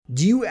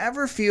Do you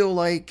ever feel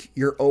like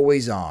you're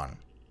always on?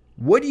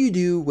 What do you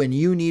do when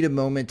you need a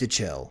moment to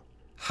chill?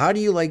 How do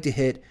you like to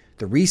hit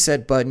the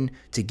reset button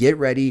to get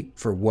ready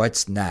for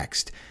what's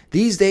next?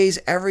 These days,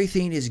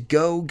 everything is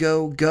go,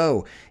 go,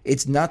 go.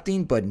 It's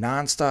nothing but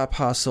nonstop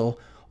hustle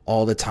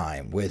all the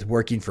time, with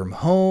working from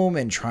home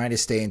and trying to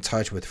stay in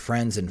touch with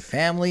friends and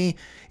family,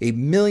 a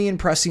million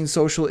pressing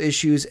social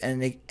issues,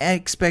 and an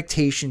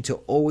expectation to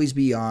always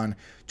be on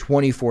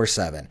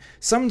 24/7.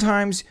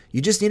 Sometimes you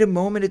just need a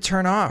moment to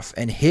turn off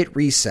and hit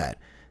reset.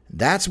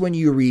 That's when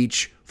you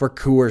reach for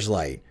Coors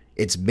Light.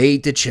 It's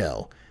made to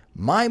chill.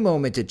 My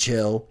moment to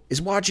chill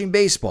is watching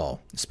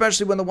baseball,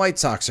 especially when the White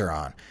Sox are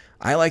on.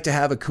 I like to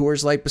have a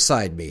Coors Light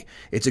beside me.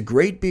 It's a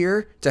great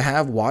beer to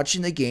have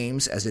watching the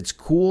games, as it's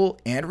cool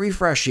and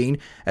refreshing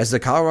as the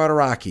Colorado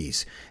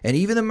Rockies. And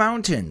even the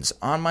mountains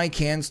on my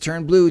cans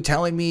turn blue,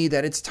 telling me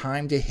that it's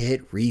time to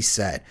hit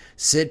reset.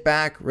 Sit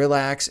back,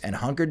 relax, and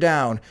hunker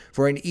down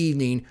for an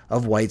evening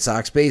of White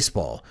Sox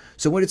baseball.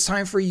 So when it's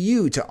time for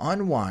you to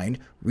unwind,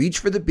 reach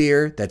for the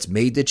beer that's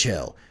made to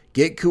chill.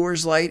 Get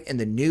Coors Light in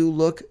the new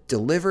look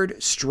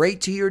delivered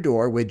straight to your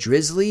door with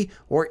Drizzly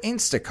or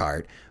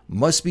Instacart.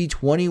 Must be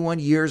 21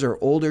 years or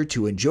older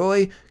to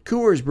enjoy.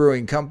 Coors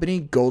Brewing Company,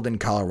 Golden,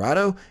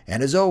 Colorado.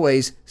 And as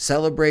always,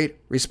 celebrate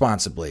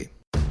responsibly.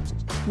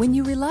 When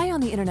you rely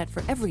on the internet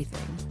for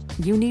everything,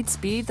 you need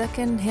speed that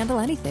can handle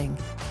anything.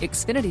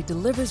 Xfinity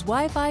delivers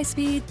Wi-Fi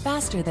speed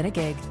faster than a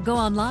gig. Go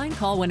online,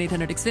 call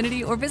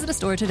 1-800-XFINITY, or visit a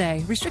store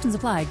today. Restrictions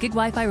apply. Gig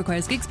Wi-Fi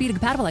requires gig speed and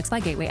compatible X-Fi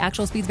gateway.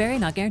 Actual speeds vary,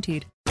 not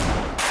guaranteed.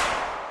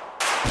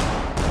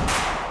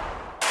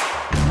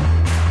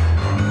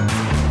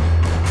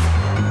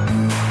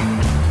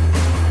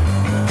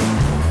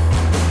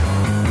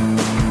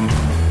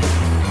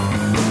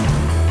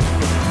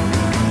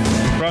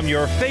 From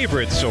your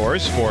favorite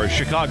source for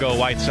Chicago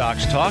White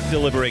Sox talk,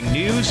 delivering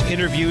news,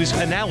 interviews,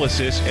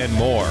 analysis, and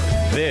more.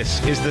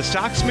 This is the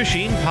Sox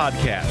Machine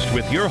Podcast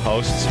with your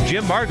hosts,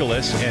 Jim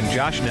Margulis and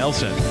Josh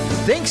Nelson.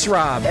 Thanks,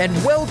 Rob, and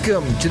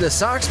welcome to the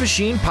Sox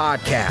Machine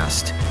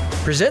Podcast.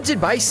 Presented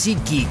by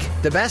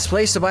SeatGeek, the best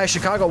place to buy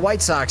Chicago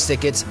White Sox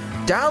tickets.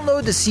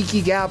 Download the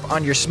SeatGeek app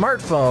on your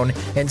smartphone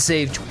and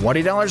save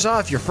 $20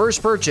 off your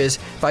first purchase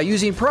by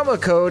using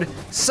promo code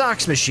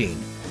SOXMachine.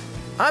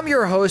 I'm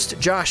your host,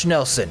 Josh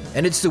Nelson,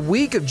 and it's the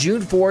week of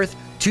June 4th,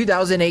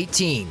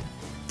 2018.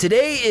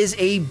 Today is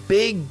a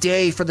big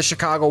day for the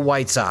Chicago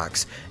White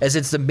Sox, as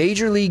it's the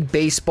Major League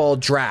Baseball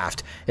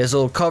draft, as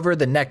it'll cover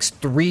the next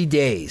 3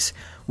 days.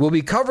 We'll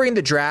be covering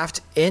the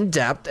draft in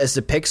depth as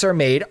the picks are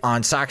made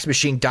on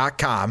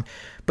SoxMachine.com,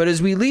 but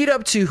as we lead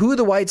up to who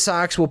the White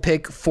Sox will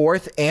pick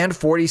 4th and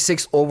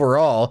 46th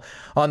overall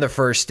on the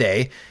first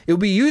day, it'll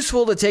be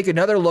useful to take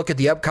another look at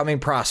the upcoming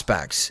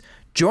prospects.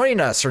 Joining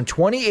us from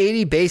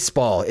 2080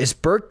 Baseball is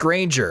Burke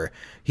Granger.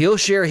 He'll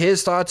share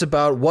his thoughts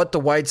about what the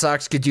White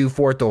Sox could do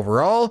 4th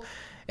overall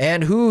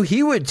and who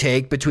he would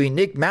take between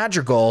Nick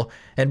Madrigal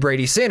and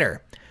Brady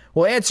Singer.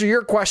 We'll answer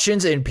your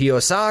questions in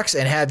PO Sox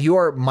and have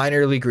your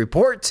minor league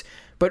report.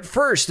 But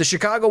first, the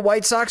Chicago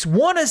White Sox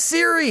won a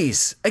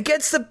series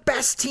against the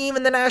best team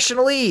in the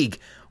National League.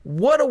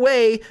 What a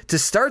way to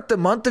start the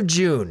month of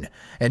June.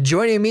 And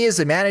joining me is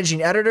the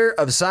managing editor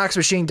of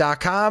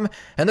SoxMachine.com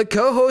and the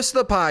co-host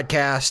of the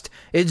podcast,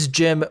 it's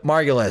Jim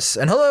Margulis.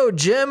 And hello,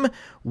 Jim.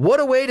 What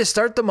a way to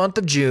start the month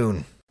of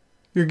June.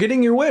 You're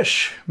getting your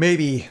wish.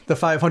 Maybe the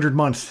 500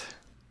 month.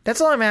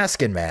 That's all I'm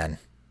asking, man.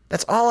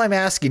 That's all I'm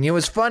asking. It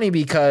was funny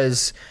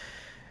because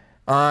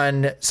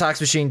on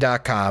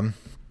SoxMachine.com,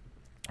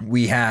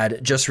 we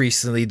had just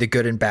recently the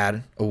Good and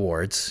Bad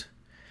Awards.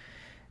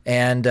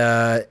 And,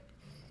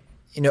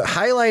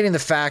 highlighting the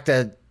fact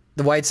that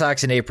the White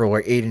Sox in April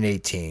were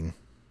 8-18,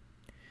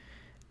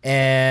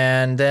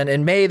 and then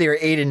in May they were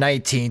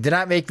 8-19, did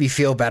not make me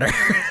feel better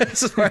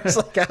as far as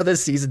like how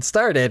this season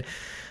started.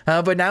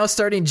 But now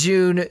starting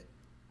June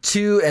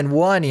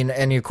 2-1,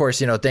 and of course,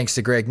 thanks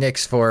to Greg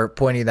Nix for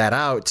pointing that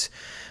out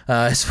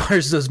as far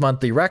as those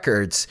monthly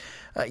records.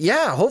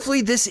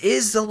 Hopefully this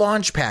is the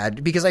launch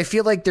pad, because I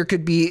feel like there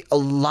could be a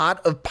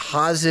lot of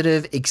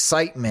positive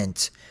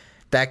excitement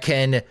that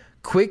can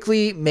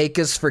quickly make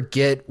us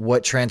forget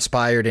what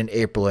transpired in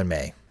April and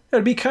May.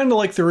 It'd be kind of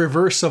like the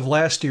reverse of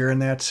last year in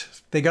that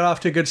they got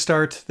off to a good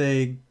start.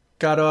 They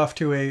got off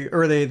to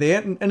they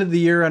ended the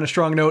year on a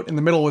strong note, and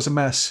the middle was a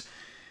mess.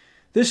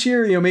 This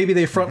year, maybe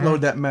they front load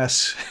that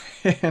mess.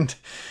 And,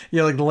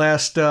 like the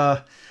last,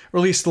 or at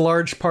least the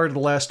large part of the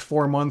last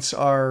 4 months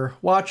are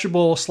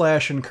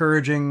watchable /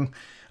 encouraging.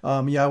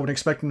 I would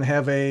expect them to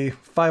have a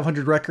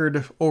 500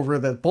 record over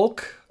the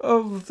bulk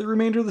of the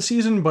remainder of the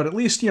season, but at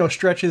least,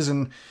 stretches,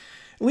 and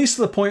at least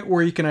to the point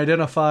where you can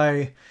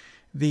identify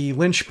the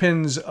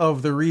linchpins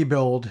of the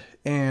rebuild,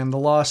 and the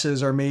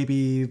losses are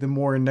maybe the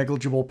more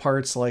negligible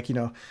parts, like,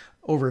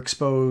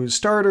 overexposed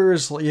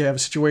starters. You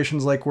have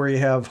situations like where you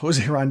have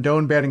Jose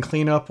Rondon batting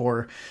cleanup,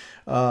 or,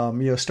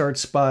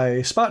 starts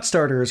by spot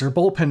starters or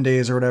bullpen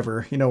days or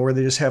whatever, where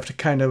they just have to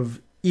kind of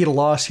eat a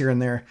loss here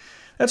and there.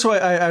 That's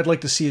what I'd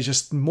like to see, is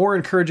just more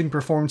encouraging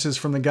performances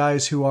from the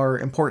guys who are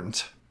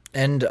important.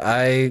 And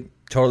I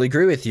Totally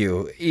agree with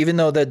you. Even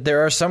though that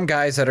there are some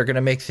guys that are going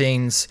to make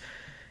things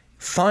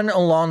fun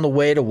along the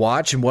way to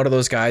watch, and one of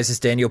those guys is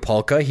Daniel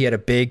Palka. He had a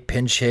big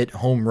pinch hit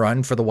home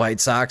run for the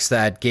White Sox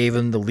that gave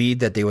him the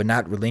lead that they would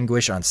not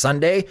relinquish on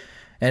Sunday.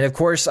 And of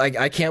course,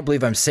 I can't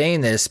believe I'm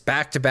saying this,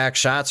 back-to-back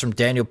shots from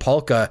Daniel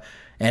Palka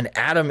and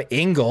Adam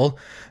Engel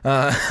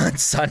on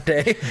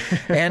Sunday.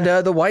 And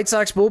the White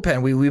Sox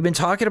bullpen, we've been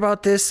talking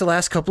about this the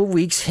last couple of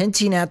weeks,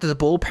 hinting at that the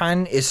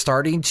bullpen is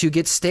starting to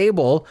get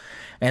stable,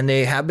 and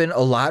they have been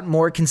a lot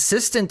more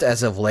consistent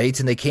as of late,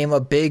 and they came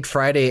up big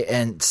Friday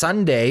and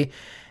Sunday.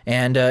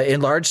 And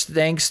in large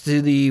thanks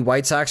to the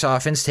White Sox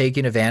offense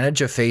taking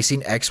advantage of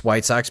facing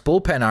ex-White Sox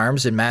bullpen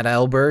arms in Matt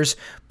Albers,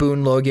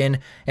 Boone Logan,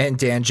 and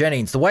Dan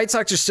Jennings. The White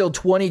Sox are still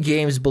 20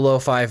 games below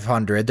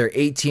 500. They're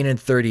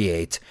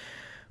 18-38.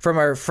 From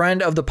our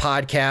friend of the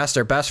podcast,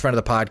 our best friend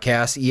of the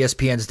podcast,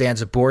 ESPN's Dan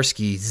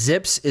Zaborski,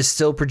 Zips is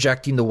still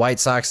projecting the White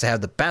Sox to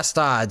have the best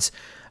odds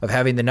of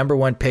having the number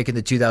one pick in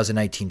the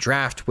 2019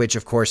 draft, which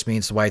of course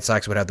means the White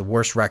Sox would have the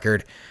worst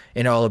record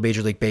in all of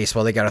Major League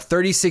Baseball. They got a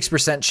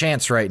 36%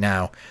 chance right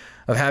now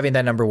of having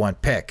that number one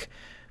pick.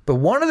 But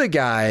one of the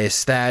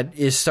guys that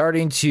is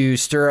starting to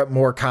stir up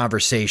more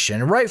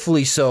conversation, and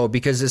rightfully so,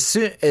 because as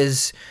soon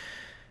as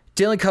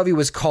Dylan Covey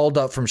was called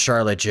up from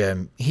Charlotte,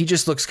 Jim, he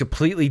just looks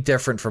completely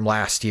different from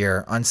last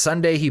year. On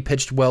Sunday, he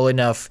pitched well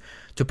enough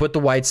to put the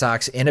White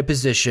Sox in a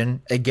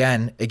position,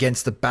 again,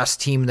 against the best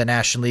team in the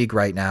National League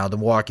right now, the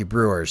Milwaukee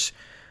Brewers,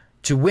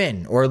 to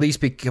win or at least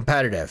be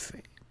competitive.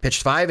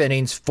 Pitched 5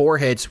 innings, 4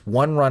 hits,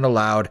 1 run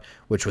allowed,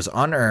 which was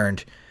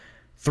unearned,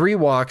 3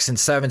 walks and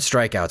 7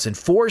 strikeouts. In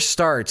 4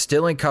 starts,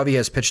 Dylan Covey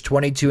has pitched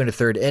 22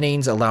 1/3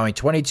 innings, allowing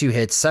 22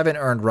 hits, 7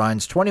 earned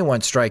runs,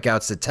 21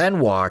 strikeouts to 10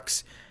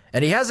 walks,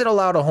 and he hasn't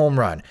allowed a home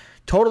run.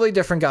 Totally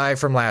different guy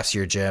from last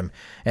year, Jim.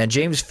 And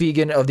James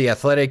Fegan of The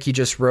Athletic, he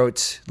just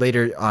wrote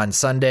later on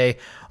Sunday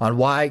on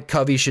why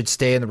Covey should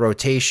stay in the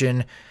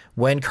rotation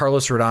when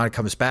Carlos Rodon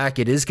comes back.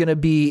 It is going to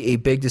be a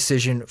big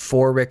decision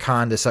for Rick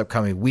Hahn this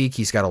upcoming week.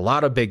 He's got a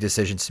lot of big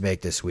decisions to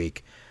make this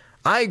week.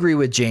 I agree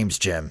with James,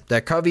 Jim,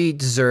 that Covey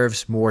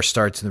deserves more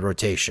starts in the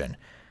rotation.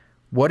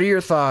 What are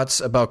your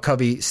thoughts about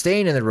Covey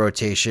staying in the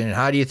rotation, and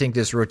how do you think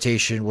this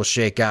rotation will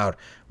shake out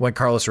when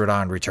Carlos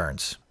Rodon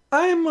returns?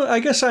 I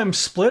guess I'm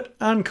split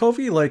on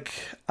Covey. Like,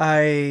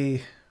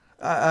 I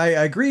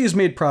agree he's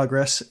made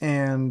progress,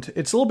 and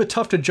it's a little bit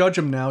tough to judge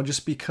him now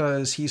just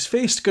because he's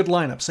faced good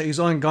lineups. He's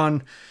only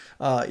gone,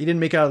 he didn't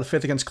make it out of the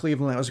 5th against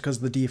Cleveland. That was because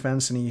of the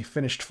defense, and he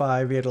finished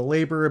 5. He had to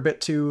labor a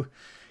bit to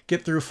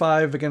get through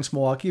 5 against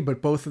Milwaukee,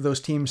 but both of those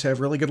teams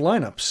have really good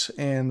lineups.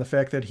 And the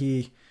fact that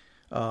he,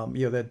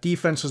 that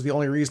defense was the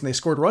only reason they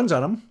scored runs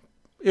on him,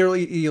 at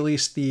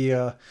least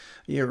the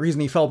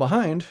reason he fell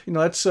behind,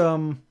 that's...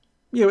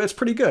 it's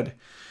pretty good.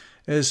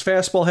 His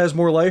fastball has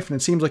more life, and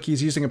it seems like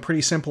he's using a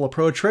pretty simple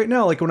approach. Right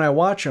now, like when I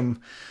watch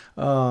him,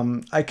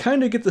 I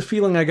kind of get the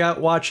feeling I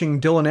got watching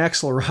Dylan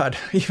Axelrod,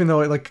 even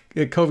though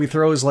Covey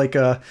throws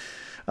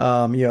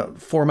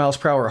 4 miles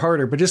per hour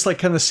harder, but just like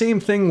kind of the same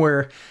thing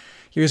where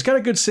he's got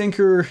a good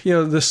sinker,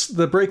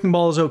 the breaking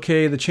ball is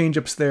okay, the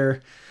changeup's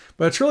there,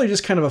 but it's really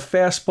just kind of a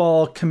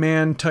fastball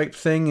command type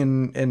thing,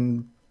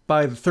 and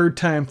by the 3rd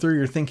time through,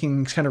 you're thinking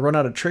he's kind of run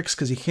out of tricks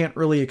because he can't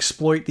really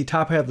exploit the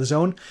top half of the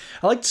zone.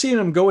 I like seeing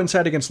him go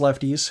inside against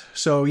lefties,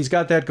 so he's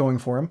got that going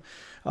for him.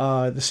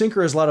 The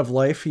sinker has a lot of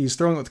life. He's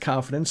throwing it with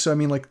confidence, so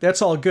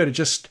that's all good. It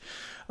just,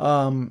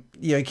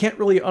 you can't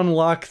really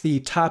unlock the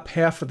top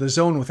half of the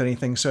zone with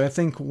anything. So I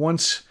think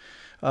once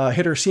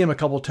hitters see him a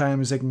couple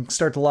times, they can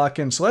start to lock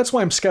in. So that's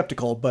why I'm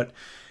skeptical. But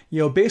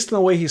based on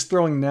the way he's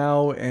throwing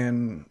now,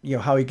 and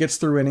how he gets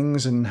through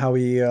innings, and how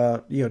he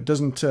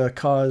doesn't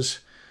cause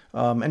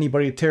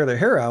anybody to tear their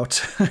hair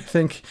out, I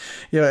think,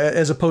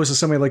 as opposed to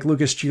somebody like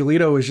Lucas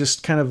Giolito is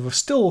just kind of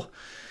still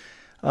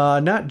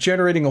not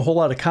generating a whole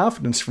lot of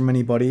confidence from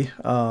anybody.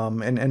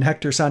 And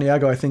Hector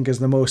Santiago, I think, is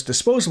the most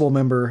disposable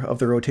member of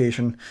the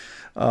rotation.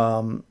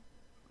 For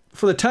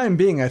the time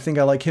being, I think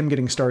I like him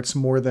getting starts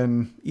more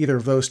than either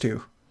of those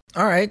two.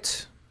 All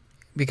right,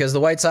 because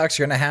the White Sox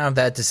are going to have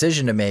that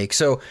decision to make.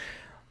 So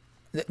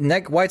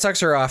the White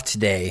Sox are off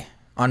today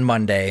on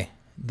Monday.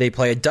 They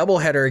play a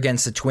doubleheader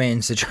against the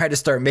Twins to try to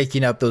start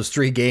making up those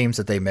 3 games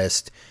that they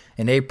missed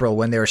in April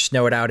when they were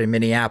snowed out in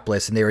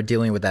Minneapolis and they were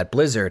dealing with that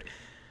blizzard.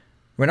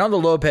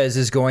 Ronaldo Lopez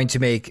is going to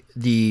make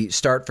the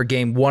start for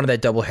game 1 of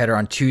that doubleheader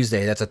on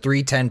Tuesday. That's a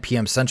 3:10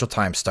 p.m. Central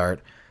Time start.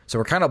 So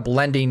we're kind of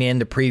blending in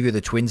the preview of the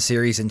Twins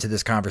series into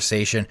this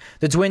conversation.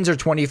 The Twins are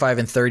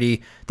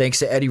 25-30 thanks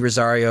to Eddie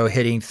Rosario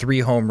hitting 3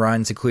 home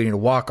runs, including a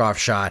walk-off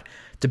shot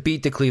to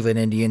beat the Cleveland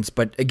Indians.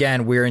 But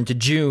again, we're into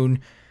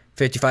June,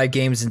 55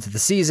 games into the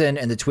season,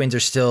 and the Twins are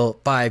still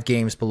 5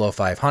 games below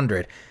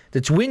 500.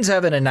 The Twins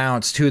haven't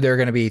announced who they're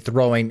going to be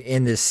throwing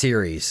in this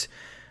series,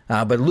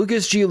 but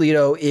Lucas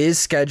Giolito is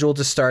scheduled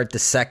to start the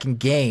 2nd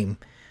game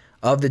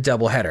of the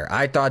doubleheader.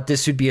 I thought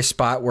this would be a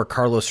spot where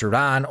Carlos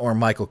Rodon or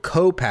Michael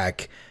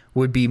Kopech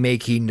would be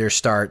making their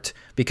start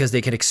because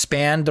they can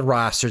expand the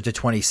roster to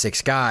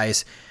 26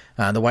 guys.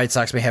 The White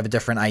Sox may have a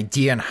different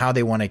idea on how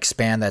they want to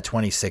expand that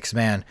 26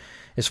 man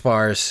as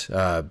far as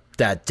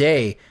that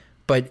day.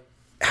 But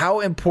how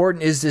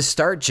important is this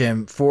start,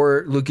 Jim,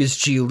 for Lucas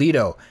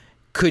Giolito?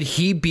 Could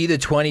he be the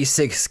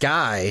 26th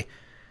guy?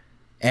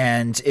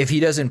 And if he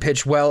doesn't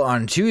pitch well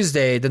on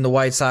Tuesday, then the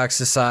White Sox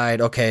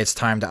decide, okay, it's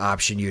time to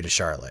option you to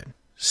Charlotte.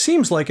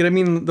 Seems like it. I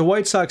mean, the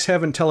White Sox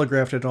haven't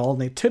telegraphed it at all,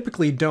 and they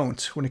typically don't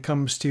when it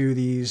comes to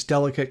these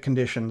delicate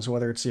conditions,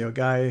 whether it's, a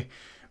guy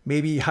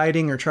maybe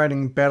hiding or trying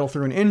to battle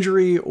through an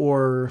injury,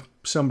 or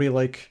somebody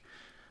like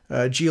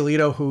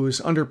Giolito who's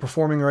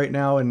underperforming right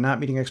now and not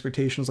meeting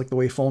expectations like the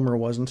way Fulmer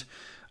wasn't.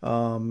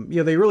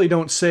 They really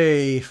don't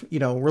say,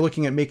 we're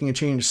looking at making a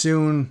change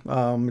soon.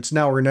 It's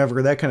now or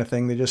never, that kind of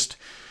thing. They just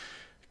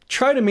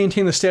try to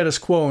maintain the status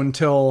quo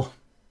until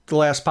the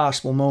last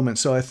possible moment.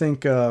 So I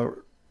think,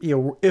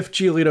 if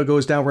Giolito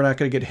goes down, we're not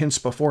going to get hints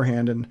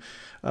beforehand. And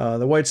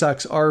the White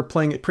Sox are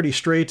playing it pretty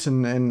straight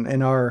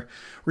and are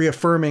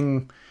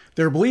reaffirming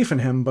their belief in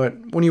him.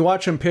 But when you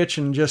watch him pitch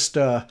and just,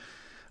 there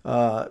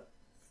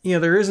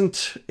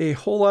isn't a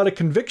whole lot of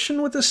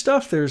conviction with this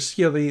stuff. There's,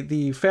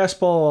 the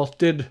fastball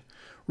did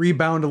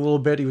rebound a little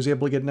bit. He was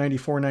able to get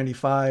 94,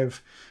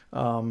 95.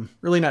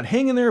 Really not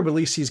hanging there, but at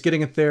least he's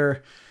getting it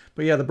there.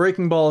 But yeah, the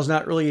breaking ball is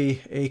not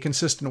really a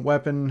consistent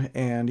weapon,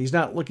 and he's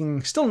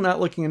still not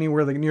looking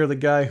anywhere near the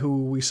guy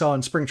who we saw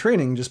in spring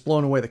training just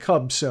blowing away the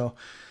Cubs. So,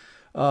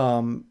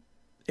 and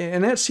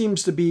that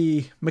seems to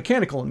be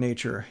mechanical in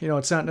nature.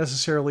 It's not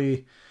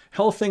necessarily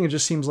health thing. It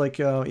just seems like,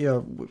 I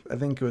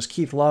think it was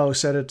Keith Lau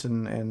said it,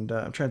 and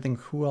I'm trying to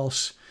think who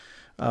else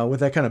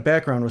with that kind of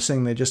background was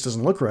saying they just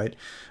doesn't look right.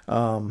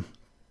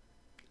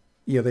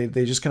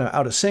 They just kind of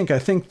out of sync. I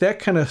think that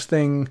kind of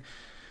thing,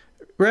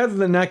 rather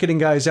than not getting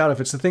guys out, if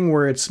it's the thing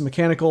where it's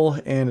mechanical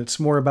and it's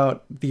more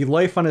about the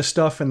life on his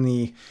stuff and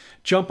the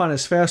jump on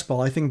his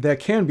fastball, I think that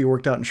can be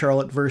worked out in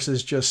Charlotte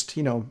versus just,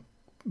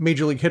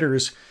 major league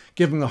hitters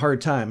giving him a hard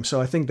time.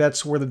 So I think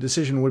that's where the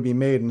decision would be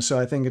made. And so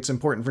I think it's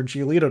important for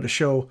Giolito to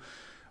show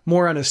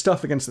more on his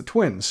stuff against the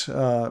Twins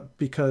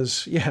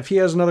because, if he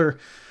has another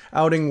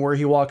outing where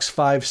he walks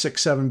 5,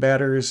 6, 7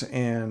 batters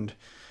and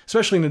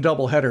especially in a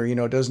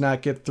doubleheader, does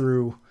not get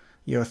through,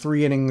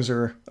 3 innings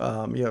or,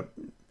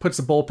 puts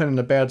the bullpen in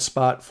a bad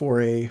spot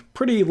for a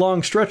pretty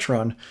long stretch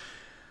run,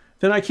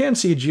 then I can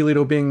see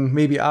Giolito being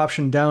maybe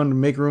optioned down to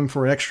make room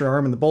for an extra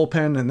arm in the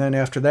bullpen. And then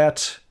after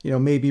that,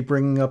 maybe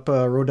bringing up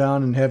Rodon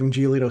and having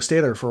Giolito stay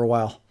there for a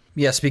while.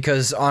 Yes,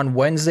 because on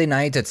Wednesday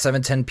night at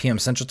 7:10 p.m.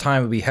 Central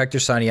Time will be Hector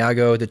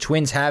Santiago. The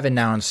Twins have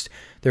announced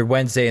their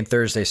Wednesday and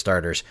Thursday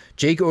starters.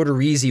 Jake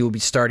Odorizzi will be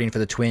starting for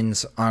the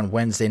Twins on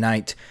Wednesday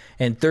night.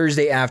 And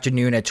Thursday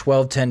afternoon at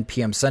 12:10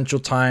 p.m.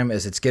 Central Time,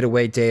 as it's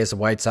getaway day, as the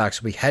White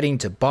Sox will be heading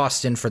to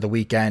Boston for the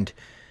weekend,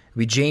 will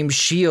be James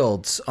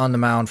Shields on the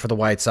mound for the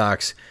White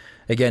Sox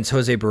against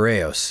Jose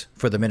Barrios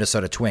for the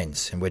Minnesota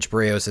Twins, in which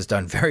Barrios has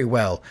done very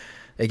well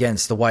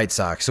against the White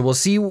Sox. So we'll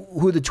see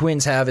who the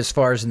Twins have as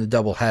far as in the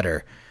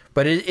doubleheader.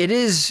 But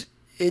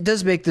it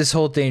does make this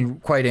whole thing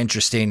quite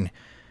interesting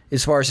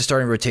as far as the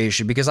starting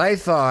rotation, because I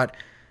thought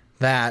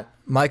that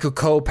Michael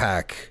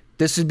Kopech,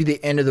 this would be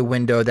the end of the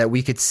window that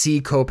we could see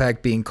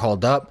Kopech being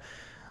called up.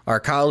 Our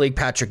colleague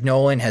Patrick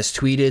Nolan has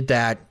tweeted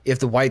that if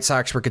the White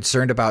Sox were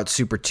concerned about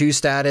Super 2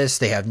 status,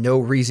 they have no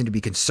reason to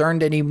be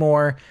concerned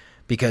anymore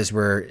because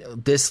we're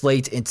this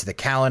late into the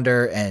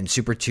calendar and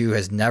Super 2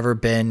 has never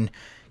been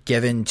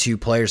given to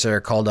players that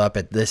are called up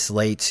at this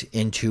late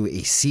into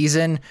a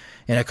season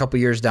in a couple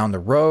years down the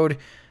road.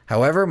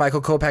 However,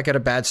 Michael Kopech had a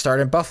bad start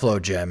in Buffalo,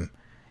 Jim.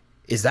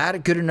 Is that a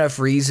good enough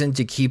reason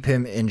to keep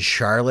him in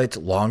Charlotte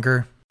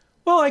longer?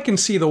 Well, I can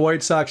see the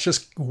White Sox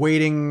just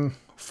waiting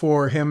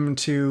for him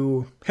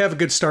to have a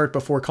good start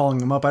before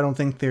calling him up. I don't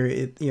think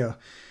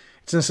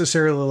it's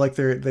necessarily like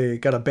they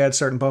got a bad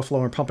start in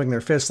Buffalo and pumping their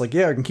fists like,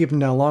 yeah, I can keep him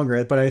down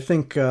longer. But I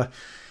think,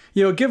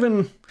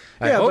 given...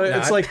 Yeah, but not.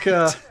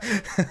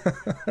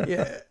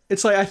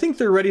 It's like, I think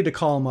they're ready to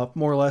call him up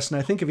more or less. And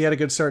I think if he had a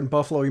good start in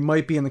Buffalo, he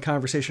might be in the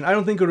conversation. I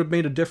don't think it would have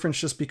made a difference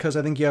just because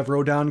I think you have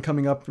Rodon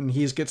coming up and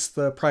he gets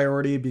the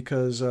priority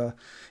because,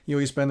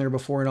 he's been there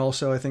before. And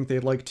also I think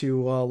they'd like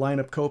to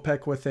line up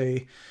Kopech with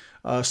a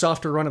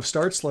softer run of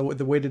starts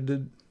the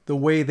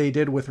way they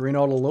did with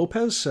Reynaldo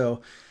Lopez.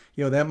 So,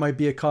 that might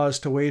be a cause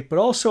to wait. But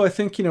also I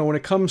think, when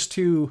it comes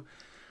to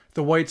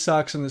the White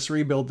Sox in this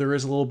rebuild, there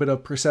is a little bit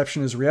of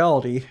perception is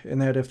reality, in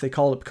that if they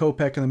call up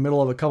Kopech in the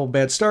middle of a couple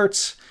bad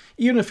starts,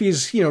 even if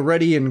he's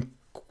ready and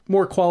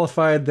more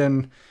qualified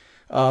than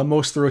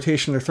most of the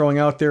rotation they're throwing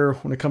out there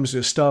when it comes to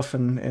his stuff,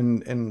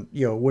 and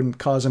wouldn't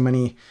cause him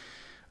any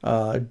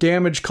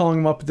damage calling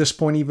him up at this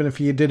point, even if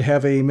he did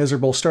have a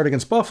miserable start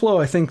against Buffalo,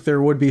 I think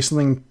there would be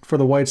something for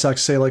the White Sox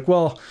to say like,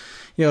 well,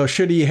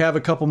 should he have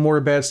a couple more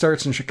bad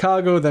starts in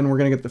Chicago, then we're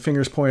going to get the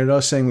fingers pointed at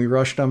us saying we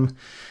rushed him.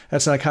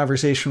 That's not a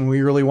conversation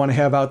we really want to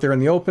have out there in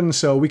the open,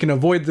 so we can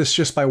avoid this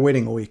just by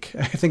waiting a week.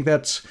 I think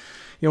that's,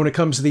 when it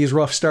comes to these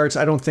rough starts,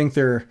 I don't think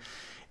they're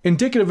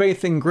indicative of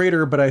anything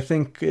greater, but I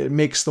think it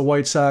makes the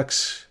White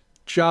Sox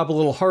job a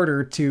little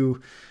harder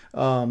to,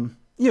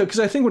 because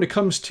I think when it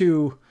comes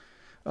to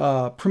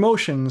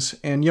promotions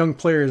and young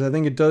players, I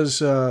think it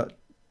does,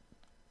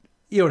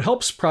 it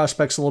helps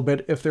prospects a little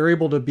bit if they're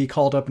able to be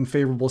called up in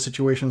favorable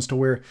situations to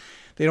where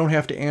they don't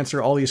have to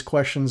answer all these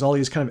questions, all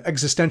these kind of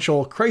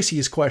existential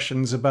crises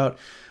questions about,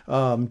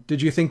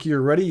 did you think you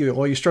were ready?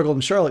 You struggled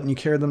in Charlotte and you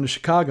carried them to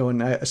Chicago.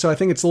 And so I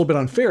think it's a little bit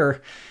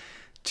unfair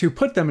to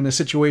put them in a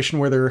situation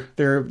where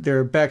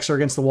their backs are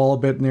against the wall a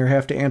bit and they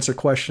have to answer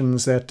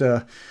questions that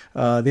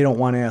they don't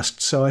want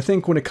asked. So I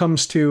think when it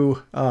comes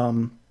to,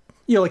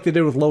 like they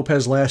did with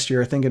Lopez last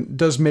year, I think it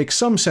does make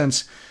some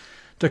sense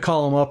to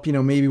call them up,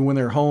 maybe when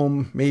they're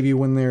home, maybe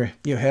when they're,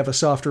 have a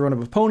softer run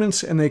of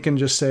opponents, and they can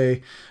just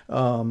say,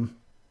 I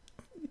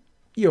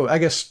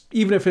guess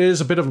even if it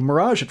is a bit of a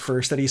mirage at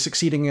first that he's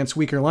succeeding against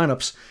weaker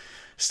lineups,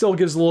 still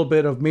gives a little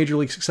bit of major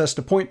league success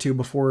to point to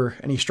before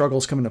any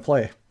struggles come into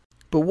play.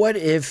 But what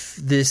if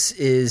this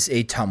is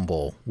a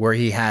tumble where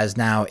he has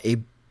now a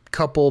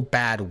couple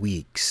bad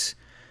weeks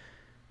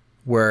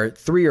where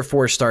 3 or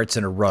 4 starts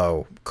in a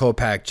row,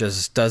 Kopech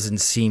just doesn't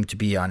seem to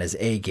be on his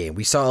A game?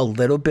 We saw a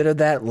little bit of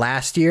that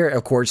last year.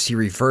 Of course, he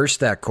reversed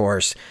that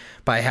course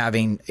by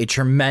having a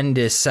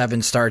tremendous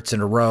 7 starts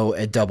in a row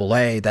at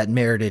AA that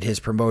merited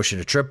his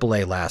promotion to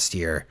AAA last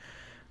year.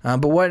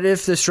 But what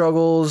if the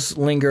struggles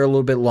linger a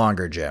little bit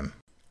longer, Jim?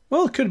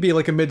 Well, it could be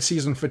like a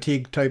mid-season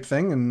fatigue type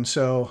thing, and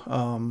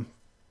so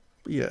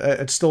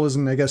it still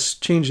doesn't, I guess,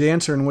 change the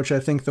answer in which I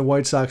think the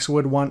White Sox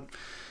would want.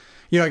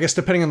 I guess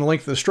depending on the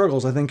length of the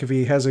struggles, I think if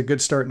he has a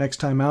good start next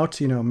time out,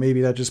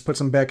 maybe that just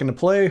puts him back into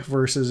play,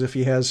 versus if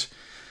he has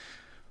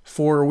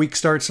 4 weak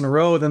starts in a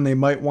row, then they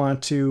might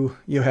want to,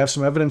 have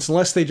some evidence,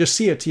 unless they just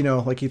see it,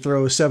 like he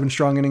throws 7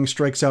 strong innings,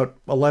 strikes out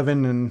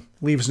 11 and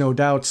leaves no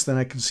doubts, then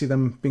I can see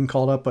them being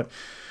called up. But,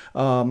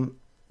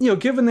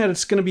 given that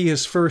it's going to be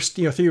his first,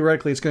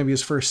 theoretically it's going to be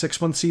his first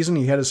 6-month season.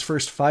 He had his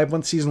first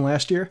 5-month season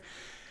last year.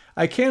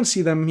 I can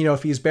see them,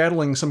 if he's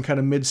battling some kind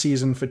of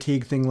mid-season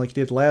fatigue thing like he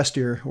did last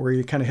year, where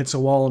he kind of hits a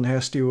wall and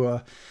has to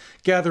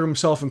gather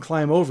himself and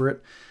climb over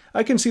it,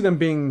 I can see them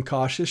being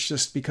cautious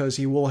just because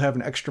he will have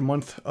an extra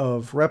month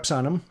of reps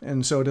on him,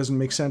 and so it doesn't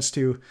make sense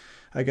to,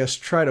 I guess,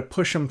 try to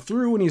push him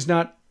through when he's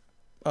not,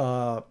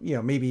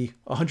 maybe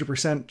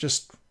 100%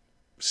 just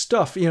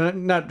stuff,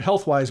 not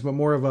health-wise, but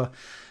more of a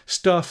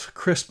stuff,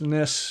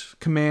 crispness,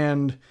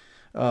 command,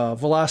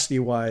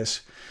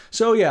 velocity-wise.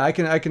 So yeah, I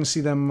can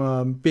see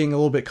them being a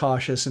little bit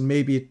cautious, and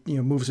maybe it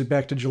moves it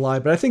back to July.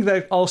 But I think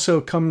that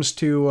also comes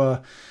to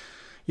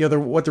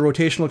what the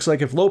rotation looks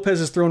like. If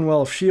Lopez is throwing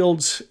well, if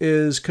Shields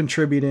is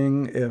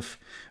contributing, if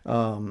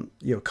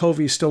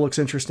Covey still looks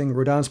interesting,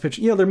 Rodon's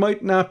pitching, there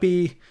might not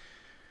be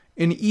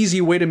an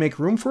easy way to make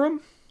room for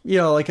him.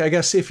 I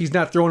guess if he's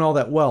not throwing all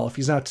that well, if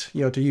he's not,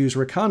 to use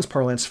Rick Hahn's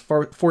parlance,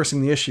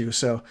 forcing the issue.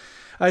 So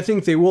I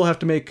think they will have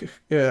to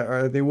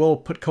they will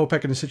put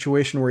Kopech in a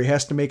situation where he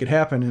has to make it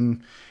happen,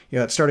 and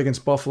that start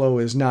against Buffalo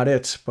is not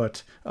it.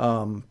 But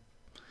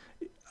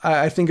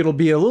I think it'll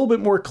be a little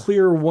bit more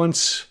clear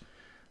once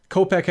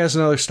Kopech has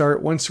another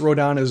start, once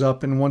Rodon is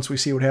up, and once we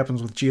see what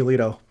happens with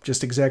Giolito,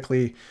 just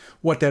exactly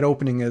what that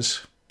opening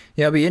is.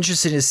 Yeah, it'll be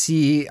interesting to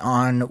see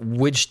on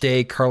which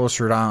day Carlos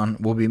Rodon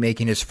will be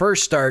making his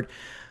first start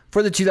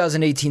for the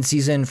 2018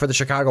 season for the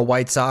Chicago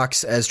White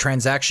Sox, as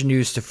transaction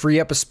news to free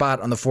up a spot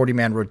on the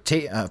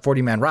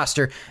 40-man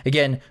roster.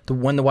 Again,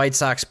 when the White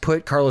Sox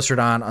put Carlos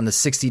Rodon on the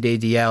 60-day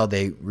DL,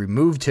 they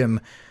removed him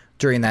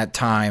during that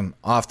time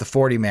off the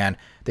 40-man.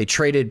 They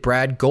traded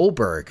Brad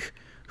Goldberg,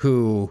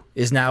 who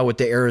is now with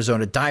the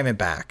Arizona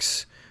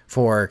Diamondbacks,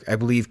 for, I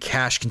believe,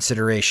 cash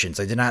considerations.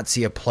 I did not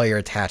see a player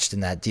attached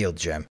in that deal,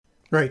 Jim.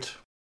 Right.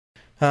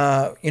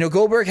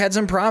 Goldberg had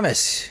some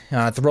promise,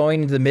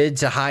 throwing the mid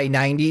to high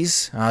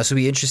 90s. So it'll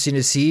be interesting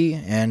to see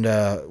and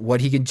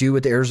what he can do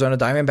with the Arizona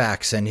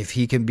Diamondbacks, and if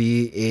he can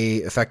be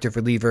a effective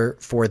reliever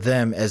for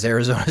them as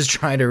Arizona is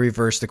trying to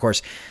reverse the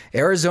course.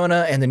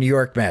 Arizona and the New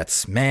York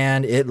Mets,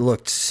 man, it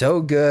looked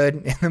so good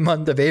in the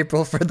month of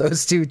April for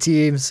those two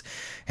teams,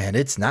 and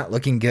it's not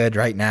looking good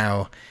right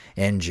now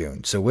in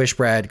June. So wish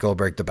Brad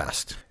Goldberg the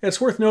best.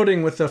 It's worth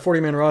noting with the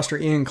 40-man roster,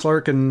 Ian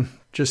Clark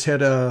just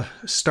had a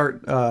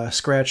start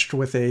scratched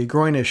with a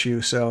groin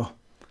issue, so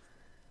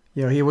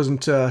he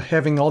wasn't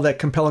having all that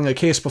compelling a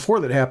case before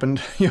that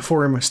happened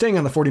for him staying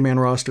on the 40-man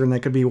roster, and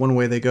that could be one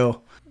way they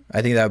go.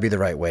 I think that would be the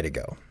right way to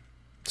go.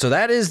 So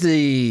that is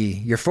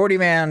your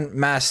 40-man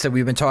mess that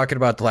we've been talking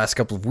about the last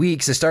couple of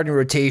weeks. The starting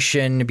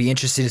rotation, it'd be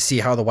interesting to see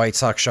how the White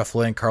Sox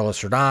shuffle in Carlos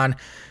Rodon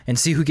and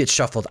see who gets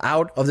shuffled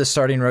out of the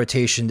starting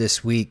rotation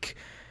this week.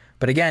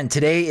 But again,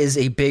 today is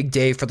a big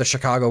day for the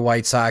Chicago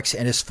White Sox,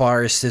 and as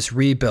far as this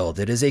rebuild,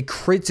 it is a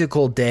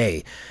critical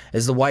day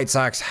as the White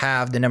Sox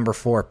have the number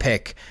 4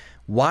 pick.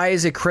 Why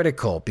is it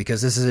critical?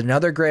 Because this is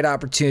another great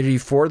opportunity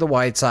for the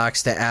White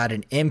Sox to add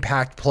an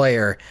impact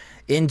player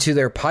into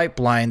their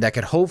pipeline that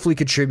could hopefully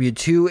contribute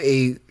to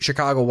a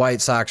Chicago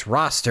White Sox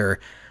roster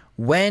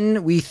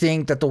when we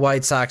think that the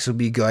White Sox will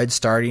be good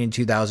starting in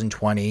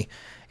 2020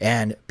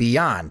 and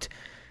beyond.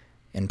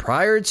 And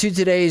prior to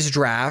today's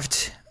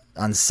draft,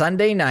 on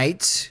Sunday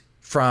night,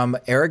 from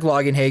Eric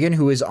Longenhagen,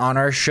 who was on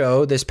our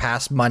show this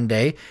past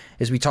Monday,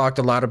 as we talked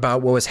a lot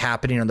about what was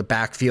happening on the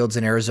backfields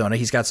in Arizona.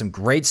 He's got some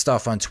great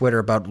stuff on Twitter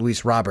about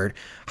Luis Robert.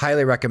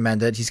 Highly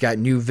recommend it. He's got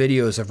new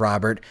videos of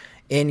Robert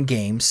in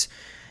games.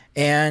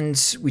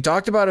 And we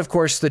talked about, of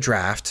course, the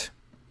draft.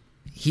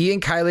 He and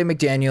Kiley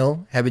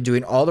McDaniel have been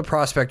doing all the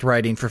prospect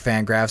writing for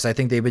Fangraphs. I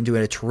think they've been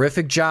doing a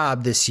terrific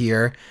job this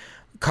year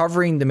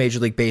covering the Major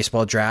League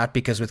Baseball draft,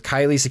 because with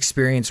Kiley's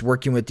experience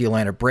working with the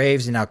Atlanta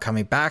Braves and now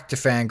coming back to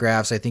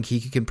Fangraphs, I think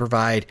he can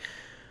provide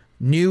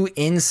new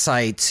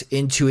insight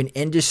into an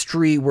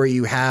industry where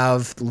you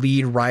have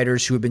lead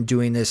writers who have been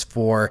doing this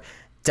for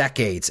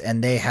decades,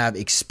 and they have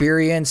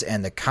experience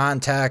and the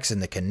contacts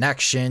and the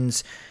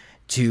connections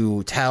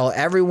to tell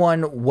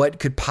everyone what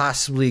could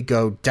possibly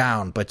go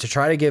down. But to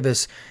try to give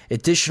us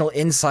additional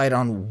insight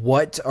on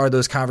what are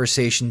those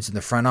conversations in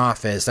the front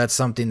office, that's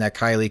something that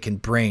Kiley can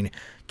bring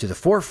to the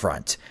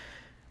forefront.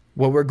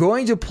 What we're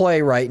going to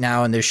play right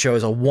now in this show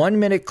is a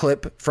 1-minute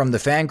clip from the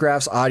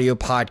Fangraphs audio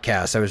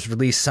podcast that was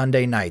released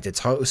Sunday night. It's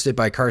hosted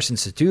by Carson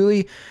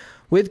Satuli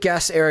with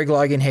guest Eric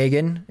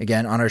Longenhagen,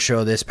 again on our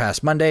show this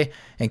past Monday,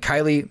 and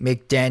Kiley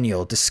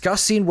McDaniel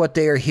discussing what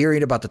they are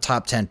hearing about the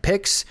top 10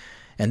 picks.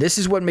 And this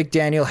is what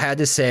McDaniel had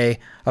to say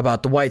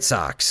about the White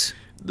Sox.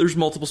 There's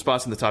multiple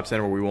spots in the top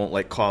 10 where we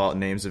won't call out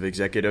names of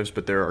executives,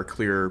 but there are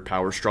clear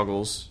power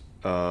struggles,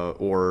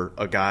 or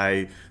a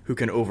guy who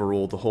can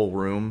overrule the whole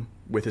room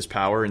with his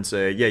power and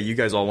say, yeah, you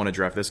guys all want to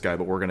draft this guy,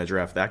 but we're going to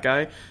draft that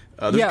guy.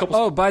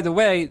 By the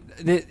way,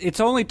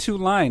 it's only 2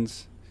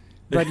 lines.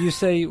 But you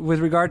say, with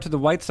regard to the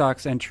White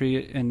Sox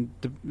entry and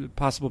the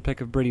possible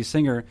pick of Brady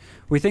Singer,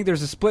 we think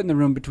there's a split in the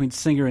room between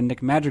Singer and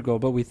Nick Madrigal,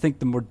 but we think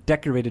the more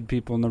decorated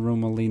people in the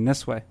room will lean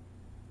this way.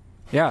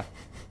 Yeah,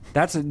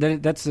 that's a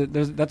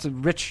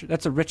rich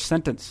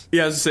sentence.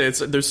 Yeah, I was gonna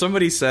say, there's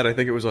somebody said, I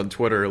think it was on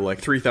Twitter,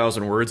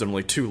 3,000 words and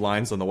only 2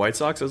 lines on the White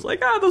Sox. I was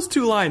like, those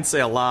 2 lines say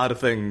a lot of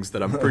things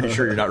that I'm pretty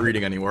sure you're not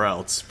reading anywhere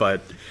else.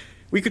 But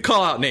we could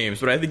call out names,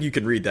 but I think you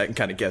can read that and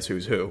kind of guess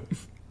who's who.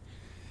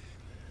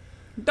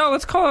 No,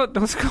 let's call out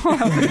names.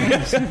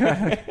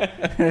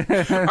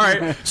 All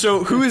right,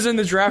 so who is in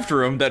the draft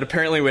room that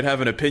apparently would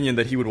have an opinion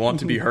that he would want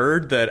to be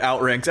heard that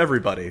outranks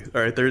everybody?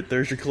 All right,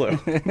 there's your clue.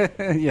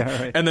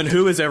 Yeah, right. And then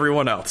who is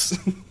everyone else?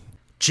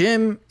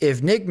 Jim,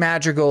 if Nick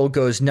Madrigal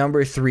goes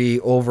number 3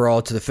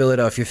 overall to the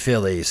Philadelphia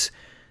Phillies,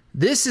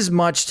 this is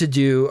much to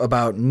do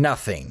about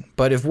nothing.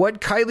 But if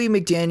what Kiley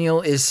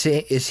McDaniel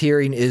is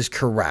hearing is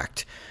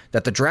correct,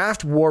 that the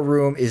draft war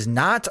room is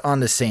not on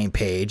the same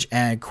page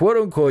and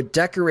quote-unquote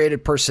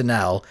decorated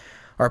personnel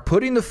are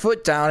putting the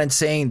foot down and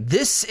saying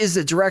this is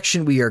the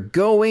direction we are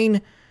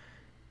going,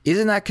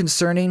 isn't that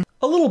concerning?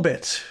 A little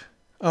bit.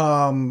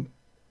 When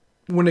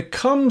it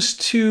comes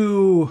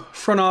to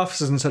front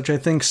offices and such, I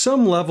think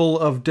some level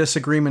of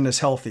disagreement is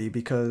healthy,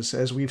 because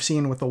as we've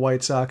seen with the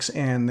White Sox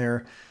and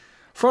their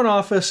front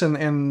office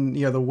and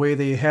the way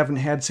they haven't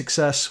had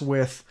success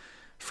with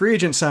free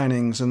agent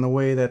signings and the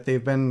way that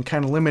they've been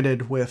kind of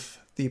limited with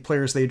the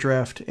players they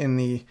draft in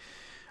the,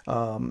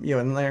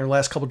 in their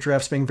last couple of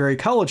drafts being very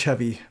college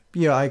heavy.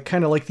 I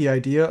kind of like the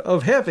idea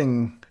of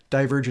having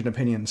divergent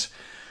opinions.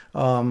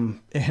 Kenny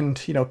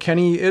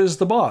is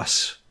the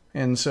boss.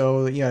 And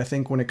so, I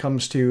think when it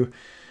comes to,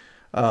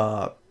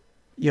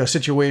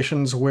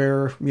 situations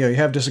where, you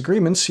have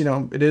disagreements,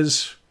 it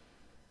is,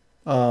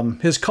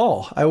 his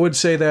call. I would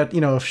say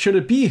that, should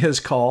it be his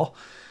call,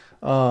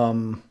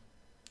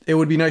 it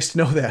would be nice to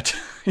know that,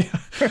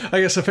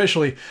 I guess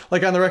officially,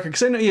 on the record.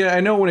 Because I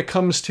know when it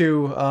comes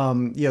to,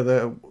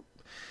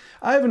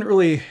 I haven't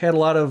really had a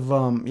lot of,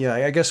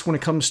 I guess when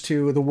it comes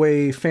to the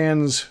way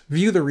fans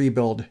view the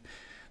rebuild,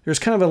 there's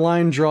kind of a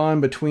line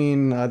drawn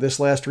between this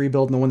last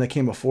rebuild and the one that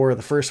came before.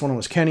 The first one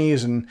was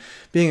Kenny's and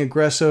being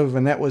aggressive,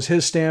 and that was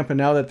his stamp. And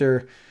now that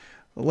they're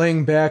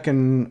laying back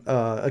and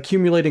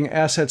accumulating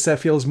assets, that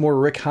feels more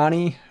Rick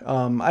Hahn-y.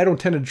 I don't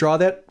tend to draw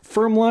that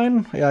firm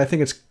line. I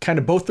think it's kind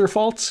of both their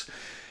faults.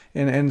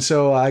 And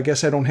so I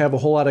guess I don't have a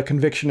whole lot of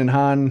conviction in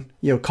Hahn,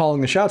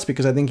 calling the shots,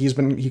 because I think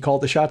he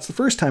called the shots the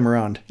first time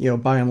around,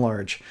 by and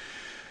large.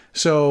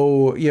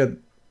 So,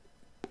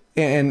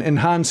 and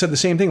Hahn said the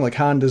same thing.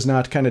 Hahn does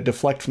not kind of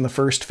deflect from the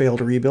first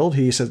failed rebuild.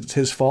 He says it's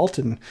his fault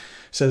and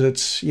says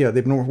it's, they've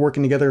been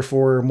working together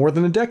for more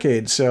than a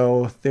decade.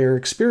 So they're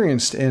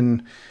experienced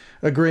in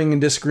agreeing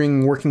and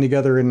disagreeing, working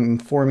together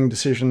and forming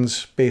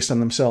decisions based on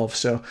themselves.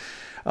 So,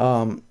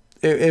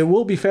 it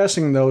will be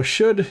fascinating, though,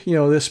 should,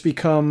 this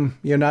become,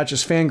 not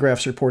just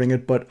Fangraphs reporting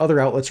it, but other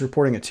outlets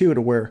reporting it too,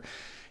 to where,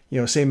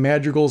 say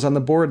Madrigal's on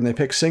the board and they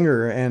pick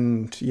Singer,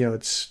 and,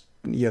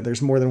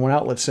 there's more than one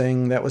outlet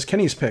saying that was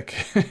Kenny's pick.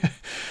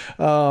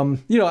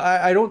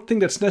 I don't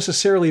think that's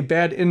necessarily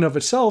bad in and of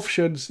itself,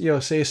 should,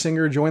 say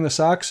Singer join the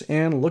Sox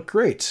and look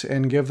great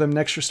and give them an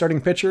extra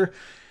starting pitcher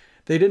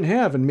they didn't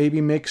have, and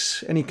maybe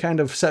makes any kind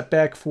of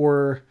setback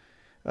for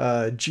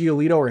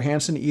Giolito or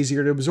Hansen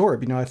easier to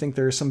absorb. I think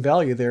there's some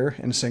value there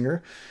in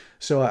Singer.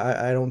 So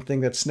I don't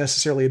think that's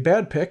necessarily a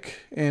bad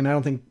pick, and I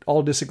don't think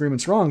all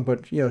disagreement's wrong,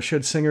 but,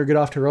 should Singer get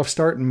off to a rough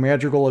start and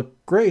Madrigal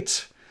look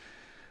great,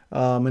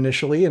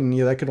 initially, and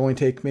that could only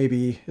take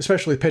maybe,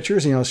 especially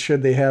pitchers.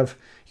 Should they have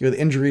the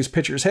injuries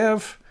pitchers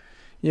have,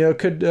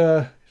 could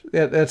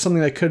that's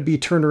something that could be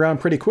turned around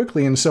pretty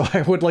quickly. And so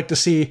I would like to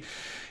see,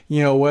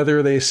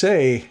 whether they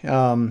say,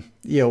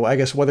 I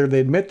guess whether they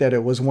admit that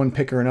it was one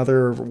pick or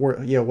another,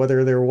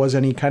 whether there was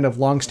any kind of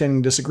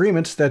longstanding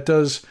disagreements that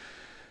does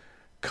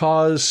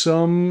cause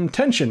some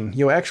tension,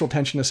 actual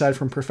tension aside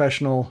from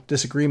professional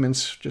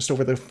disagreements, just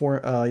over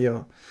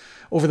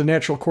over the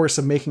natural course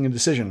of making a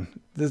decision.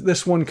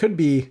 This one could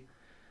be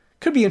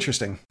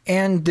interesting.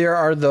 And there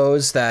are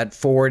those that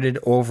forwarded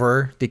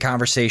over the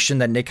conversation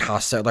that Nick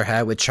Hostetler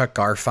had with Chuck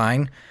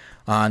Garfien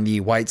on the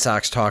White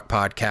Sox Talk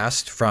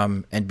podcast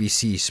from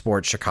NBC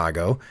Sports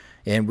Chicago,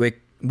 in which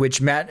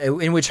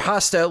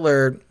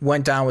Hostetler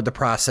went down with the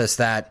process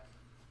that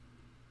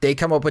they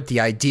come up with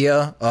the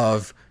idea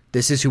of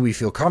this is who we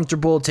feel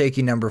comfortable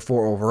taking number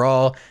 4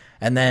 overall,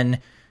 and then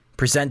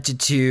present it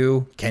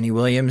to Kenny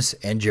Williams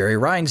and Jerry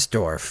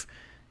Reinsdorf.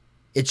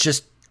 It's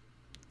just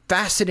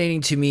fascinating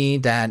to me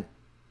that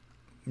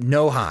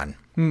Nohan.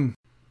 I'm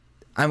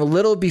a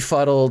little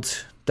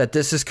befuddled that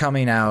this is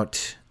coming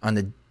out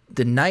on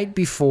the night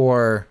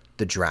before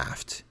the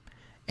draft.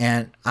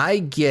 And I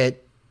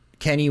get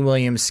Kenny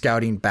Williams'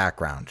 scouting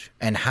background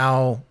and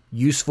how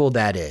useful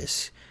that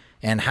is,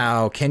 and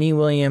how Kenny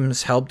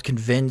Williams helped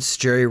convince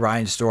Jerry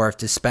Reinsdorf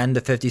to spend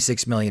the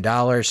 $56 million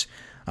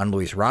on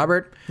Luis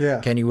Robert. Yeah.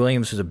 Kenny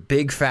Williams was a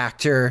big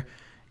factor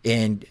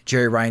in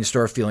Jerry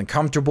Reinsdorf feeling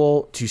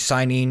comfortable to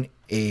signing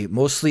a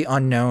mostly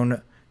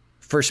unknown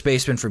first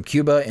baseman from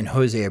Cuba in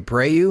Jose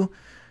Abreu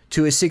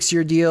to a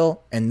 6-year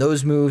deal, and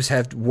those moves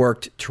have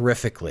worked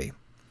terrifically.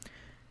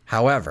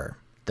 However,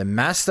 the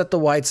mess that the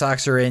White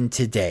Sox are in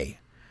today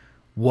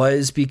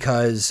was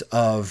because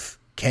of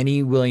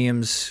Kenny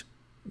Williams'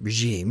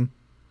 regime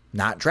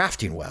not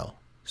drafting well,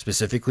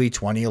 specifically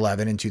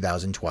 2011 and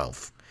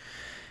 2012.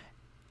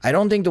 I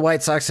don't think the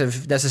White Sox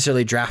have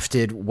necessarily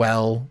drafted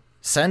well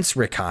since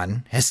Rick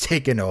Hahn has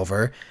taken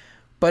over,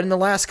 but in the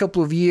last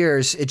couple of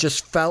years, it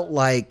just felt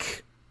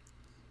like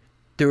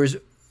there was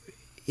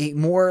a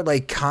more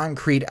like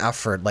concrete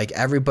effort, like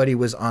everybody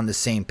was on the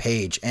same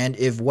page. And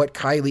if what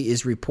Kiley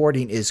is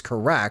reporting is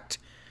correct,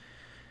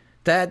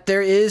 that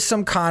there is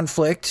some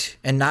conflict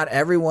and not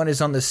everyone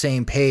is on the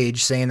same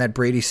page saying that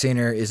Brady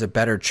Singer is a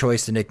better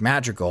choice than Nick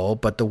Madrigal,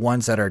 but the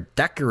ones that are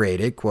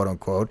decorated, quote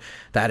unquote,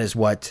 that is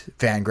what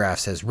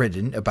Fangraphs has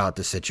written about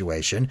the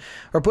situation,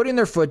 are putting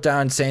their foot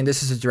down saying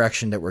this is the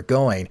direction that we're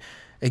going.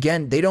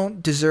 Again, they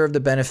don't deserve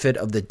the benefit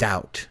of the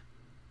doubt,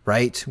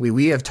 right?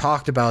 We have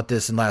talked about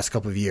this in the last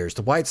couple of years.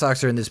 The White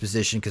Sox are in this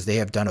position because they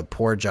have done a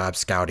poor job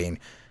scouting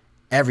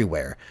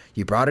everywhere.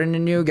 You brought in a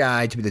new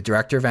guy to be the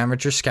director of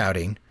amateur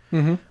scouting.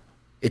 Mm-hmm.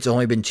 It's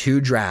only been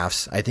 2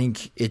 drafts. I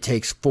think it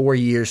takes 4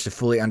 years to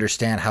fully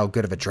understand how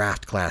good of a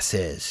draft class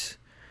is.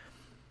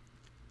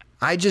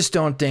 I just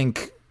don't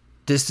think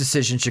this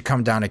decision should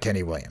come down to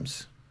Kenny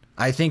Williams.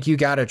 I think you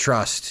got to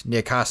trust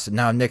Nick Hostetler.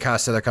 Now, Nick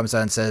Hostetler comes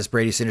out and says,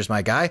 Brady Singer's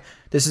my guy.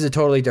 This is a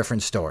totally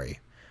different story.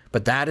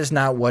 But that is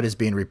not what is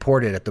being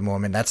reported at the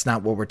moment. That's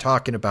not what we're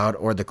talking about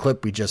or the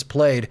clip we just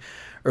played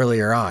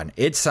earlier on.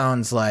 It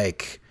sounds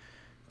like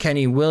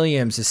Kenny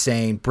Williams is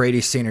saying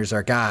Brady Singer's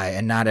our guy,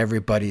 and not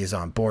everybody is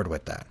on board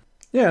with that.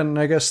 Yeah, and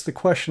I guess the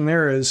question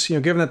there is,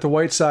 given that the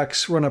White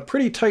Sox run a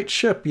pretty tight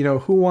ship,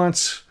 who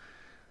wants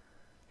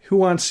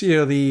Fangraphs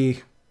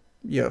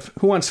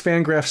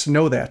to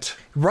know that?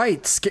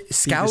 Right,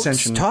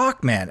 scouts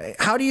talk, man.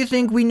 How do you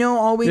think we know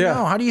all we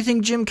know? How do you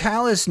think Jim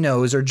Callis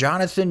knows, or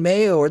Jonathan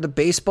Mayo, or the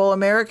Baseball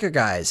America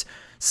guys?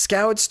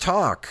 Scouts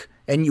talk,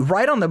 and you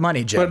right on the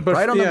money, Jim. But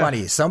right on the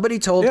money. Somebody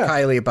told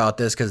Kiley about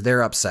this because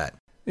they're upset.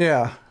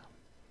 Yeah.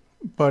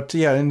 But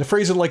and to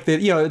phrase it like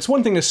that, it's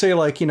one thing to say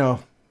like,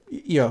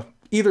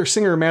 either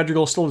Singer or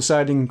Madrigal still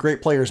deciding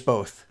great players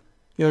both.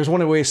 There's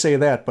one way to say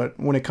that, but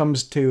when it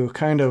comes to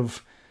kind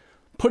of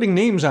putting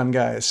names on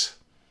guys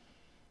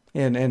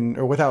and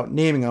or without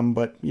naming them,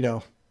 but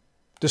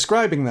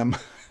describing them,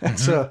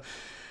 that's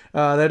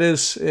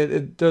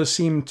it does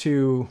seem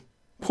to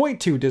point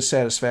to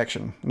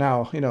dissatisfaction.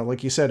 Now,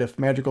 like you said, if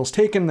Madrigal's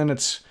taken, then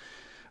it's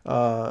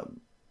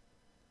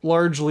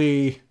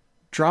largely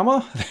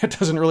drama that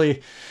doesn't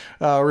really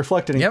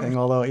reflect anything.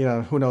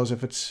 Although who knows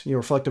if it's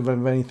reflective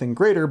of anything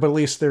greater, but at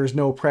least there's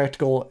no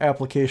practical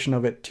application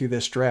of it to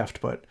this draft.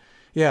 But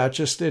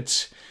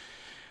it's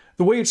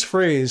the way it's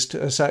phrased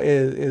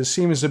is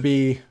seems to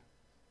be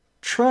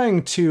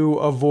trying to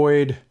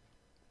avoid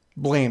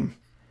blame.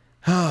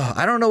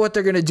 I don't know what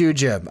they're going to do,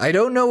 Jim. I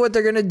don't know what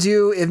they're going to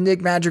do if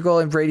Nick Madrigal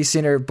and Brady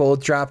Singer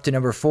both drop to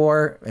number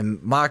 4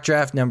 and mock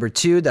draft number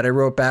 2 that I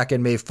wrote back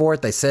on May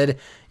 4th. I said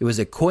it was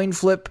a coin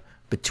flip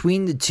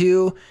between the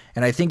two,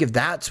 and I think if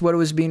that's what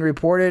was being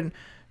reported,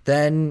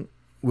 then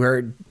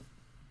we'd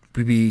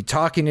be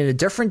talking in a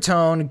different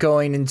tone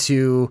going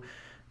into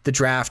the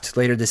draft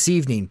later this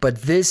evening.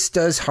 But this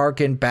does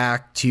harken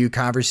back to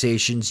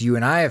conversations you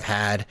and I have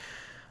had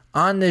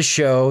on this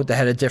show that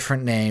had a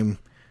different name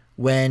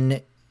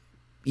when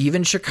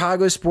even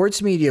Chicago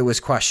sports media was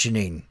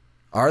questioning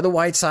Are the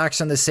White Sox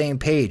on the same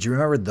page? You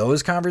remember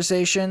those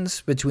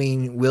conversations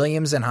between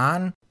Williams and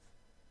Hahn?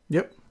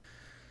 Yep.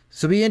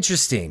 So it'll be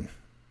interesting.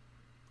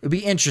 It'll be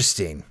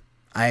interesting.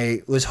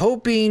 I was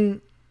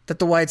hoping that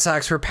the White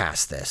Sox were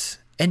past this,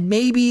 and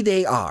maybe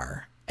they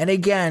are. And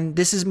again,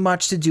 this is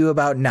much to do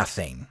about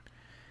nothing.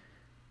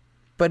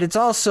 But it's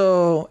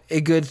also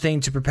a good thing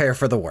to prepare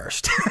for the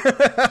worst.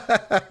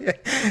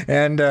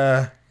 And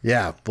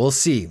yeah, we'll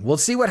see. We'll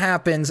see what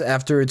happens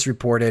after it's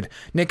reported.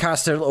 Nick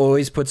Costello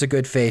always puts a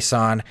good face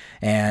on,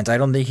 and I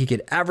don't think he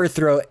could ever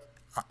throw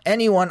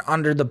anyone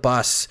under the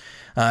bus,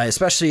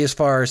 especially as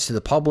far as to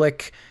the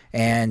public.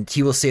 And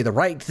he will say the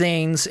right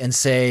things and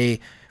say,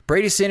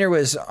 Brady Singer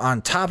was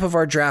on top of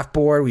our draft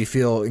board. We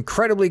feel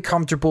incredibly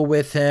comfortable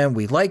with him.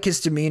 We like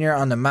his demeanor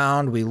on the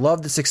mound. We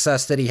love the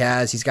success that he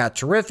has. He's got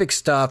terrific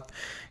stuff.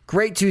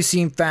 Great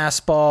two-seam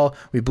fastball.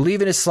 We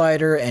believe in his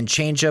slider and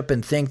changeup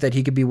and think that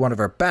he could be one of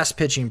our best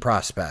pitching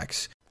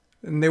prospects.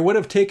 And they would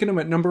have taken him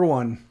at number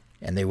 1.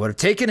 And they would have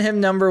taken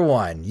him number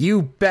 1.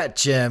 You bet,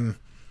 Jim.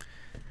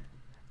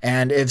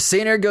 And if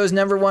Singer goes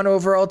number 1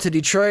 overall to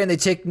Detroit and they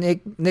take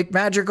Nick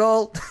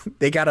Madrigal,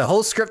 they got a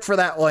whole script for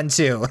that one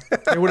too.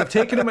 They would have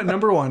taken him at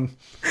number 1.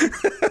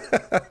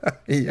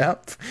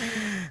 Yep.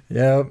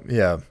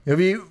 It'll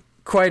be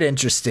quite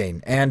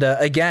interesting. And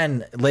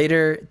again,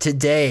 later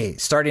today,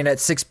 starting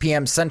at 6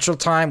 p.m. Central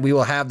Time, we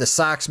will have the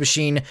Sox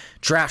Machine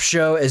Draft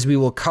Show as we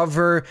will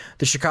cover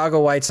the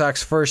Chicago White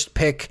Sox first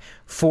pick,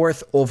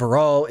 4th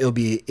overall. It'll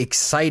be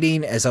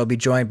exciting as I'll be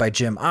joined by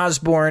Jim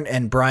Osborne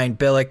and Brian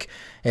Billick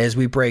as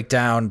we break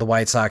down the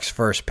White Sox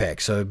first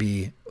pick. So it'll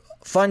be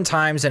fun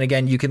times. And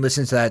again, you can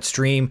listen to that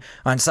stream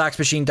on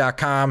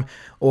SoxMachine.com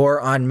or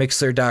on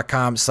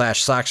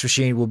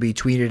Mixler.com/SoxMachine. Will be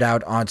tweeted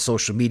out on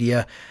social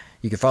media.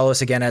 You can follow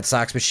us again at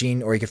Sox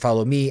Machine, or you can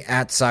follow me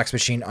at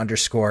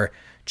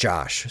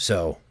SoxMachine_Josh.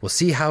 So we'll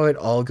see how it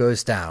all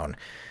goes down.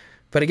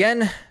 But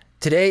again,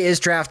 today is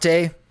draft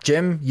day.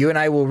 Jim, you and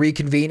I will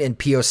reconvene in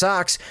P.O.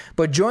 Sox,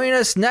 but joining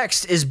us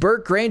next is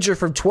Burt Granger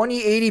from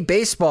 2080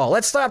 Baseball.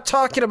 Let's stop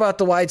talking about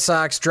the White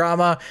Sox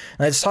drama,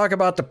 and let's talk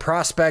about the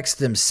prospects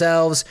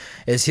themselves,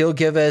 as he'll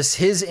give us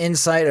his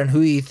insight on who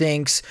he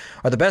thinks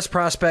are the best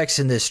prospects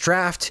in this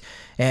draft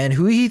and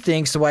who he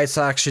thinks the White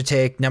Sox should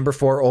take number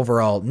 4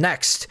 overall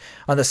next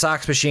on the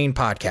Sox Machine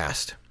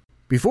podcast.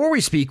 Before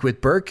we speak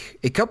with Burke,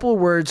 a couple of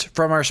words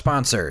from our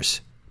sponsors.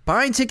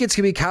 Buying tickets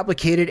can be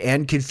complicated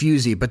and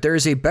confusing, but there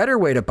is a better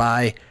way to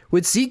buy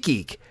with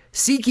SeatGeek.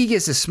 SeatGeek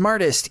is the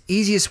smartest,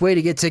 easiest way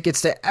to get tickets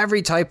to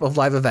every type of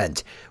live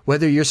event.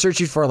 Whether you're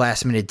searching for a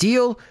last-minute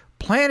deal,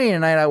 planning a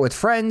night out with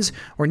friends,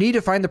 or need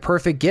to find the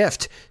perfect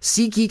gift,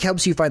 SeatGeek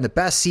helps you find the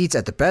best seats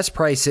at the best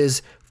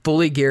prices,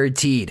 fully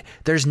guaranteed.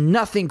 There's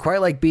nothing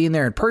quite like being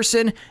there in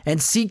person, and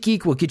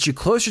SeatGeek will get you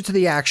closer to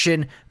the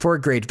action for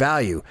a great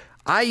value.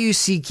 I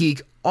use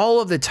SeatGeek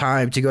all of the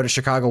time to go to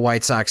Chicago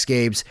White Sox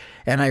games,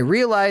 and I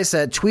realized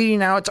that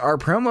tweeting out our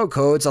promo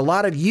codes, a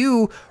lot of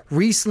you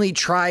recently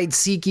tried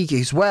SeatGeek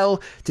as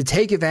well to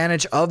take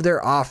advantage of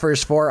their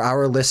offers for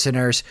our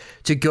listeners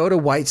to go to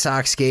White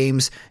Sox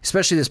games,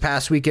 especially this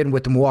past weekend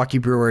with the Milwaukee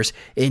Brewers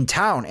in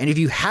town. And if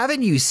you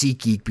haven't used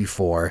SeatGeek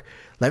before,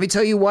 let me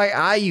tell you why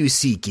I use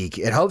SeatGeek.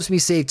 It helps me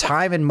save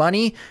time and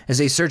money as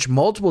they search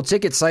multiple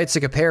ticket sites to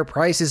compare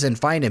prices and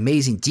find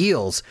amazing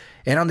deals.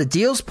 And on the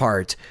deals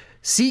part,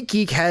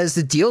 SeatGeek has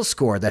the deal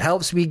score that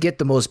helps me get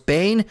the most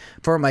bang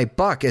for my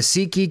buck, as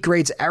SeatGeek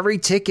grades every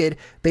ticket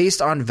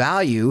based on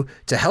value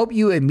to help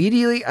you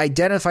immediately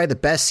identify the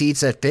best seats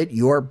that fit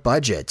your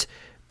budget.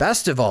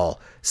 Best of all,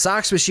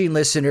 Sox Machine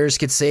listeners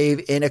can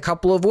save in a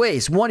couple of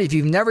ways. One, if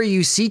you've never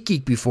used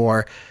SeatGeek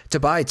before to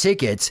buy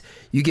tickets,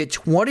 you get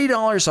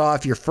 $20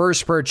 off your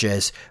first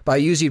purchase by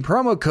using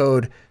promo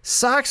code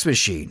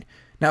SoxMachine.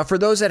 Now, for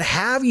those that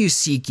have used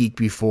SeatGeek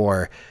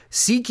before,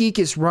 SeatGeek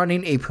is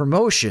running a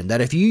promotion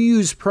that if you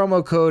use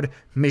promo code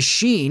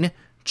MACHINE,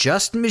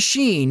 just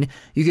MACHINE,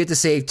 you get to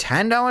save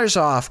 $10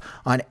 off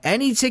on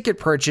any ticket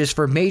purchase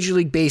for Major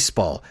League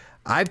Baseball.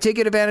 I've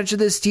taken advantage of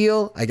this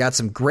deal. I got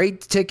some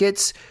great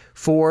tickets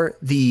for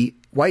the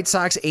White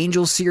Sox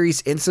Angels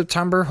series in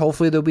September.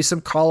 Hopefully there'll be some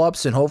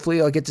call-ups, and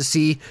hopefully I'll get to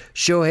see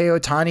Shohei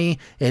Ohtani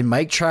and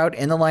Mike Trout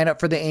in the lineup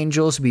for the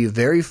Angels. It'll be a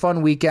very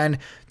fun weekend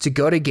to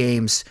go to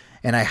games,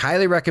 and I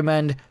highly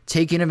recommend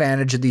taking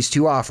advantage of these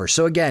two offers.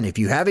 So again, if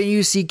you haven't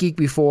used SeatGeek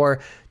before,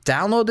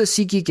 download the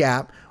SeatGeek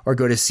app or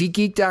go to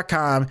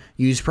SeatGeek.com,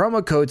 use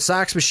promo code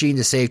SoxMachine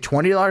to save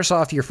 $20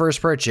 off your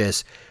first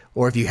purchase.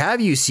 Or if you have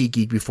used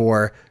SeatGeek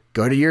before,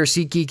 go to your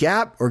SeatGeek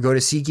app or go to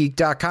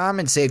SeatGeek.com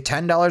and save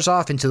 $10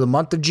 off until the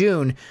month of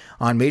June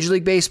on Major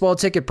League Baseball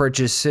ticket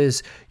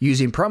purchases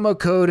using promo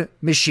code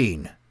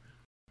MACHINE.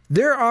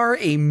 There are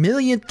a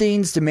million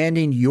things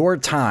demanding your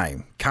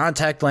time.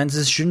 Contact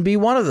lenses shouldn't be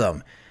one of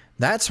them.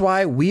 That's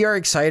why we are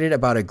excited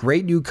about a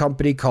great new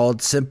company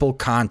called Simple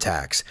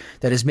Contacts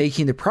that is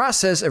making the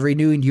process of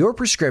renewing your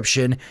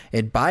prescription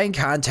and buying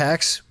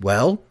contacts,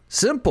 well,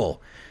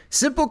 simple.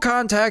 Simple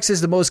Contacts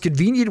is the most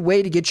convenient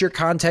way to get your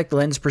contact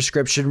lens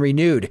prescription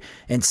renewed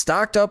and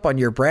stocked up on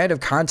your brand of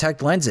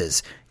contact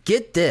lenses.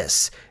 Get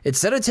this,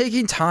 instead of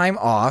taking time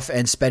off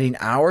and spending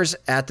hours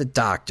at the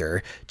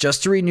doctor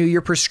just to renew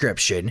your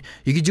prescription,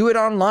 you can do it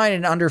online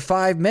in under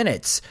 5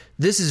 minutes.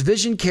 This is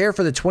vision care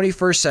for the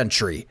 21st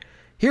century.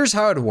 Here's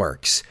how it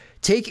works.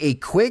 Take a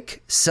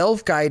quick,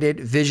 self-guided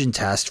vision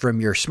test from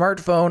your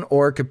smartphone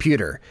or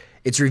computer.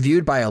 It's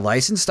reviewed by a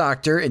licensed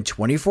doctor in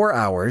 24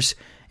 hours,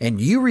 and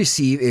you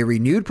receive a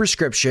renewed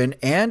prescription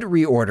and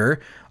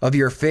reorder of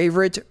your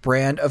favorite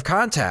brand of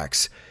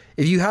contacts.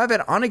 If you have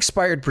an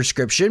unexpired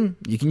prescription,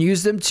 you can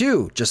use them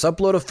too. Just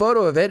upload a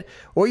photo of it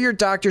or your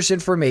doctor's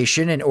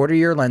information and order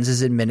your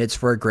lenses in minutes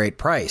for a great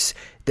price.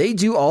 They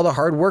do all the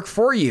hard work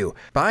for you.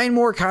 Buying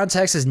more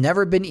contacts has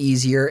never been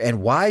easier,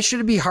 and why should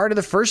it be hard in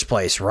the first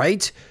place,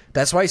 right?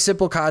 That's why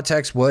Simple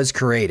Contacts was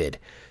created.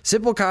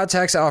 Simple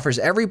Contacts offers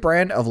every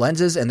brand of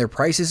lenses, and their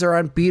prices are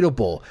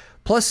unbeatable.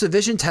 Plus, the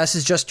vision test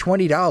is just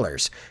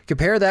 $20.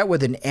 Compare that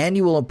with an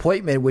annual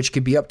appointment, which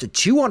could be up to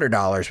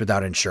 $200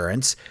 without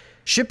insurance.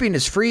 Shipping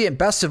is free, and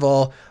best of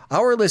all,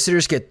 our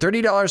listeners get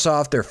 $30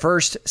 off their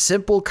first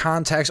Simple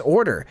Contacts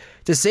order.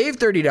 To save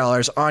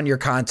 $30 on your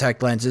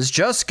contact lenses,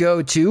 just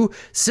go to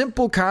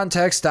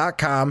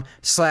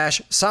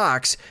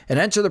simplecontacts.com/socks and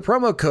enter the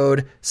promo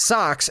code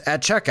SOCKS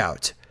at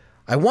checkout.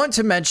 I want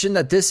to mention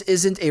that this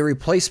isn't a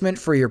replacement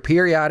for your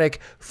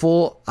periodic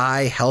full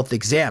eye health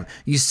exam.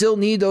 You still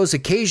need those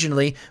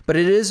occasionally, but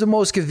it is the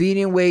most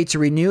convenient way to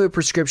renew a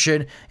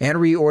prescription and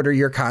reorder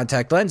your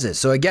contact lenses.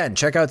 So again,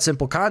 check out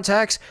Simple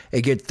Contacts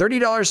and get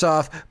 $30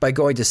 off by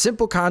going to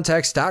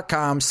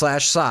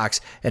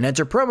simplecontacts.com/socks and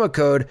enter promo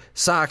code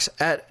SOCKS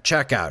at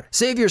checkout.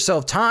 Save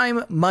yourself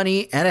time,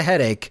 money, and a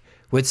headache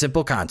with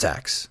Simple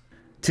Contacts.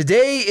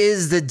 Today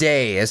is the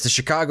day as the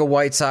Chicago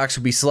White Sox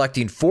will be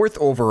selecting 4th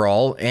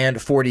overall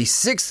and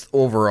 46th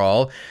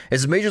overall,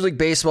 as the Major League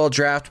Baseball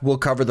draft will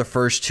cover the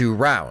first 2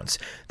 rounds.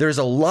 There's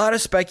a lot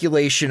of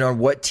speculation on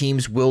what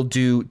teams will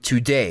do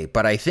today,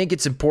 but I think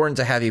it's important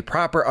to have a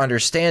proper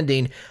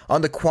understanding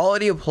on the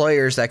quality of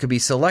players that could be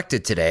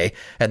selected today,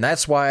 and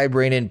that's why I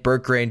bring in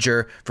Burke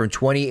Granger from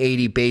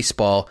 2080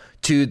 Baseball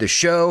to the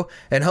show.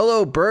 And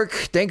hello,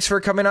 Burke. Thanks for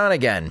coming on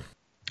again.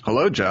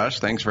 Hello,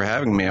 Josh. Thanks for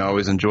having me. I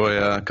always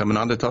enjoy coming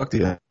on to talk to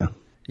you.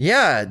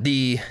 Yeah,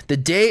 the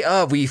day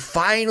of, we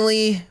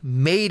finally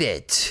made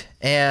it.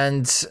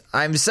 And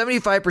I'm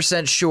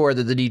 75% sure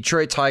that the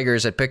Detroit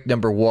Tigers at pick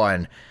number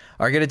 1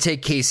 are going to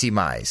take Casey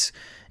Mize.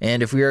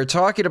 And if we are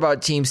talking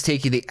about teams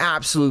taking the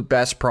absolute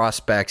best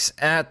prospects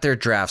at their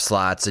draft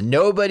slots, and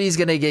nobody's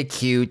going to get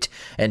cute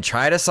and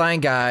try to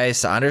sign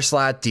guys to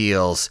underslot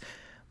deals,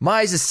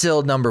 Mize is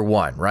still number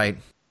 1, right?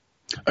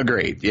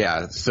 Agreed.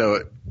 Yeah.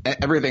 So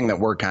everything that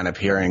we're kind of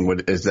hearing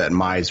is that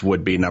Mize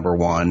would be number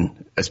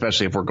 1,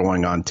 especially if we're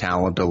going on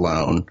talent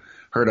alone.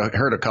 Heard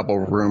a couple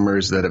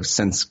rumors that have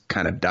since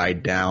kind of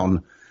died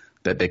down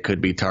that they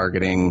could be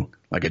targeting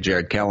like a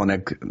Jared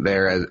Kelenic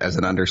there as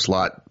an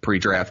underslot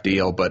pre-draft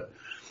deal, but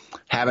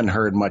haven't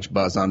heard much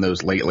buzz on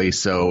those lately.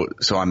 So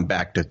I'm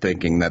back to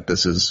thinking that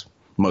this is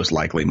most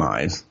likely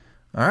Mize.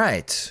 All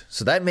right.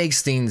 So that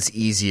makes things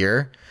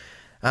easier.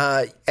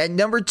 At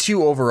number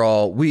 2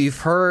 overall, we've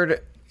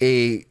heard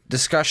a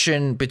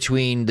discussion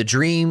between the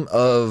dream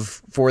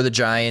for the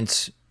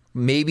Giants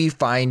maybe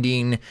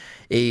finding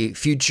a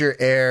future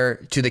heir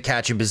to the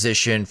catching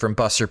position from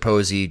Buster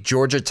Posey,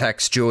 Georgia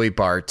Tech's Joey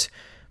Bart.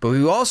 But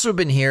we've also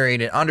been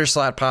hearing an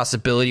underslot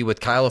possibility with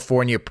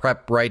California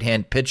prep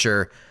right-hand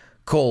pitcher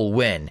Cole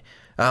Winn.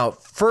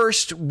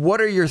 First,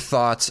 what are your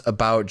thoughts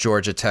about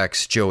Georgia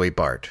Tech's Joey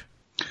Bart?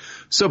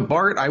 So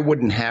Bart, I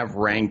wouldn't have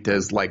ranked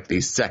as like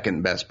the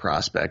second best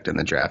prospect in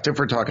the draft if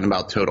we're talking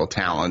about total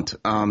talent.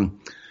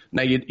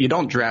 Now, you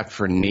don't draft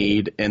for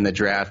need in the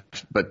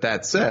draft, but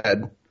that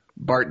said,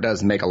 Bart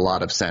does make a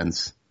lot of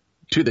sense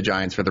to the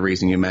Giants for the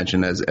reason you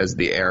mentioned as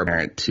the heir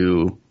apparent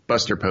to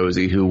Buster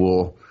Posey, who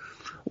will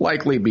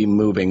likely be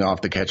moving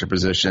off the catcher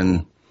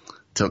position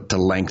to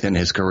lengthen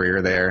his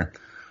career there.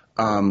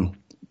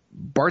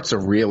 Bart's a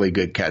really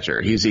good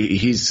catcher.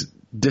 He's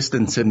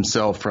distanced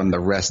himself from the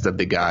rest of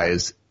the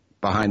guys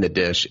behind the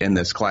dish in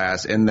this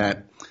class in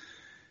that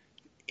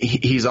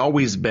he's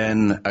always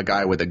been a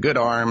guy with a good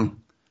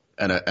arm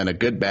and a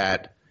good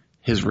bat.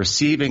 His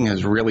receiving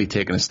has really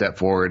taken a step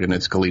forward in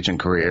his collegiate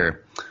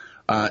career.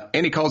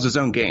 And he calls his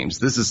own games.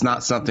 This is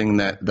not something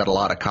that a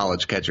lot of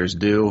college catchers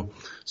do.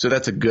 So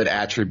that's a good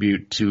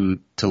attribute to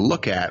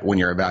look at when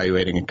you're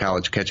evaluating a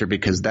college catcher,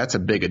 because that's a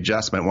big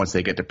adjustment once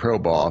they get to pro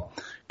ball,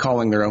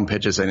 calling their own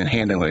pitches and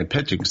handling a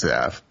pitching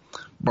staff.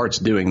 Bart's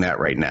doing that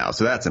right now.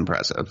 So that's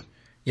impressive.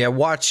 Yeah,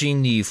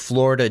 watching the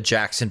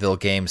Florida-Jacksonville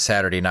game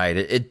Saturday night,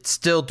 it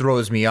still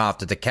throws me off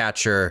that the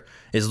catcher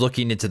is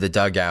looking into the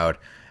dugout,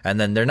 and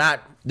then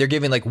they're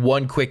giving like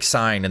one quick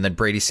sign, and then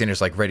Brady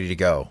Sanders like ready to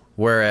go.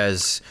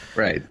 Whereas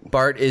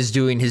Bart is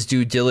doing his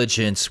due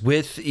diligence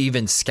with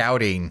even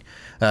scouting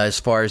as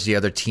far as the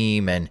other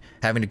team and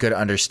having a good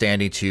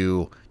understanding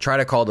to try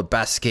to call the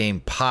best game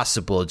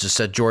possible. Just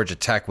that Georgia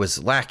Tech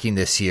was lacking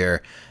this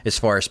year as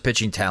far as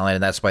pitching talent,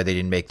 and that's why they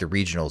didn't make the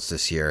regionals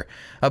this year.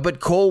 But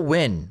Cole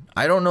Winn,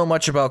 I don't know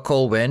much about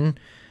Cole Winn,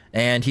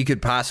 and he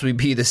could possibly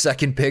be the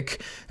second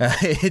pick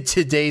in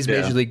today's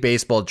Major League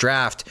Baseball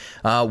draft.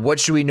 What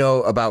should we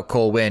know about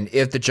Cole Winn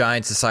if the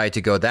Giants decide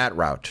to go that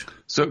route?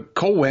 So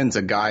Cole Winn's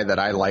a guy that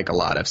I like a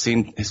lot. I've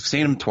seen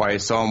him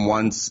twice, saw him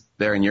once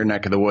there in your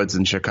neck of the woods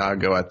in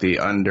Chicago at the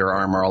Under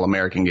Armour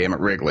All-American game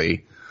at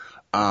Wrigley.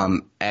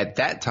 At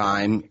that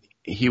time,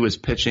 he was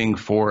pitching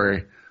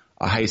for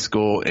a high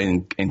school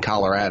in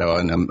Colorado,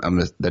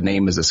 and the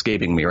name is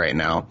escaping me right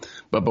now.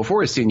 But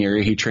before his senior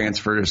year, he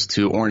transfers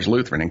to Orange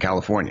Lutheran in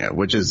California,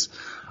 which is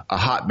a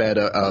hotbed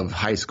of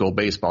high school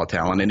baseball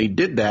talent. And he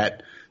did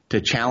that to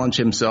challenge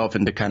himself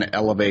and to kind of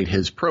elevate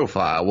his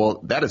profile.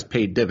 Well, that has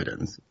paid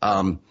dividends.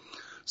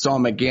 Saw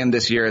him again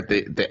this year at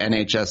the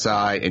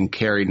NHSI in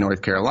Cary,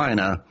 North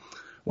Carolina,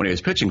 when he was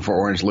pitching for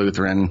Orange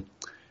Lutheran,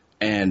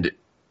 and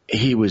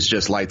he was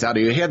just lights out.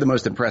 He had the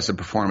most impressive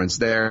performance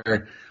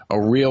there. A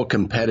real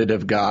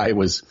competitive guy,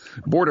 was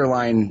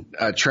borderline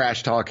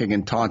trash talking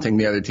and taunting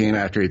the other team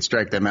after he'd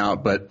strike them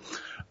out, but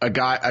a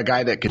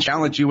guy that can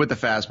challenge you with the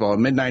fastball,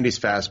 mid-90s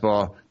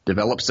fastball,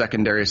 develop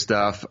secondary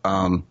stuff.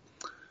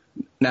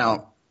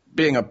 Now,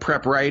 being a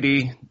prep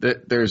righty,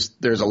 there's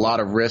a lot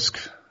of risk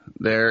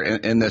there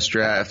in this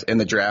draft, in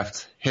the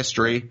draft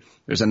history.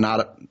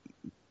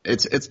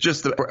 It's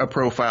just a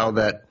profile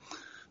that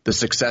the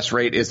success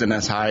rate isn't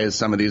as high as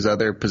some of these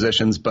other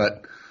positions.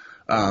 But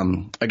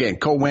again,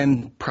 Cole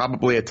Winn,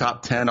 probably a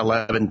top 10,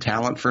 11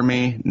 talent for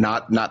me,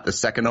 not the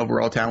second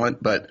overall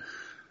talent. But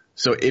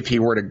so if he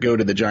were to go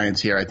to the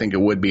Giants here, I think it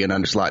would be an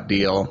underslot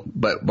deal,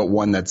 but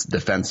one that's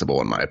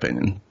defensible in my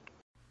opinion.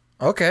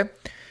 Okay.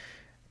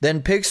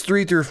 Then picks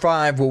 3 through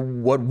 5,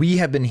 what we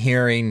have been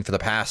hearing for the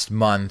past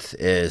month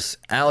is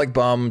Alec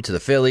Bohm to the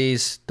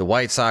Phillies, the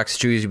White Sox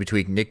choosing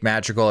between Nick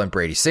Madrigal and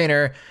Brady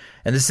Singer,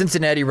 and the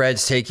Cincinnati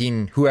Reds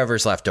taking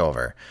whoever's left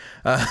over.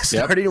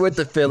 Starting with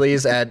the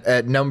Phillies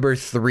at number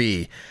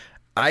 3.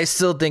 I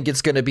still think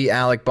it's going to be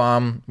Alec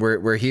Bohm.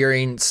 We're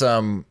hearing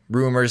some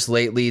rumors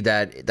lately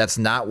that that's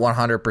not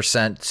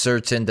 100%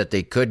 certain that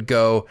they could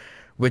go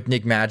with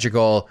Nick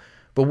Madrigal.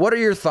 But what are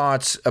your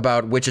thoughts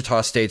about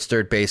Wichita State's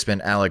third baseman,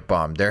 Alec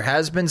Bohm? There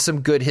has been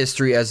some good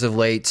history as of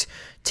late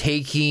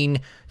taking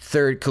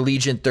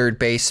collegiate third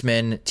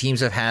baseman.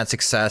 Teams have had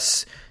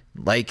success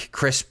like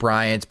Chris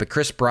Bryant, but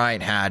Chris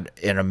Bryant had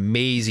an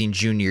amazing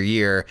junior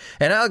year.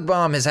 And Alec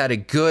Bohm has had a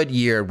good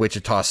year at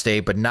Wichita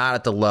State, but not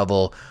at the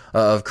level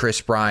of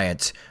Chris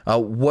Bryant.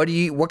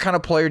 What kind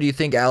of player do you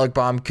think Alec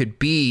Bohm could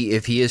be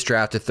if he is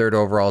drafted third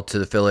overall to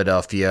the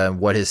Philadelphia, and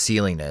what his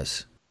ceiling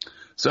is?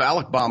 So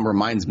Alec Bohm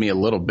reminds me a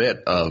little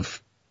bit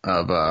of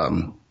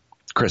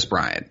Chris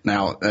Bryant.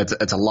 Now,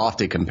 it's a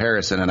lofty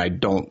comparison, and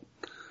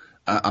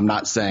I'm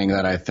not saying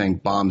that I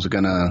think Bohm's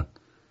going to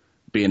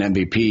be an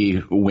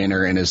MVP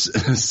winner in his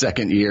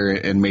second year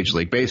in Major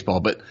League Baseball,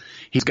 but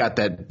he's got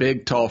that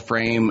big, tall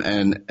frame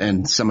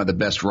and some of the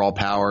best raw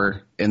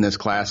power in this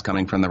class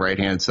coming from the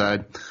right-hand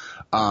side.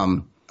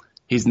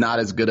 He's not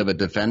as good of a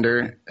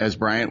defender as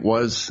Bryant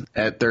was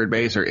at third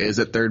base or is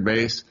at third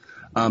base.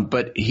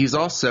 But he's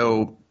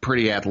also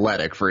pretty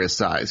athletic for his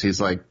size. He's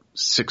like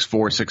 6'4",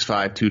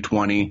 6'5",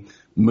 220,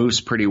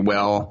 moves pretty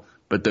well,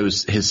 but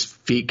his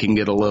feet can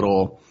get a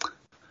little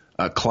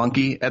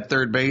clunky at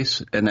third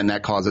base, and then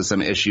that causes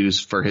some issues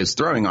for his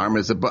throwing arm.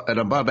 It's an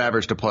above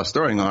average to plus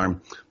throwing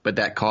arm, but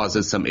that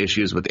causes some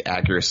issues with the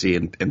accuracy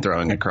in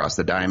throwing across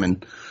the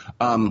diamond.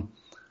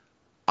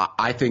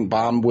 I think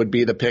Bohm would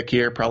be the pick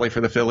here probably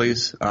for the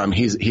Phillies.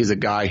 He's a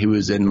guy who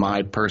is in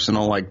my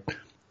personal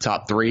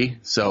top 3.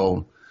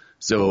 So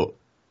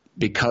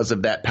because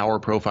of that power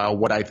profile,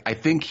 what I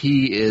think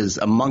he is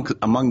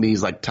among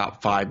these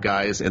top 5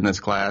 guys in this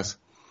class,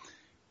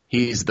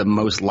 he's the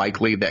most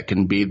likely that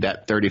can be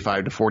that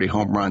 35 to 40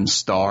 home run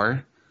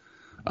star.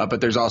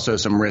 But there's also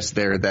some risk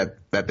there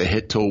that the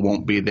hit tool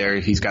won't be there.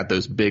 He's got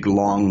those big,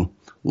 long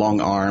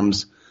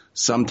arms.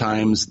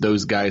 Sometimes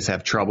those guys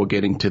have trouble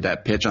getting to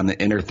that pitch on the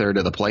inner third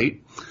of the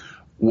plate.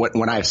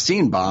 When I've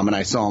seen Bohm, and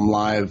I saw him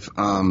live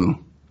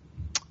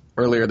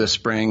earlier this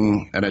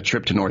spring at a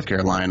trip to North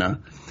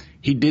Carolina,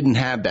 he didn't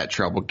have that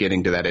trouble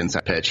getting to that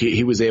inside pitch.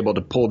 He was able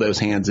to pull those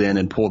hands in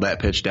and pull that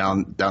pitch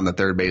down the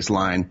third base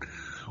line,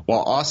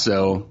 while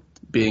also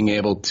being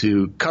able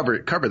to cover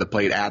the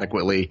plate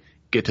adequately,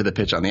 get to the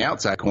pitch on the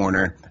outside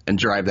corner, and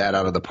drive that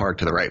out of the park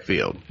to the right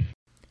field.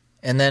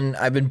 And then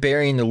I've been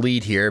burying the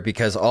lead here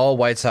because all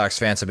White Sox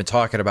fans have been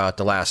talking about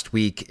the last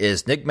week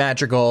is Nick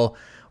Madrigal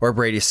or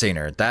Brady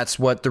Singer. That's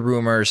what the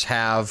rumors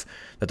have,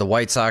 that the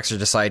White Sox are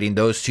deciding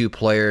those 2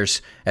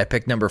 players at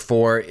pick number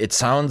 4. It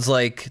sounds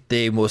like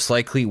they most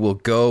likely will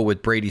go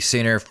with Brady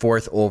Singer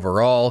 4th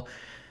overall.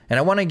 And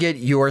I want to get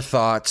your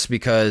thoughts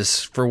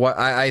because for what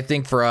I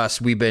think for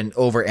us, we've been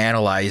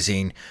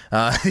overanalyzing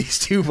these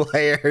 2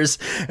 players.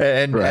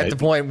 And right. At the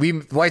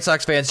point, White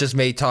Sox fans just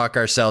may talk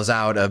ourselves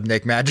out of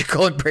Nick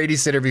Madrigal and Brady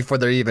Singer before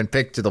they're even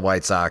picked to the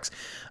White Sox.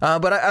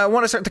 But I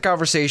want to start the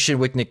conversation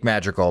with Nick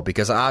Madrigal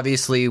because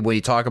obviously when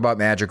you talk about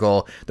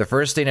Madrigal, the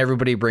first thing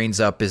everybody brings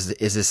up is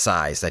his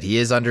size, that he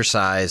is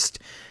undersized.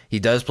 He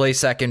does play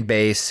second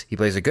base. He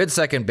plays a good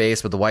second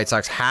base, but the White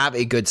Sox have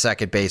a good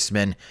second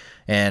baseman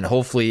and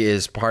hopefully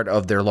is part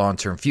of their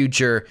long-term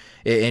future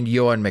in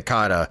Yoan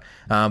Moncada.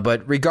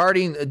 But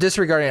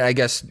disregarding, I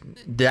guess,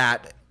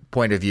 that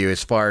point of view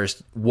as far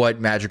as what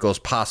Madrigal's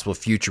possible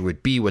future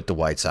would be with the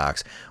White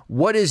Sox,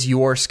 what is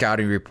your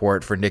scouting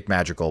report for Nick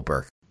Madrigal,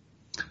 Burke?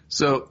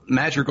 So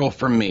Madrigal,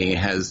 for me,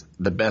 has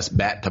the best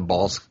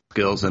bat-to-ball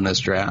skills in this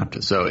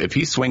draft. So if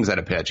he swings at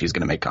a pitch, he's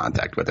going to make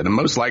contact with it, and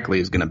most likely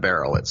he's going to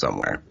barrel it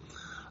somewhere.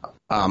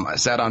 I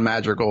sat on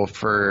Madrigal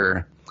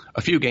for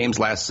a few games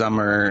last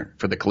summer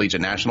for the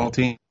collegiate national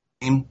team,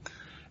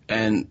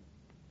 and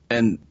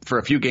for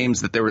a few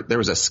games that there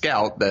was a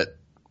scout that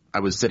I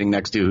was sitting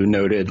next to who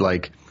noted,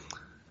 like,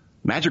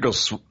 Madrigal,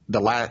 for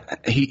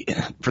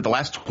the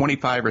last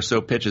 25 or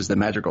so pitches that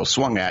Madrigal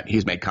swung at,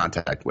 he's made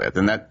contact with,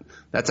 and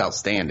that's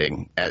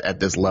outstanding at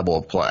this level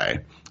of play.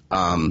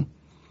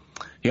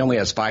 He only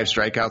has 5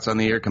 strikeouts on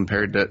the year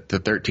compared to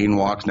 13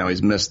 walks. Now,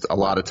 he's missed a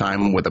lot of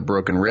time with a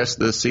broken wrist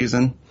this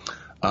season.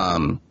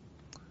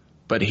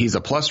 But he's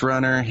a plus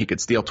runner. He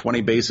could steal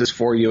 20 bases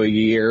for you a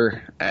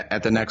year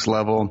at the next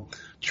level.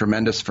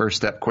 Tremendous first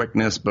step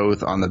quickness,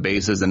 both on the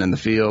bases and in the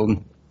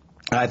field.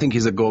 I think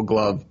he's a Gold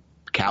Glove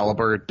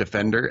caliber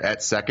defender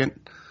at second.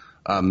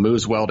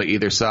 Moves well to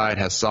either side,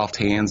 has soft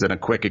hands and a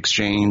quick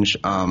exchange.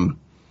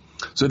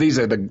 So these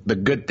are the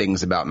good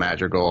things about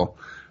Madrigal.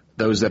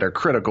 Those that are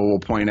critical will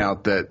point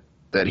out that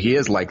he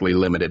is likely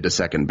limited to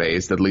second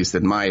base, at least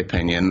in my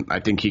opinion.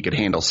 I think he could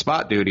handle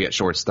spot duty at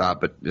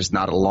shortstop, but there's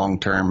not a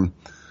long-term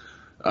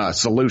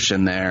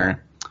solution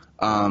there.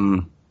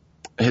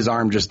 His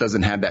arm just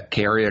doesn't have that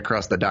carry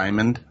across the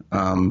diamond.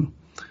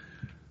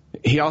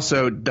 He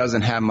also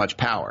doesn't have much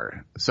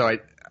power. So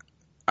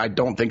I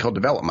don't think he'll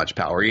develop much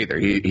power either.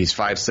 He's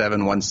 5'7",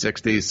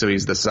 160, so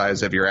he's the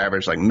size of your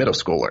average middle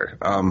schooler.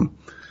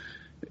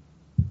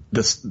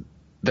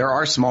 There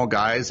are small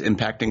guys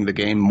impacting the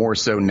game more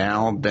so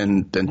now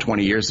than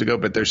 20 years ago,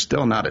 but there's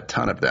still not a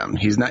ton of them.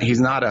 He's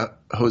not a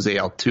Jose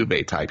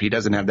Altuve type. He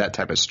doesn't have that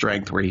type of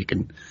strength where he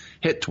can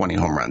hit 20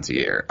 home runs a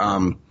year.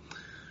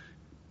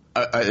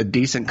 A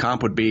decent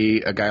comp would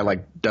be a guy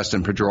like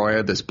Dustin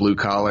Pedroia, this blue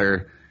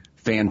collar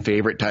fan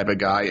favorite type of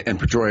guy. And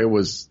Pedroia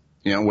was,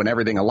 when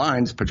everything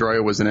aligns,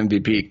 Pedroia was an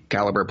MVP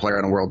caliber player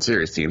on a World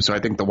Series team. So I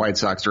think the White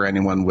Sox or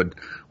anyone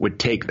would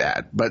take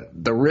that. But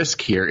the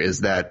risk here is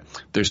that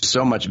there's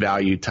so much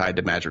value tied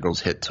to Madrigal's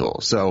hit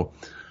tool. So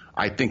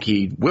I think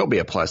he will be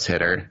a plus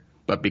hitter,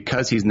 but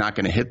because he's not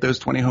going to hit those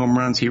 20 home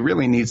runs, he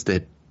really needs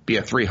to be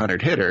a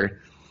 300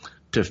 hitter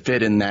to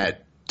fit in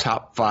that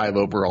top 5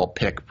 overall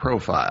pick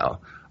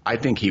profile. I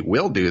think he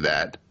will do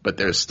that, but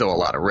there's still a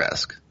lot of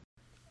risk.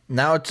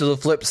 Now to the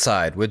flip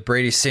side with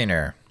Brady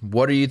Singer.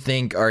 What do you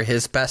think are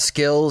his best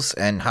skills,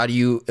 and how do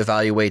you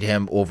evaluate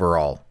him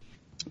overall?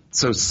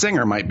 So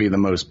Singer might be the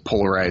most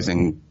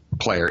polarizing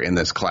player in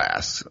this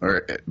class,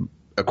 or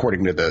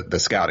according to the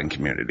scouting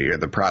community or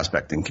the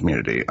prospecting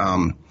community.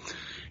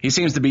 He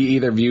seems to be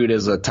either viewed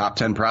as a top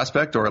 10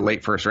 prospect or a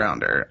late first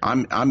rounder.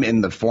 I'm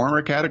in the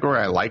former category.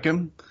 I like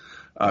him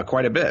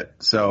quite a bit.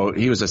 So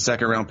he was a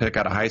second round pick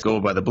out of high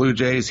school by the Blue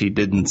Jays. He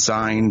didn't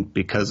sign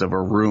because of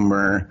a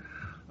rumor.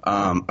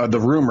 The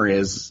rumor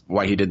is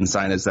why he didn't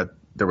sign is that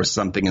there was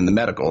something in the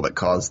medical that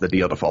caused the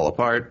deal to fall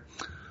apart.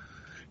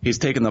 He's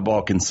taken the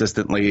ball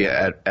consistently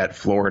at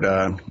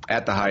Florida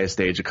at the highest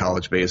stage of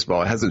college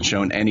baseball. Hasn't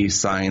shown any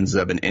signs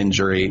of an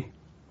injury.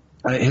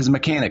 His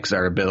mechanics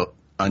are a bit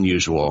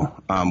unusual,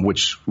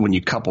 which when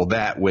you couple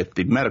that with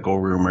the medical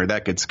rumor,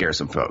 that could scare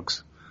some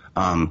folks.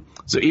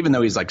 So even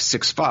though he's like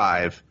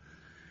 6'5",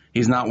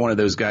 he's not one of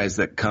those guys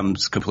that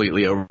comes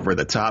completely over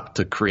the top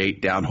to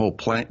create downhill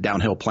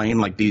plane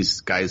like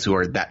these guys who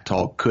are that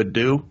tall could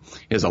do.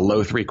 He has a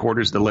low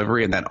 3/4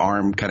 delivery, and that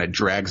arm kind of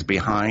drags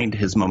behind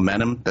his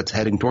momentum that's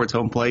heading towards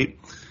home plate,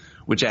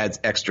 which adds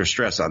extra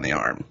stress on the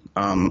arm.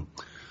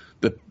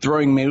 The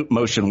throwing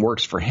motion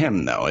works for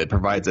him, though. It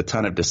provides a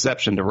ton of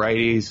deception to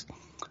righties.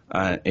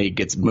 It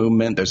gets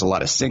movement. There's a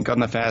lot of sink on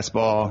the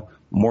fastball,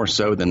 more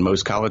so than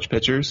most college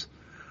pitchers.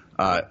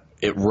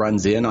 It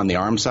runs in on the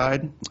arm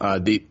side,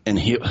 and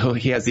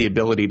he has the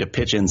ability to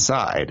pitch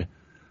inside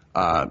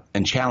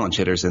and challenge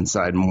hitters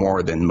inside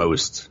more than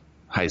most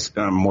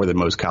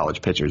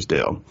college pitchers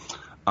do.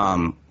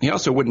 He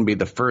also wouldn't be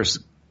the first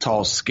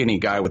tall, skinny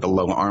guy with a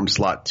low arm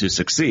slot to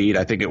succeed.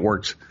 I think it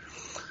worked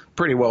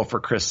pretty well for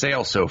Chris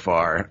Sale so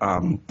far.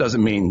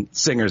 Doesn't mean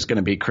Singer's going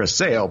to be Chris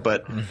Sale,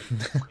 but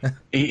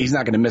he's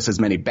not going to miss as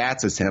many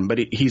bats as him. But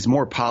he's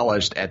more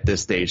polished at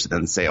this stage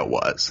than Sale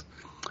was.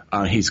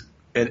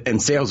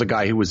 And Sale's a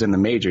guy who was in the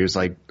majors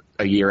like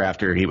a year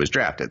after he was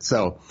drafted.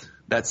 So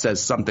that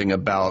says something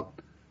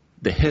about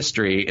the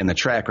history and the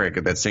track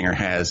record that Singer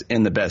has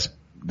in the best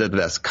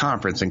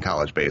conference in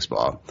college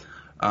baseball.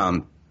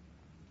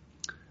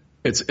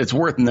 It's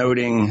worth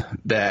noting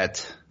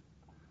that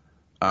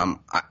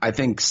I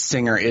think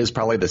Singer is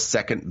probably the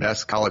second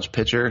best college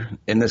pitcher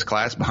in this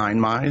class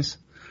behind Mize.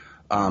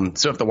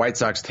 So if the White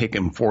Sox take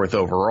him 4th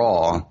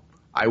overall,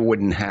 I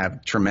wouldn't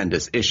have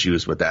tremendous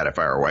issues with that if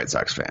I were a White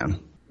Sox fan.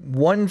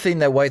 one thing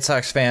that White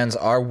Sox fans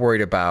are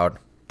worried about,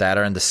 that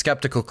are in the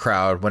skeptical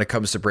crowd when it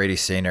comes to Brady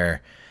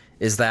Singer,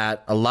 is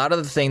that a lot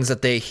of the things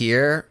that they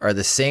hear are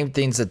the same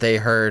things that they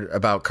heard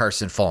about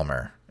Carson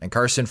Fulmer. And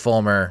Carson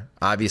Fulmer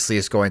obviously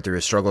is going through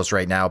his struggles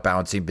right now,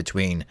 bouncing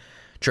between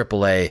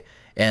AAA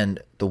and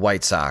the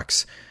White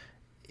Sox.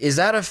 Is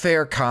that a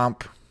fair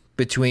comp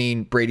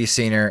between Brady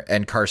Singer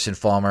and Carson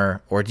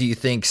Fulmer, or do you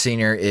think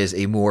Singer is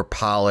a more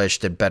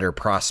polished and better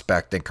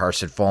prospect than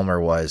Carson Fulmer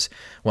was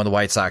when the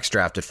White Sox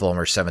drafted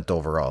Fulmer 7th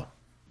overall?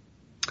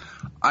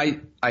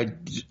 I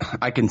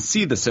can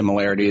see the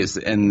similarities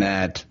in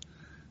that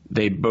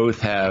they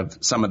both have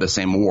some of the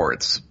same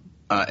warts,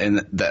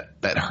 and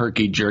that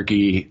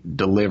herky-jerky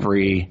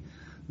delivery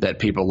that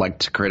people like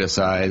to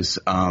criticize.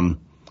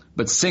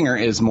 But Singer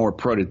is more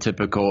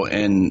prototypical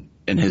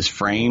in his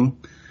frame,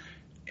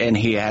 and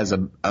he has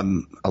a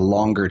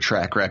longer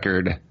track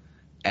record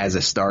as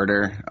a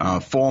starter.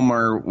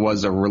 Fulmer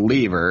was a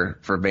reliever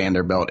for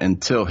Vanderbilt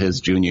until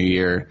his junior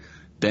year,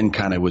 then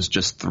kind of was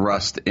just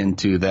thrust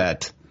into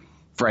that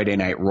Friday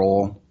night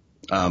role.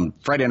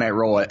 Friday night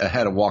role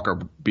ahead of Walker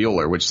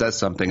Buehler, which says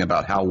something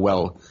about how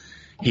well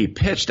he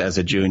pitched as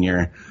a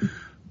junior.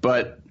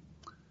 But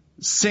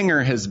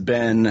Singer has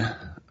been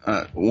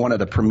one of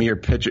the premier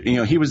pitchers. You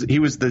know, he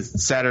was the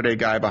Saturday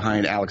guy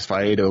behind Alex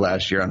Faedo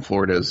last year on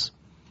Florida's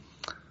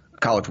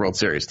College World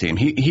Series team.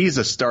 He's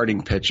a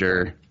starting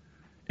pitcher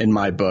in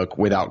my book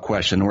without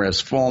question, whereas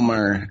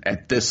Fulmer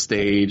at this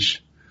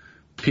stage,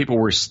 people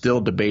were still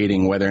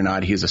debating whether or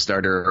not he's a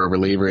starter or a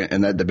reliever,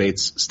 and that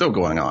debate's still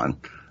going on.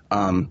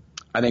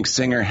 I think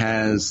Singer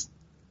has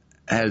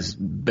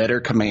better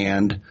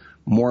command,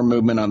 more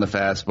movement on the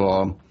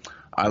fastball.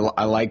 I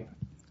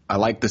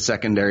like the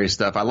secondary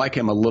stuff. I like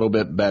him a little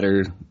bit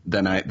better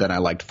than I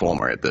liked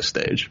Fulmer at this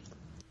stage.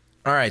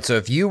 All right, so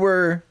if you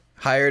were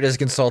hired as a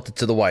consultant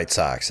to the White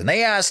Sox and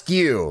they asked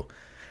you,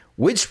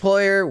 which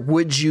player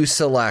would you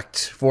select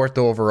 4th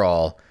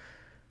overall?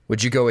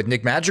 Would you go with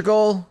Nick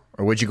Madrigal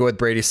or would you go with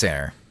Brady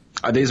Singer?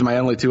 Are these my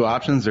only two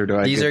options, or do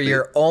I? These are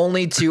your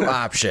only two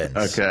options.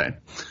 Okay.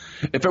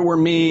 If it were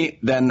me,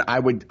 then I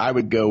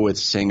would go with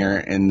Singer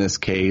in this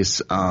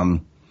case.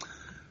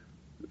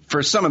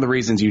 For some of the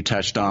reasons you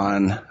touched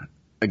on.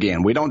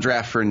 Again, we don't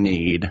draft for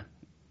need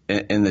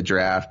in the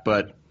draft,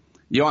 but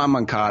Yoan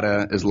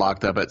Moncada is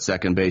locked up at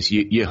second base.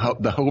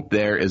 The hope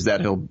there is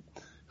that he'll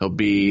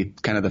be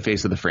kind of the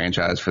face of the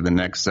franchise for the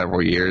next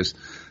several years.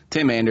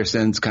 Tim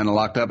Anderson's kind of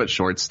locked up at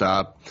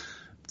shortstop.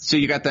 So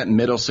you got that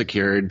middle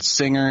secured.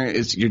 Singer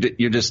is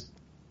you're just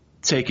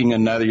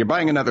you're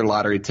buying another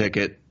lottery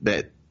ticket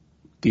that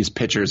these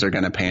pitchers are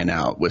going to pan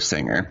out with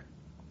Singer.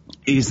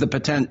 He's the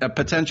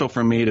potential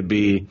for me to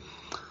be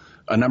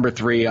a number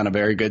 3 on a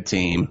very good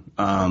team.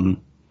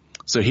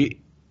 So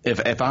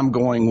if I'm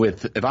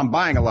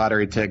buying a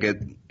lottery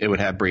ticket, it would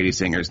have Brady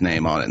Singer's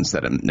name on it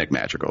instead of Nick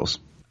Madrigal's.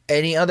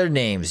 Any other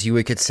names you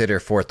would consider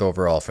 4th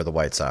overall for the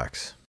White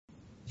Sox?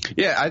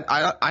 Yeah,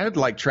 I would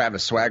like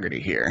Travis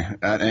Swaggerty here,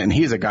 and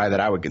he's a guy that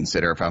I would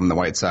consider if I'm the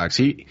White Sox.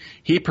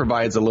 He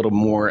provides a little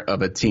more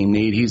of a team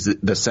need. He's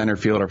the center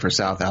fielder for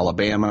South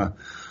Alabama,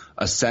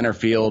 a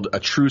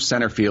true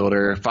center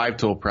fielder,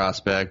 5-tool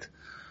prospect,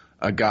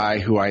 a guy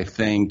who I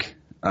think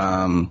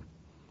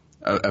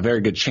a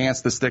very good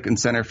chance to stick in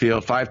center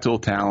field, 5-tool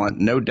talent,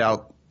 no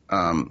doubt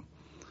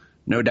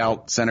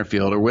center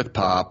fielder with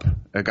pop,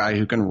 a guy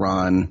who can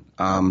run.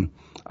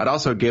 I'd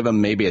also give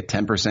him maybe a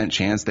 10%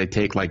 chance they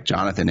take like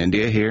Jonathan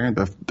India here,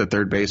 the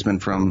third baseman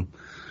from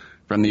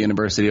the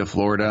University of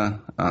Florida.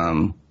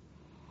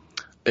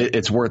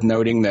 It's worth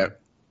noting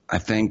that I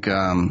think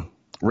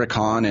Rick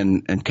Hahn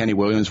and Kenny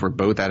Williams were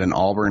both at an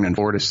Auburn and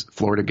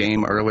Florida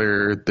game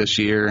earlier this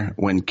year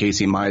when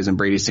Casey Mize and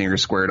Brady Singer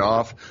squared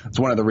off. It's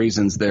one of the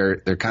reasons they're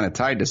kind of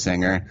tied to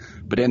Singer.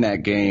 But in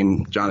that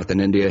game, Jonathan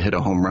India hit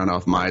a home run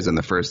off Mize in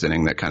the first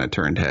inning that kind of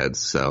turned heads.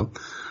 So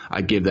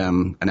I give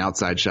them an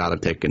outside shot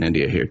of taking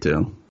India here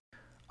too.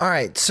 All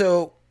right,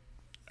 so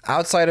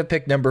outside of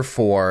pick number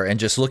 4 and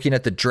just looking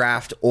at the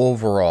draft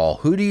overall,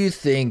 who do you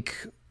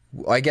think,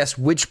 I guess,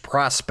 which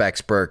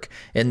prospects, Burke,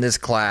 in this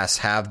class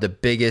have the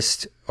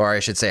biggest, or I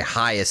should say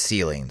highest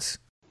ceilings?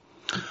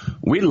 At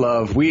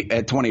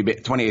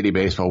 2080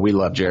 Baseball, we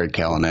love Jared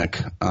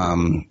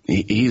Kelenic.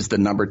 He's the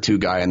number 2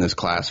 guy in this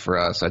class for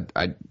us.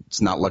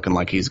 It's not looking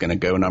like he's going to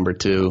go number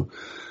 2,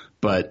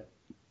 but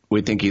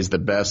we think he's the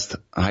best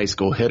high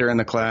school hitter in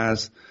the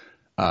class,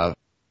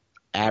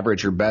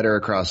 average or better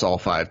across all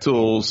 5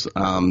 tools,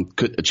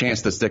 a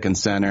chance to stick in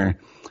center.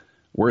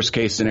 Worst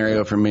case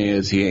scenario for me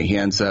is he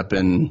ends up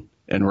in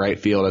right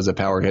field as a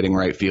power hitting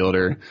right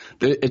fielder.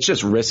 It's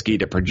just risky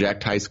to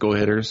project high school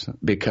hitters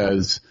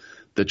because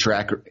the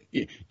track,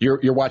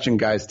 you're watching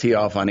guys tee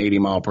off on 80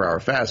 mile per hour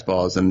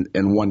fastballs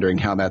and wondering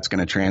how that's going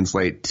to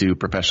translate to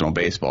professional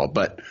baseball.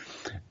 But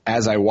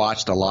as I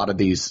watched a lot of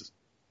these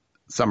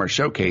summer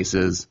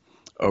showcases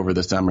over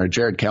the summer,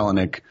 Jared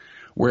Kelenic,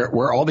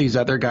 where all these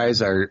other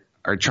guys are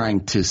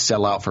trying to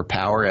sell out for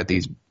power at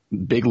these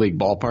big league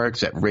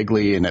ballparks at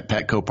Wrigley and at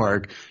Petco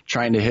Park,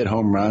 trying to hit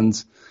home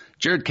runs,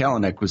 Jared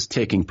Kelenic was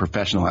taking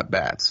professional at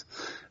bats.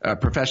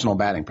 professional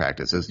batting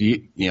practices.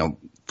 You know,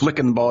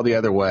 flicking the ball the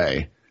other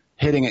way,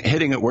 hitting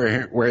it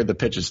where the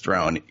pitch is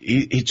thrown.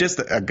 He's just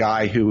a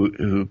guy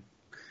who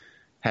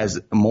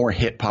has more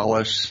hit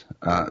polish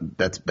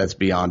that's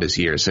beyond his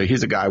years. So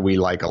he's a guy we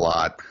like a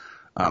lot.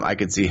 I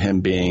could see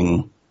him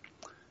being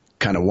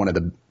kind of one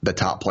of the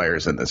top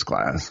players in this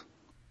class.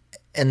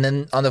 And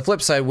then on the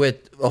flip side,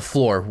 with a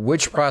floor,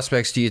 which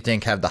prospects do you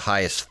think have the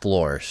highest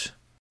floors?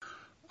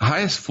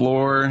 Highest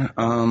floor,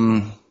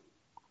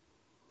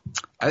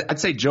 I'd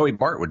say Joey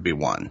Bart would be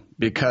one,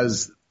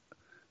 because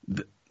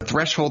the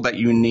threshold that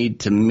you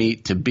need to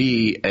meet to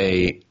be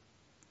a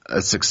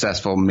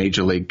successful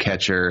major league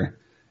catcher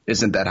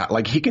isn't that high.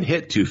 Like, he could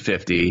hit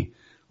 250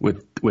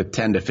 with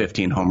 10 to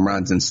 15 home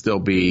runs and still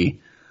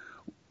be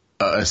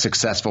a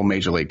successful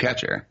major league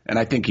catcher. And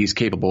I think he's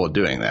capable of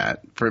doing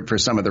that for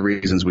some of the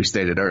reasons we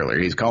stated earlier.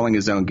 He's calling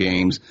his own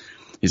games.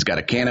 He's got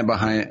a cannon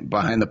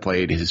behind the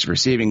plate. His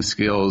receiving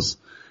skills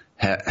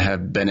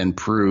have been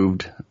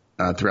improved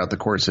throughout the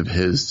course of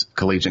his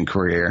collegiate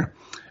career.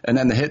 And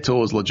then the hit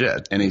tool is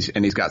legit, and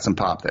he's got some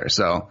pop there.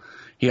 So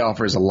he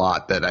offers a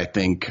lot that I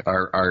think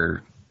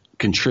are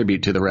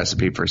contribute to the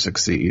recipe for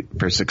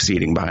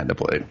succeeding behind the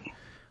plate.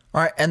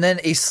 All right, and then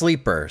a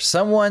sleeper,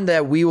 someone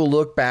that we will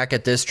look back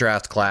at this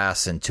draft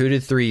class in 2 to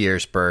 3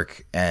 years,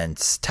 Burke, and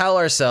tell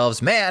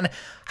ourselves, man,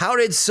 how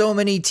did so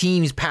many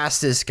teams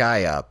pass this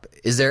guy up?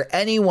 Is there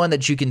anyone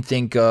that you can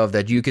think of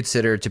that you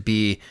consider to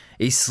be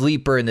a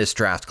sleeper in this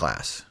draft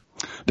class?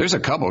 There's a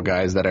couple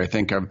guys that I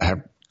think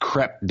have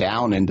crept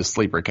down into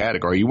sleeper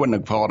category. You wouldn't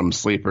have called them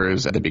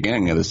sleepers at the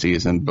beginning of the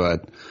season,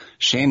 but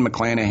Shane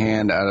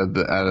McClanahan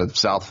out of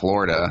South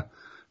Florida,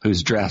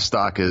 whose draft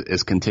stock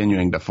is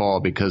continuing to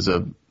fall because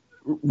of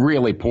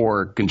really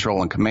poor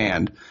control and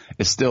command,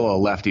 is still a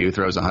lefty who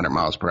throws 100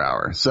 miles per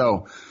hour.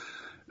 So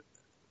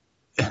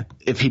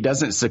if he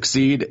doesn't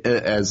succeed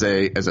as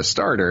a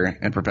starter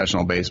in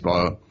professional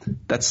baseball,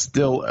 that's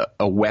still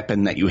a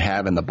weapon that you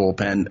have in the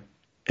bullpen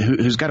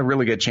who's got a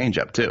really good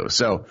changeup too.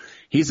 So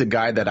he's a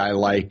guy that I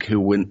like,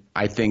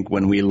 I think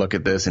when we look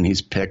at this and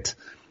he's picked,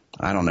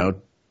 I don't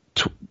know,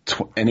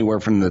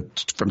 anywhere from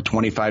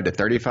 25 to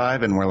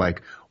 35, and we're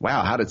like,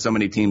 wow, how did so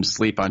many teams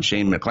sleep on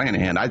Shane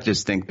McClanahan? I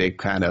just think they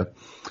kind of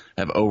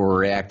have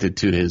overreacted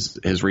to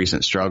his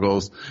recent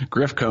struggles.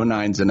 Griff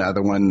Conine's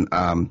another one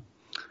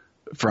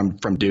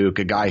from Duke,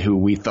 a guy who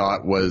we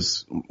thought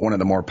was one of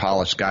the more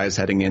polished guys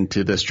heading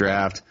into this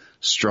draft,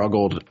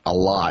 struggled a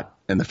lot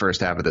in the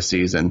first half of the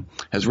season,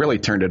 has really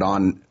turned it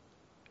on,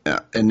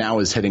 and now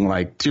is hitting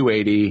like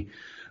 280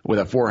 with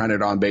a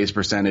 400 on base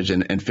percentage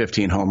and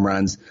 15 home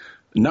runs.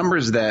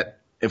 Numbers that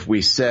if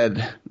we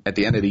said at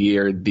the end of the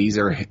year, these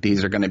are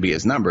going to be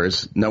his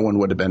numbers, no one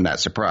would have been that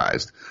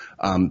surprised.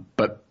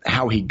 But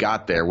how he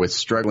got there with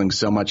struggling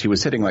so much, he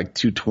was hitting like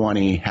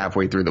 220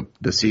 halfway through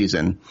the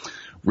season,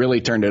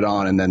 really turned it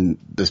on. And then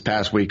this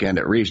past weekend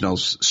at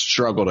regionals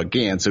struggled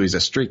again. So he's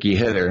a streaky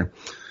hitter.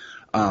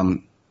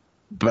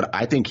 But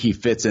I think he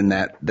fits in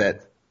that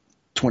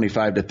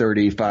 25 to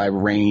 35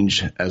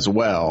 range as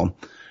well.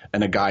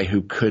 And a guy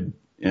who could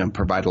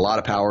provide a lot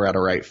of power out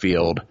of right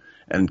field,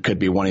 and could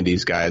be one of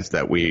these guys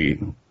that we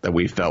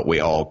felt we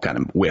all kind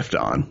of whiffed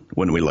on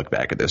when we look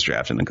back at this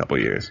draft in a couple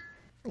of years.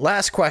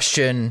 Last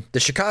question.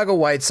 The Chicago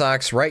White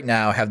Sox right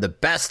now have the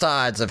best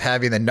odds of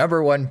having the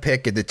number 1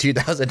 pick in the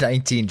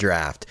 2019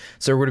 draft.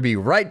 So we're going to be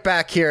right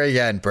back here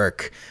again,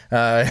 Burke,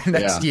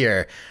 next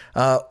year.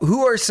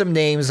 Who are some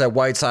names that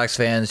White Sox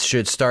fans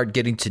should start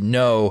getting to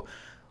know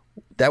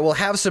that will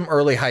have some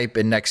early hype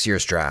in next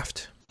year's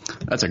draft?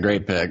 That's a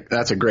great pick.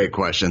 That's a great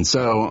question.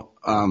 So,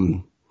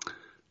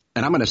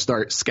 and I'm going to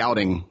start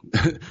scouting.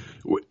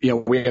 We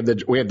have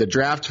the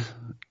draft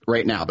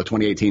right now, the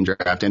 2018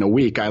 draft. In a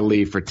week, I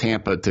leave for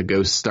Tampa to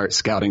go start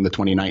scouting the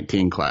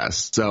 2019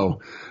 class. So,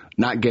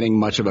 not getting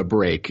much of a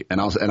break, and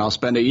I'll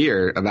spend a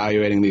year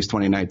evaluating these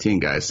 2019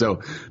 guys.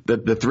 So,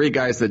 the 3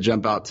 guys that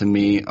jump out to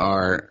me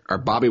are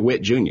Bobby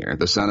Witt Jr.,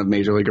 the son of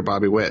Major Leaguer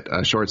Bobby Witt,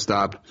 a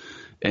shortstop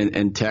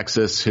in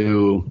Texas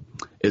who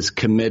is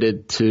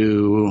committed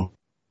to.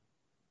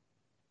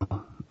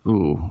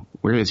 Ooh,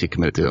 where is he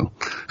committed to?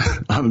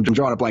 I'm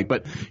drawing a blank,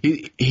 but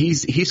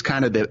he's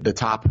kind of the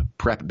top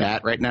prep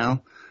bat right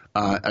now.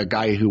 A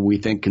guy who we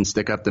think can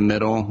stick up the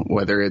middle,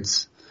 whether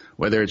it's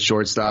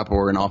shortstop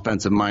or an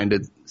offensive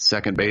minded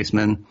second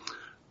baseman.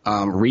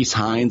 Reese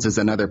Hines is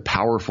another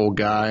powerful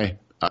guy,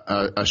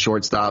 a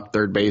shortstop,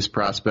 third base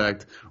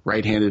prospect,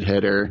 right-handed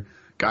hitter.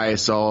 Guy I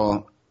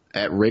saw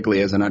at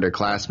Wrigley as an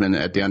underclassman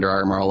at the Under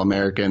Armour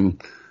All-American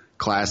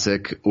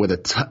Classic with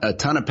a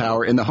ton of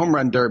power in the home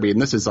run derby. And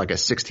this is like a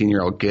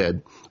 16-year-old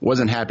kid.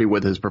 Wasn't happy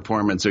with his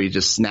performance, so he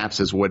just snaps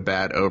his wood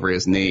bat over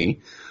his knee.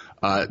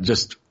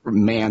 Just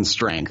man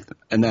strength.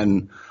 And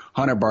then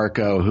Hunter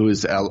Barco, who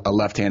is a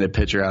left-handed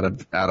pitcher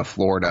out of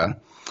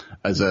Florida,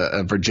 as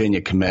a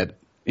Virginia commit.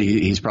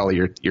 He's probably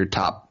your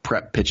top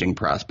prep pitching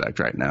prospect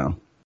right now.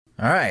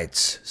 All right.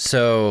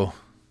 So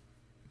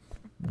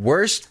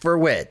worst for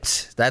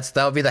Witt.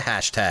 That'll be the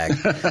hashtag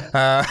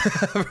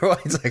for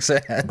White Sox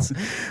fans.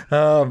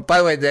 By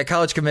the way, the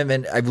college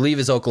commitment, I believe,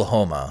 is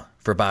Oklahoma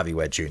for Bobby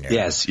Witt Jr.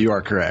 Yes, you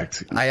are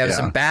correct. I have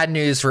some bad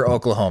news for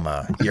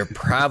Oklahoma. You're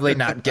probably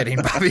not getting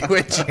Bobby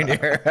Witt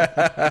Jr.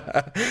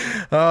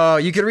 Oh,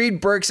 you can read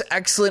Burke's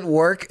excellent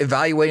work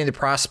evaluating the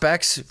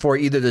prospects for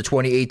either the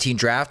 2018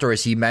 draft or,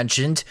 as he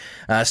mentioned,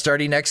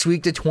 starting next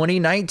week, the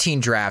 2019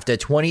 draft at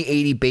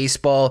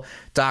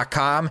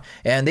 2080baseball.com.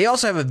 And they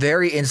also have a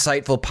very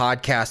insightful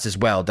podcast as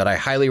well that I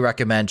highly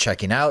recommend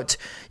checking out.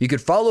 You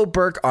could follow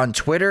Burke on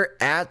Twitter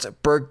at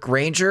Burke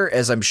Granger,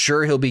 as I'm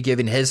sure he'll be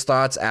giving his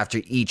thoughts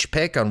after each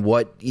pick on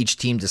what each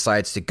team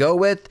decides to go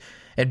with.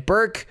 And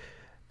Burke,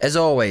 as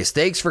always,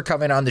 thanks for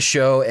coming on the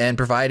show and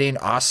providing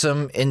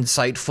awesome,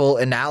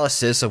 insightful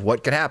analysis of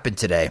what could happen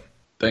today.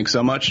 Thanks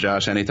so much,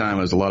 Josh. Anytime.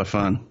 It was a lot of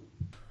fun.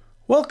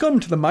 Welcome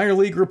to the Minor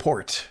League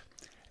Report.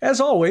 As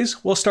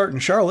always, we'll start in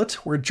Charlotte,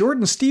 where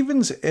Jordan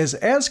Stevens is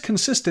as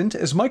consistent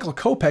as Michael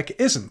Kopech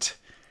isn't.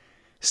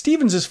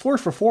 Stevens is 4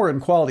 for 4 in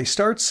quality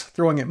starts,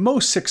 throwing at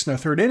most 6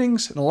 1/3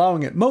 innings and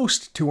allowing at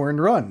most 2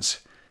 earned runs.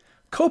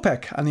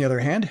 Kopech, on the other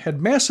hand,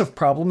 had massive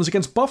problems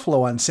against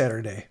Buffalo on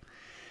Saturday.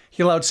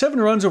 He allowed 7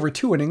 runs over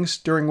 2 innings,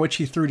 during which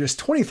he threw just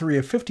 23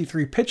 of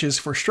 53 pitches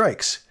for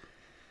strikes.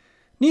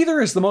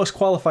 Neither is the most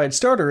qualified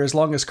starter as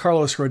long as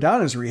Carlos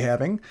Rodon is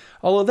rehabbing,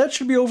 although that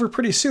should be over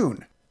pretty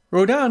soon.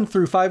 Rodon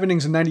threw 5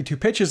 innings and 92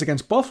 pitches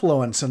against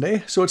Buffalo on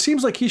Sunday, so it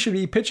seems like he should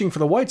be pitching for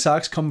the White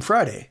Sox come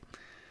Friday.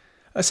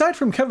 Aside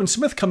from Kevin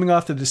Smith coming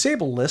off the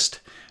disabled list,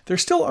 there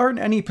still aren't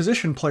any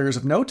position players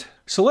of note,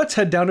 so let's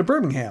head down to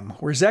Birmingham,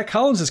 where Zach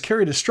Collins has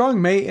carried a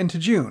strong May into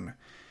June.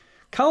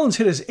 Collins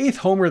hit his 8th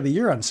homer of the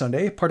year on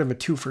Sunday, part of a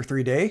 2 for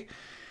 3 day.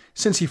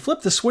 Since he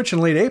flipped the switch in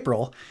late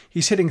April,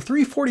 he's hitting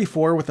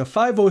 .344 with a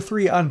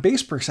 .503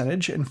 on-base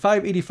percentage and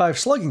 .585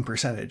 slugging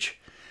percentage.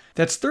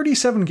 That's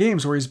 37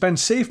 games where he's been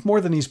safe more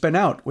than he's been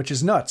out, which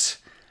is nuts.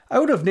 I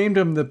would have named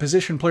him the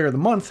position player of the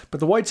month, but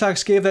the White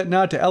Sox gave that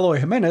nod to Eloy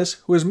Jimenez,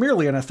 who is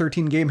merely on a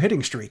 13-game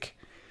hitting streak.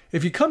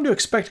 If you come to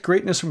expect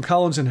greatness from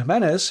Collins and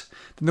Jimenez,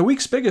 then the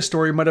week's biggest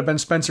story might have been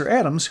Spencer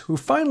Adams, who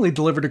finally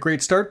delivered a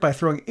great start by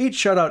throwing 8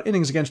 shutout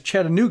innings against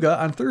Chattanooga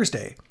on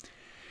Thursday.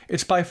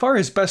 It's by far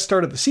his best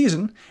start of the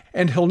season,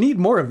 and he'll need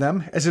more of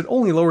them, as it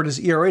only lowered his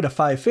ERA to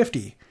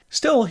 .550.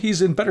 Still,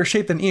 he's in better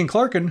shape than Ian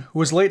Clarkin, who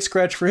was late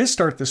scratch for his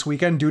start this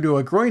weekend due to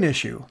a groin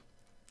issue.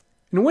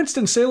 In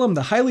Winston-Salem,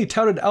 the highly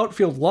touted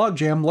outfield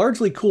logjam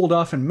largely cooled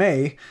off in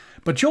May,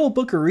 but Joel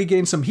Booker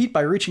regained some heat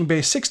by reaching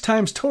base 6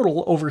 times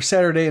total over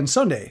Saturday and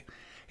Sunday.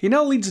 He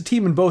now leads the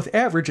team in both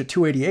average at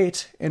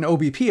 .288 and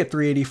OBP at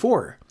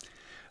 .384.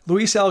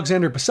 Luis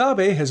Alexander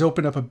Basabe has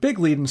opened up a big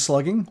lead in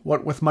slugging,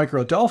 what with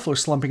Michael Adolfo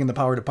slumping in the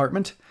power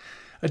department.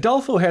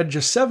 Adolfo had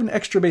just 7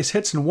 extra base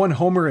hits and 1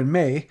 homer in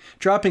May,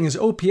 dropping his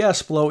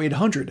OPS below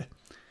 800.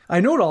 I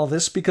note all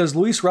this because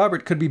Luis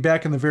Robert could be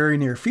back in the very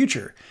near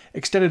future.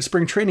 Extended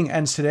spring training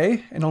ends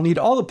today, and he'll need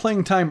all the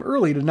playing time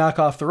early to knock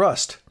off the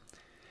rust.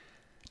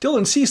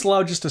 Dylan Cease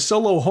allowed just a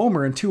solo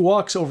homer and 2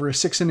 walks over his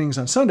 6 innings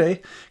on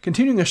Sunday,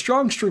 continuing a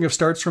strong string of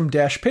starts from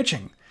dash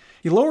pitching.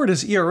 He lowered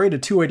his ERA to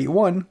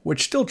 .281,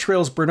 which still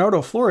trails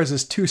Bernardo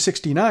Flores'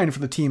 .269 for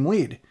the team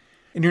lead.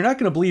 And you're not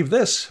going to believe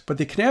this, but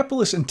the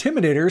Kannapolis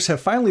Intimidators have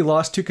finally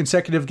lost 2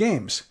 consecutive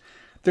games.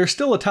 They're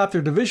still atop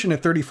their division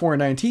at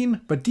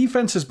 34-19, but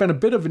defense has been a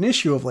bit of an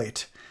issue of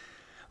late.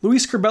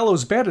 Luis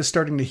Curbello's bat is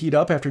starting to heat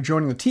up after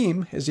joining the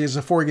team, as he has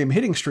a 4-game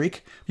hitting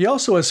streak. He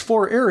also has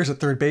 4 errors at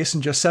third base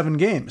in just 7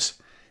 games.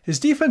 His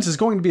defense is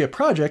going to be a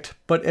project,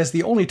 but as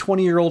the only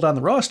 20-year-old on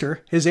the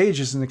roster, his age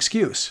is an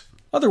excuse.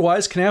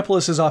 Otherwise,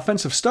 Kannapolis'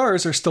 offensive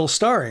stars are still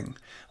starring.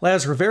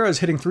 Laz Rivera is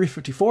hitting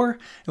 .354,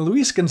 and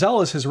Luis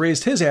Gonzalez has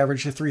raised his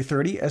average to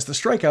 .330 as the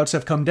strikeouts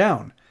have come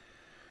down.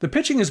 The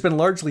pitching has been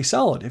largely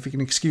solid, if you can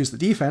excuse the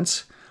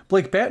defense.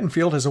 Blake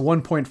Battenfield has a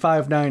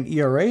 1.59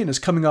 ERA and is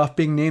coming off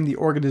being named the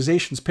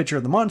organization's pitcher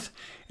of the month,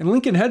 and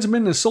Lincoln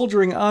Hedsman is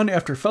soldiering on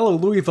after fellow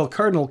Louisville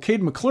Cardinal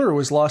Cade McClure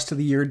was lost to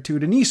the year due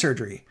to knee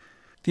surgery.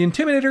 The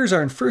Intimidators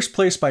are in first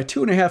place by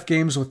 2.5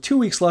 games with 2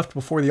 weeks left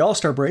before the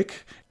All-Star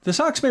break. The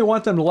Sox may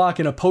want them to lock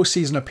in a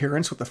postseason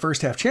appearance with the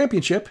first half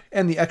championship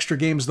and the extra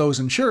games those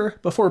ensure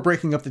before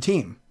breaking up the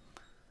team.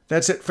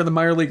 That's it for the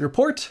Minor League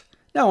Report.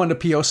 Now on to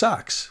P.O.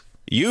 Sox.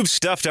 You've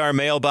stuffed our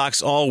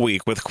mailbox all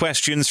week with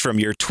questions from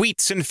your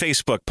tweets and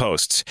Facebook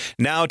posts.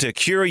 Now to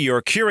cure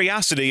your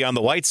curiosity on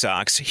the White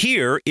Sox,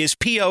 here is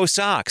P.O.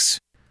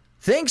 Sox.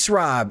 Thanks,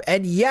 Rob.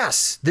 And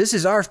yes, this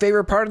is our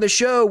favorite part of the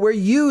show where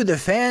you, the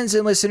fans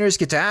and listeners,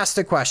 get to ask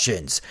the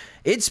questions.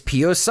 It's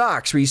P.O.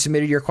 Sox, where you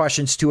submitted your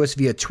questions to us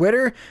via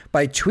Twitter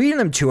by tweeting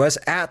them to us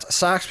at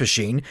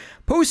SoxMachine,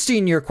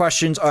 posting your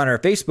questions on our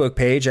Facebook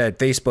page at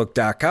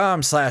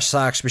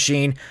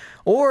facebook.com/SoxMachine,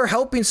 or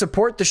helping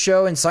support the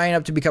show and sign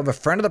up to become a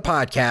friend of the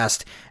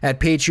podcast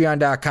at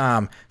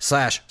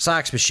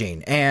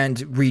patreon.com/SoxMachine.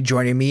 And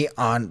rejoining me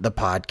on the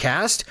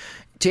podcast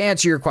to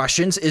answer your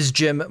questions is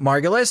Jim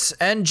Margulis.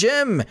 And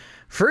Jim,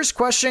 first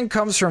question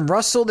comes from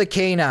Russell the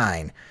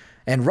K9.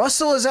 And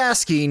Russell is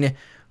asking,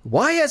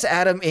 why has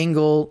Adam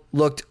Engel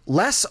looked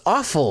less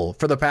awful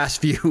for the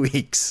past few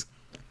weeks?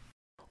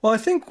 Well, I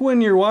think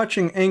when you're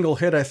watching Engel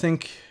hit, I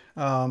think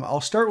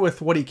I'll start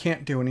with what he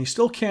can't do. And he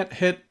still can't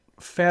hit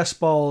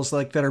fastballs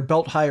like that are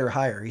belt high or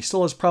higher. He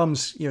still has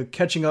problems,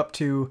 catching up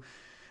to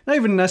not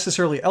even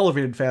necessarily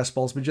elevated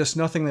fastballs, but just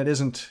nothing that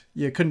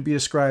couldn't be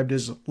described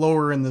as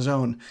lower in the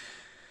zone.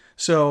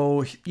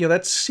 So,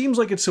 that seems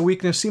like it's a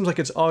weakness, seems like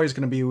it's always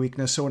going to be a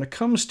weakness. So when it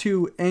comes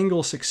to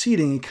Engel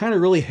succeeding, he kind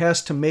of really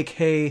has to make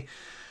hay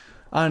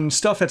on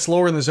stuff that's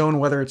lower in the zone,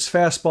 whether it's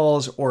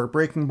fastballs or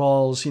breaking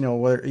balls,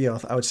 whether,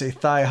 I would say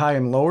thigh high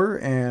and lower.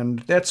 And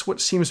that's what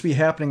seems to be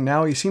happening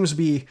now. He seems to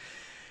be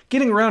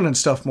getting around and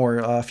stuff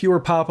more, fewer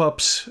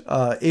pop-ups,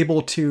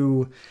 able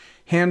to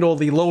handle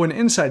the low and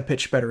inside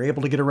pitch better,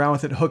 able to get around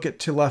with it, hook it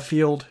to left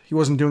field. He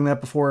wasn't doing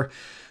that before.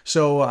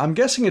 So I'm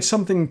guessing it's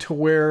something to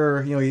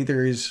where,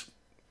 either he's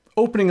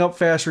opening up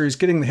faster, he's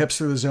getting the hips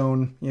through the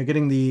zone,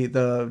 getting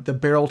the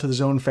barrel to the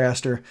zone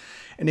faster,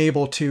 and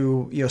able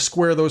to,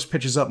 square those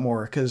pitches up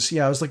more. Because,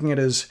 I was looking at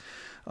his,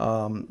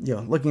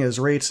 looking at his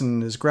rates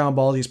and his ground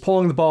balls. He's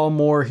pulling the ball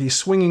more, he's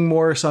swinging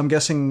more. So I'm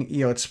guessing,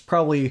 it's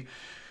probably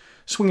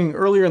swinging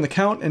earlier in the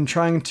count and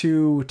trying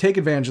to take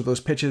advantage of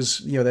those pitches,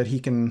 that he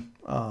can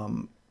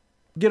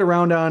get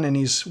around on, and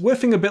he's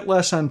whiffing a bit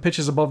less on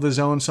pitches above the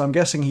zone. So I'm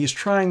guessing he's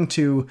trying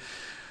to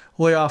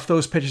lay off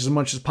those pitches as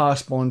much as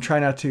possible and try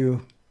not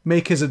to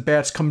make his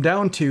at-bats come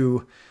down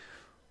to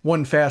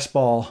one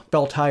fastball,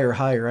 belt high or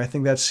higher. I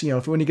think that's,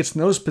 when he gets in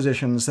those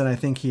positions, then I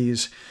think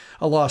he's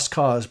a lost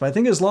cause. But I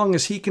think as long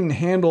as he can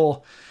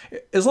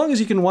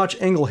watch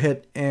Engel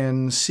hit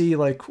and see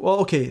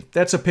okay,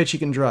 that's a pitch he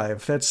can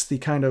drive. That's the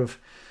kind of,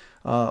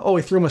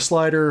 he threw him a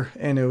slider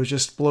and it was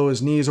just below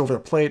his knees over the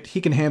plate.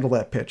 He can handle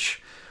that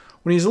pitch.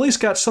 When he's at least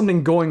got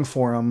something going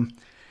for him,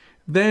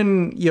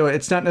 then,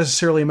 it's not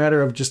necessarily a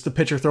matter of just the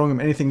pitcher throwing him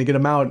anything to get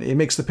him out. It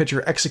makes the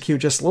pitcher execute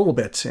just a little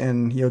bit.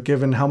 And,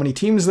 given how many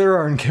teams there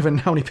are and given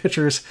how many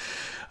pitchers,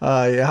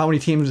 how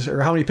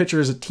many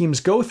pitchers teams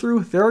go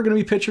through, there are going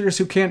to be pitchers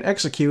who can't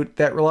execute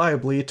that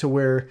reliably to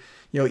where,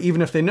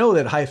 even if they know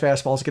that high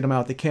fastballs get them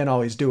out, they can't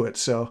always do it.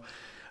 So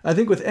I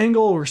think with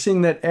Engel, we're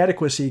seeing that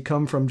adequacy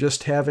come from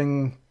just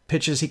having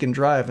pitches he can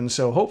drive. And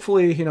so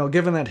hopefully,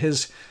 given that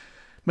his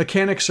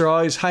mechanics are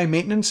always high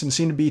maintenance and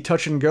seem to be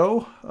touch and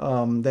go,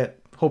 that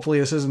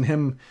hopefully this isn't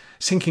him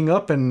syncing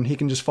up and he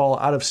can just fall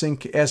out of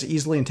sync as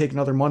easily and take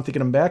another month to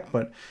get him back.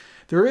 But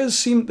there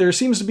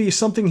seems to be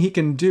something he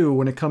can do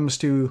when it comes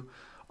to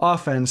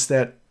offense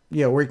that,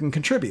 where he can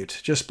contribute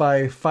just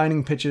by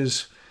finding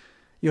pitches,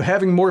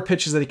 having more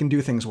pitches that he can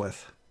do things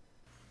with.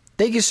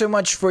 Thank you so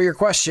much for your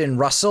question,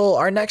 Russell.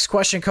 Our next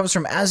question comes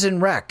from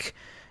Azinrek.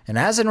 And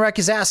Azinrek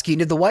is asking,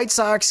 did the White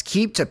Sox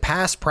keep to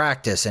past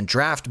practice and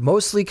draft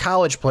mostly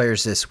college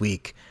players this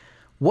week?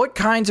 What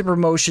kinds of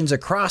promotions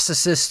across the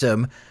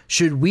system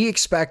should we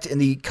expect in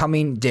the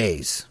coming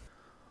days?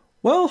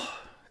 Well,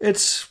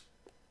 it's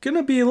going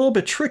to be a little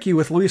bit tricky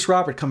with Luis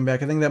Robert coming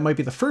back. I think that might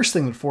be the first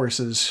thing that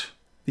forces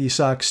the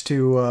Sox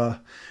to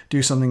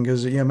do something,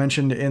 because I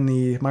mentioned in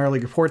the minor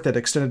league report that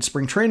extended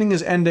spring training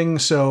is ending,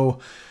 so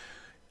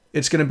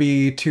it's going to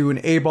be to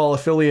an A-ball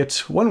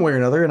affiliate one way or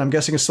another, and I'm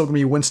guessing it's still going to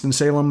be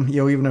Winston-Salem,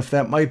 even if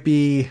that might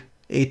be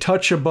a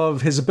touch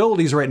above his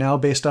abilities right now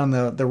based on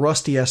the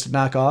rust he has to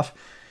knock off.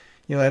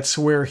 That's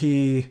where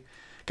he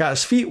got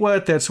his feet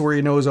wet. That's where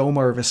he knows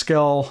Omar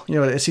Vizquel.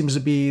 It seems to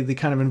be the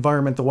kind of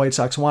environment the White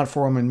Sox want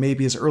for him, and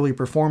maybe his early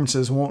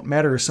performances won't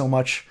matter so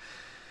much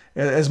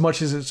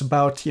as it's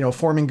about,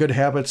 forming good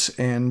habits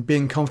and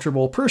being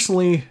comfortable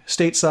personally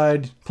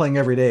stateside playing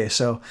every day.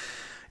 So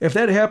if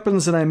that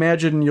happens, then I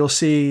imagine you'll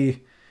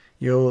see,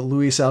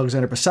 Luis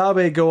Alexander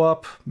Basabe go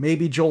up,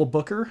 maybe Joel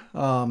Booker.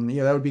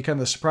 That would be kind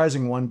of the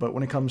surprising one. But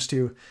when it comes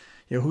to,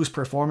 who's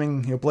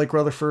performing, Blake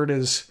Rutherford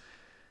is,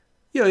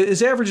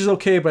 his average is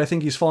okay, but I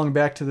think he's falling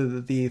back to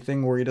the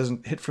thing where he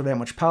doesn't hit for that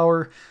much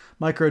power.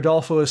 Mike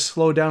Rodolfo has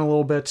slowed down a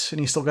little bit, and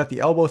he's still got the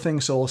elbow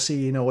thing, so we'll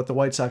see, what the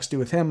White Sox do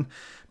with him.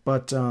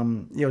 But,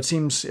 it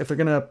seems if they're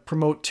going to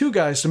promote two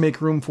guys to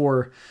make room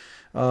for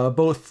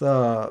both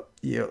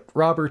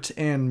Robert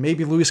and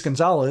maybe Luis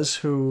Gonzalez,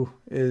 who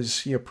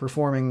is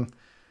performing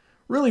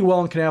really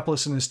well in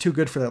Kannapolis and is too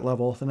good for that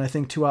level, then I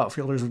think two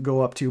outfielders would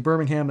go up to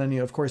Birmingham. Then,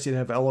 of course, you'd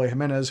have Eloy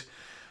Jimenez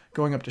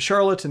going up to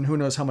Charlotte, and who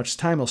knows how much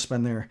time he'll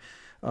spend there.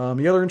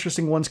 The other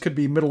interesting ones could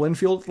be middle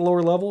infield at the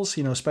lower levels,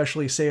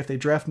 especially, say, if they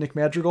draft Nick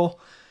Madrigal.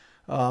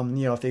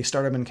 If they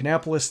start him in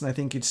Kannapolis, then I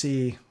think you'd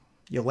see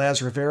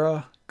Laz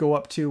Rivera go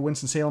up to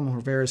Winston-Salem.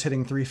 Rivera's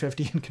hitting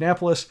 .350 in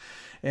Kannapolis,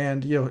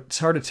 and it's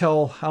hard to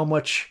tell how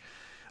much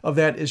of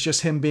that is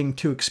just him being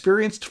too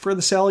experienced for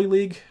the Sally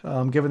League,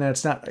 given that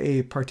it's not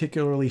a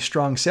particularly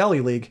strong Sally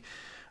League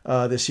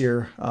this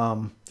year.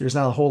 There's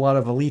not a whole lot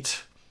of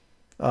elite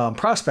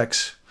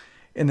prospects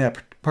in that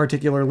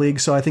particular league,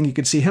 so I think you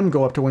could see him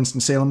go up to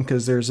Winston-Salem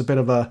because there's a bit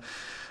of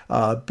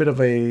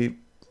a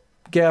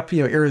gap.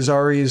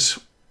 Irizarry's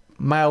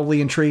mildly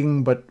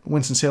intriguing, but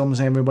Winston-Salem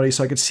doesn't have anybody,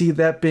 so I could see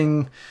that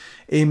being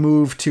a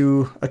move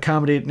to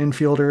accommodate an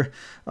infielder.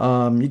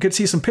 You could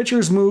see some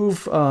pitchers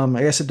move.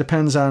 I guess it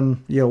depends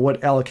on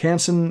what Alec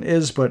Hansen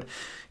is, but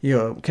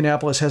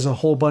Kannapolis has a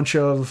whole bunch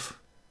of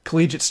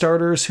collegiate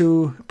starters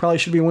who probably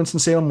should be in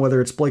Winston-Salem,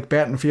 whether it's Blake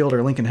Battenfield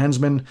or Lincoln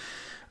Hensman.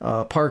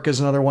 Park is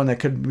another one that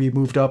could be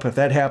moved up. If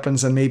that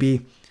happens, then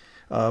maybe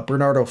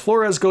Bernardo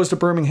Flores goes to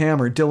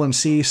Birmingham or Dylan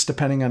Cease,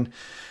 depending on...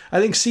 I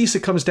think Cease,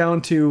 it comes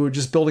down to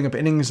just building up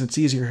innings. It's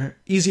easier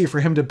for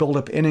him to build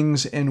up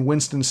innings in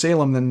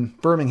Winston-Salem than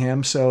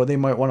Birmingham, so they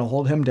might want to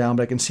hold him down,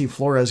 but I can see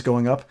Flores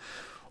going up.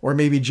 Or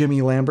maybe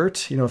Jimmy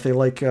Lambert, if they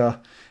like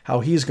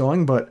how he's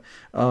going. But,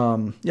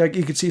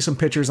 you could see some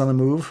pitchers on the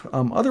move.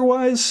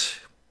 Otherwise,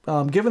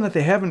 given that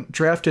they haven't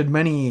drafted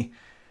many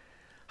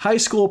high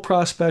school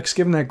prospects,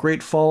 given that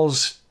Great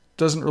Falls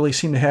doesn't really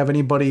seem to have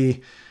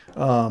anybody...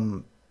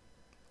 I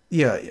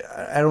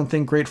don't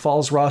think Great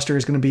Falls roster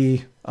is going to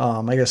be,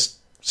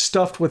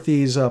 stuffed with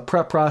these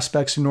prep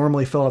prospects who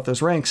normally fill out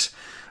those ranks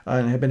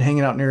and have been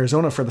hanging out in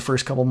Arizona for the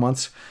first couple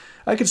months.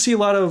 I could see a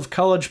lot of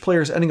college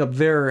players ending up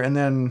there and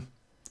then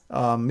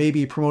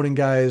maybe promoting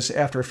guys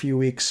after a few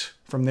weeks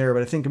from there.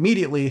 But I think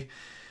immediately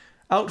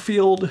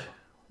outfield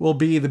will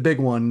be the big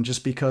one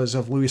just because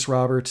of Luis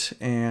Robert.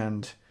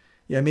 And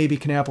maybe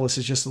Kannapolis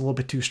is just a little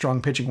bit too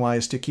strong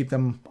pitching-wise to keep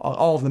them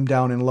all of them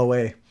down in low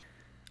A.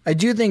 I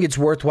do think it's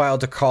worthwhile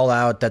to call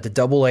out that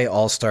the AA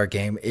All-Star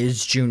Game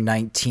is June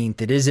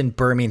 19th. It is in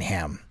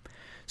Birmingham.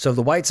 So if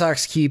the White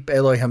Sox keep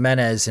Eloy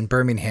Jimenez in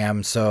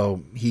Birmingham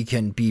so he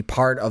can be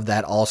part of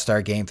that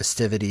All-Star Game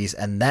festivities,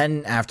 and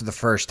then after the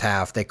first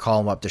half, they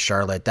call him up to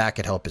Charlotte, that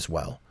could help as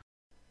well.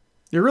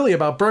 You're really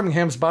about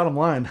Birmingham's bottom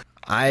line.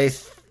 I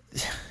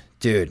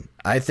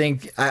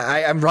think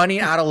I'm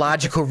running out of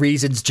logical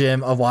reasons,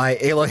 Jim, of why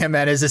Eloy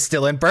Jimenez is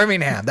still in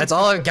Birmingham. That's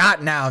all I've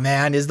got now,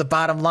 man, is the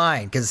bottom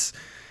line, because...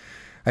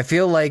 I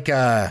feel like,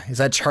 is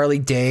that Charlie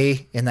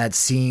Day in that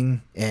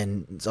scene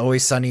in It's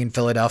Always Sunny in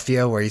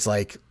Philadelphia where he's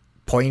like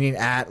pointing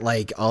at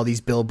like all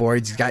these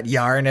billboards, he's got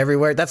yarn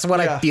everywhere? That's what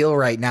I feel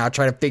right now,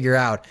 trying to figure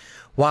out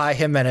why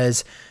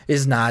Jimenez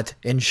is not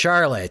in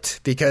Charlotte,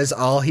 because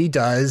all he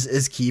does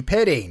is keep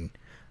hitting.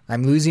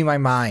 I'm losing my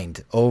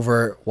mind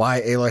over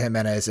why Eloy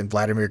Jimenez and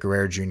Vladimir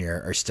Guerrero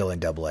Jr. are still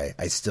in AA.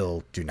 I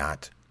still do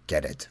not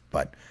get it,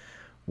 but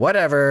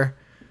whatever.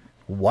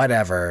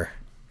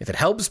 If it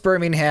helps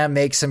Birmingham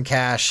make some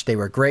cash, they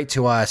were great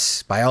to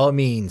us. By all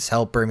means,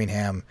 help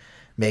Birmingham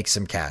make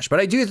some cash. But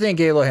I do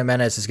think Eloy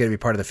Jimenez is going to be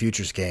part of the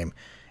futures game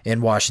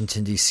in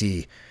Washington,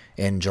 D.C.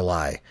 in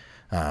July.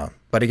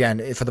 But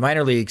again, for the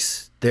minor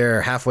leagues,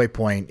 their halfway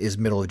point is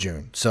middle of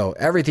June. So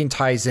everything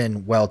ties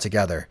in well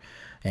together.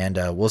 And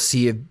we'll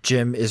see if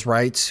Jim is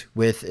right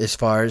with as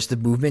far as the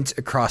movement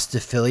across the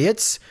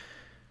affiliates.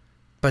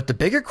 But the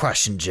bigger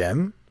question,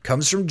 Jim,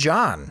 comes from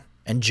John.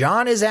 And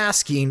John is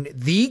asking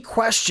the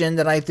question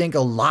that I think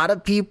a lot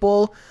of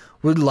people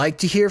would like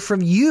to hear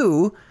from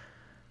you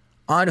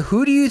on: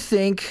 who do you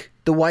think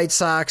the White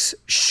Sox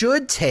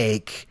should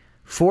take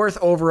 4th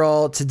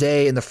overall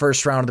today in the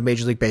first round of the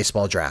Major League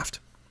Baseball draft?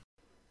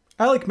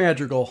 I like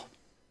Madrigal.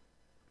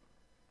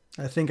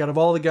 I think out of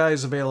all the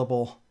guys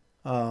available,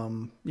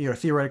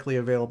 theoretically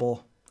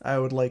available, I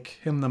would like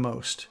him the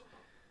most.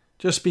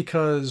 Just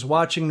because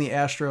watching the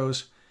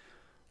Astros...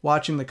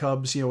 watching the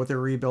Cubs, with their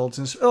rebuilds.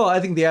 And I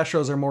think the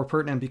Astros are more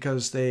pertinent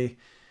because they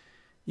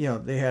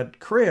had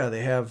Correa,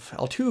 they have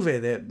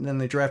Altuve, then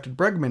they drafted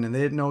Bregman, and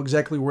they didn't know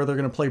exactly where they're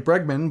going to play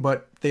Bregman,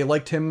 but they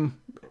liked him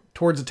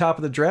towards the top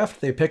of the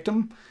draft. They picked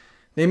him.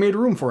 They made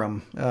room for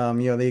him.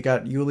 They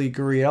got Yuli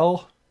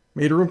Gurriel,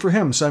 made room for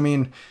him. So, I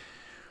mean,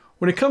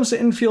 when it comes to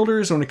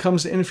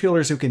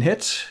infielders who can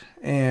hit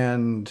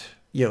and,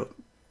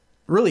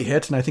 really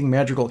hit, and I think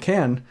Madrigal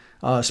can,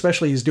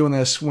 especially he's doing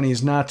this when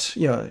he's not,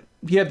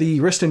 he had the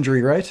wrist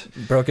injury, right?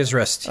 Broke his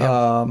wrist.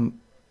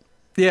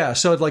 Yeah.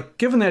 So like,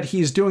 given that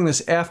he's doing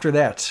this after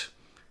that,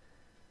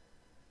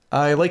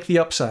 I like the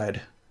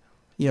upside.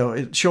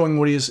 It's showing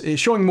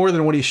more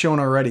than what he's shown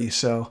already.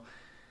 So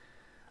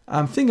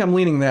I think I'm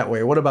leaning that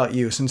way. What about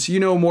you? Since you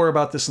know more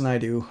about this than I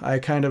do,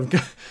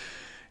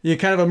 you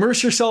kind of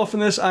immerse yourself in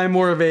this. I'm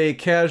more of a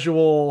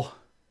casual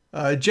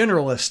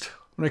generalist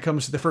when it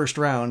comes to the first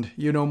round.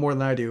 You know more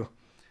than I do.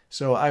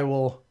 So I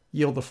will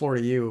yield the floor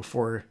to you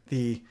for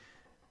the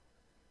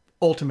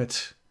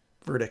ultimate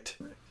verdict.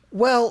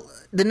 Well,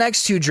 the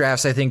next 2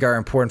 drafts I think are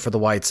important for the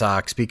White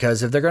Sox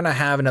because if they're going to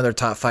have another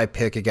top 5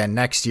 pick again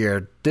next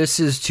year, this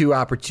is 2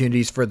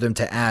 opportunities for them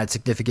to add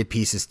significant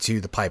pieces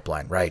to the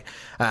pipeline, right?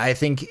 I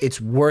think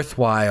it's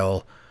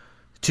worthwhile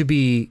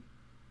to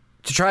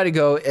try to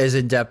go as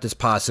in-depth as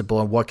possible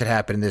on what could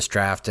happen in this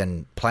draft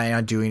and plan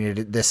on doing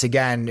this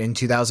again in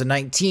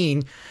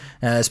 2019,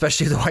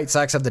 especially if the White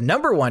Sox have the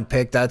number 1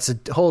 pick. That's a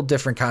whole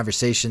different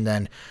conversation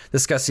than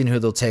discussing who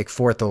they'll take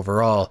 4th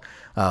overall.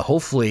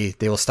 Hopefully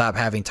they will stop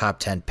having top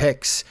 10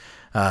 picks.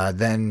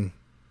 Then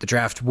the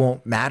draft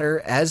won't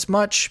matter as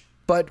much.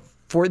 But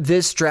for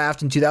this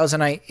draft in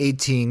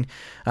 2018,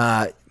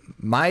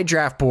 my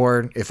draft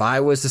board, if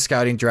I was the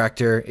scouting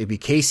director, it'd be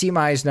Casey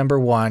Mize number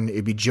 1,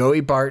 it'd be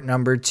Joey Bart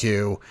number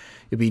 2,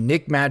 it'd be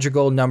Nick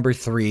Madrigal number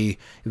 3,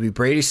 it'd be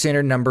Brady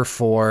Singer number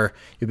 4,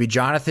 it'd be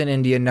Jonathan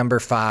India number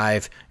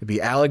 5, it'd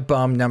be Alec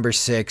Bum number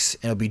 6,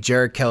 and it'll be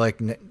Jared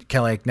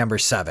Kelenic number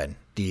 7,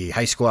 the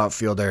high school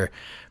outfielder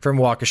from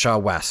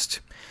Waukesha West.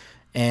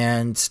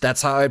 And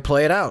that's how I'd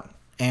play it out.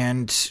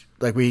 And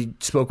like we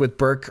spoke with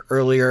Burke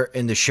earlier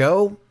in the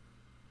show,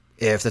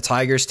 if the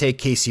Tigers take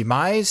Casey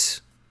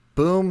Mize,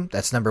 boom,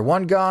 that's number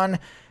 1 gone.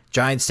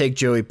 Giants take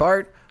Joey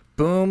Bart,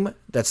 boom,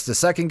 that's the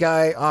second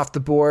guy off the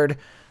board.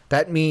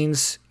 That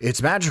means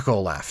it's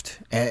Magical left.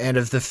 And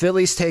if the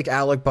Phillies take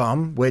Alec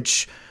Bohm,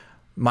 which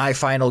my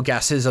final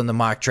guesses on the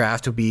mock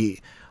draft will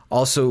be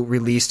also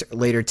released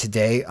later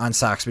today on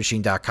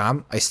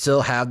SoxMachine.com, I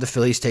still have the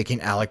Phillies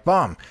taking Alec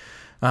Bohm.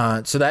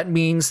 So that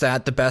means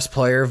that the best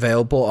player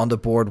available on the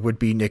board would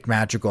be Nick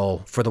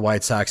Madrigal for the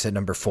White Sox at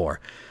number 4.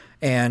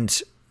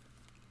 And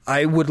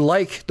I would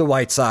like the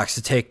White Sox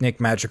to take Nick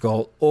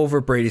Madrigal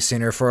over Brady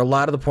Singer for a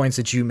lot of the points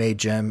that you made,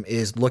 Jim,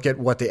 is look at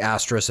what the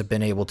Astros have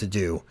been able to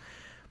do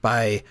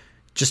by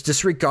just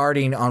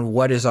disregarding on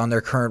what is on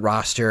their current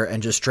roster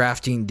and just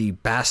drafting the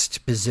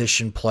best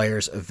position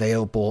players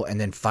available and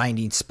then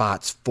finding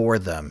spots for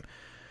them.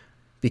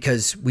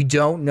 Because we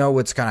don't know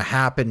what's going to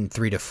happen in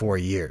 3 to 4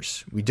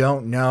 years. We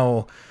don't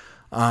know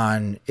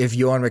on if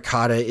Yohan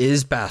Moncada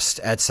is best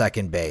at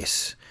second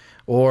base,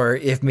 or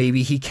if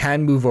maybe he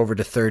can move over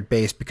to third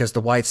base because the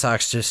White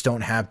Sox just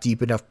don't have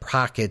deep enough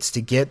pockets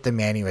to get the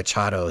Manny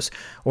Machados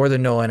or the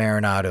Nolan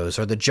Arenados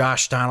or the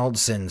Josh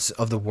Donaldsons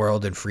of the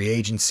world in free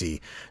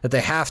agency, that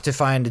they have to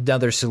find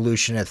another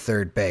solution at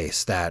third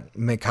base, that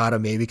Moncada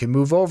maybe can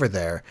move over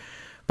there.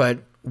 But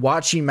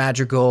watching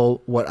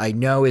Madrigal, what I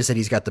know is that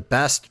he's got the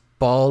best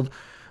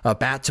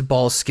bat to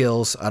ball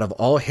skills out of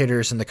all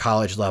hitters in the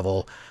college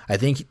level. I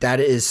think that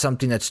is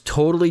something that's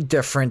totally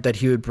different that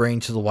he would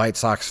bring to the White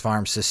Sox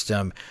farm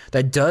system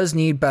that does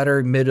need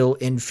better middle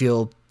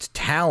infield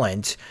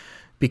talent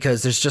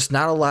because there's just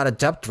not a lot of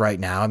depth right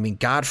now. I mean,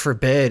 God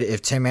forbid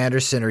if Tim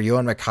Anderson or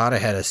Yohan Moncada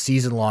had a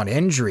season-long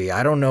injury.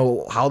 I don't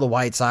know how the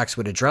White Sox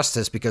would address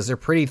this because they're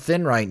pretty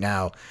thin right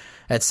now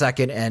at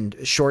second and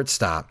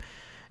shortstop.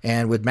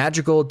 And with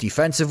Madrigal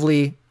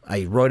defensively,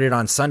 I wrote it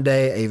on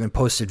Sunday. I even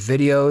posted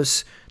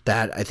videos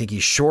that I think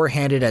he's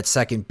sure-handed at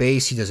second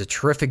base. He does a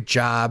terrific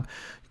job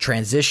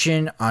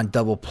transition on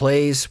double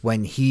plays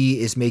when he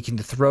is making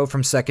the throw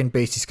from second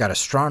base. He's got a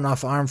strong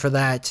enough arm for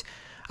that.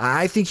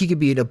 I think he could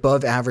be an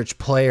above-average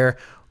player.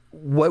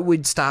 What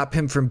would stop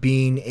him from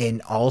being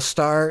an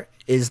all-star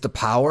is the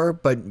power,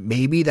 but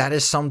maybe that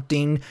is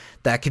something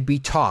that could be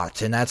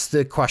taught, and that's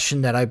the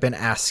question that I've been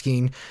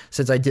asking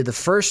since I did the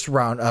first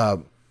round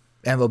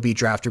MLB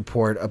draft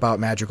report about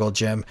Madrigal,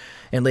 Jim,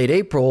 in late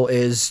April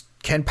is,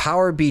 can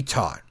power be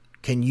taught?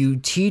 Can you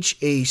teach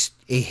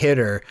a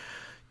hitter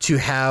to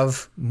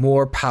have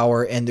more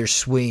power in their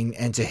swing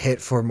and to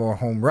hit for more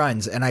home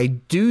runs? And I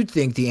do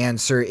think the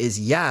answer is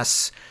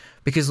yes,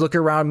 because look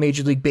around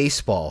Major League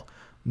Baseball.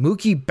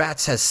 Mookie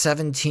Betts has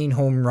 17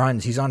 home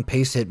runs. He's on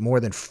pace to hit more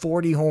than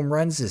 40 home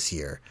runs this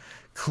year.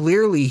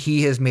 Clearly,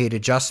 he has made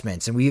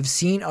adjustments, and we have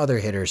seen other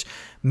hitters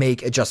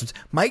make adjustments.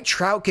 Mike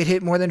Trout could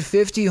hit more than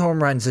 50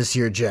 home runs this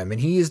year, Jim, and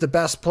he is the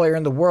best player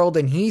in the world,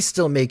 and he's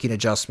still making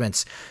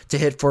adjustments to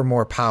hit for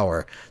more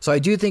power. So I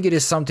do think it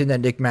is something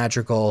that Nick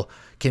Madrigal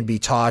can be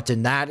taught,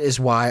 and that is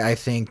why I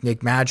think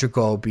Nick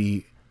Madrigal will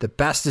be the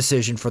best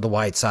decision for the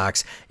White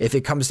Sox if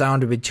it comes down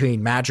to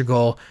between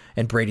Madrigal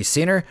and Brady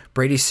Singer.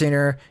 Brady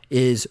Singer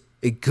is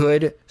a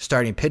good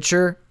starting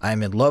pitcher.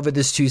 I'm in love with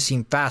this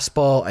two-seam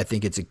fastball. I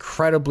think it's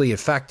incredibly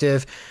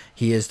effective.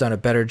 He has done a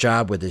better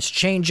job with his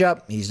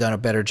changeup. He's done a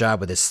better job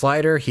with his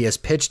slider. He has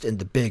pitched in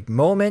the big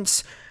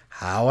moments.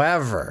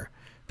 However,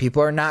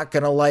 people are not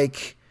going to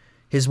like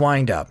his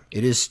windup.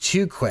 It is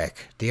too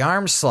quick. The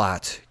arm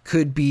slot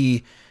could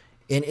be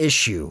an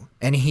issue,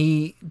 and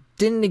he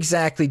didn't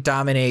exactly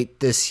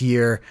dominate this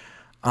year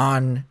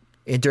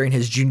during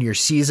his junior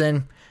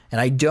season. And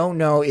I don't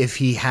know if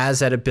he has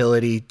that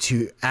ability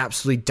to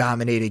absolutely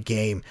dominate a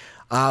game,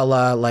 a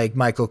la like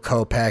Michael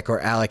Kopech or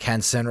Alec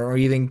Henson, or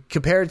even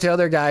compared to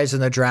other guys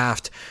in the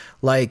draft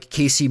like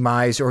Casey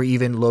Mize or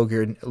even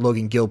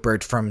Logan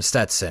Gilbert from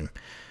Stetson.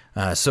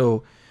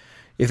 So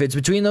if it's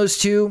between those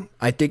two,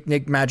 I think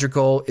Nick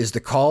Madrigal is the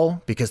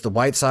call because the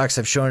White Sox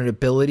have shown an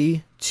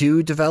ability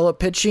to develop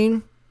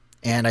pitching.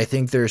 And I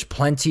think there's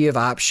plenty of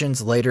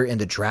options later in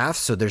the draft.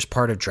 So there's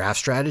part of draft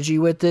strategy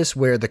with this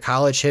where the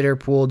college hitter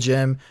pool,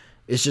 Jim,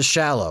 is just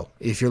shallow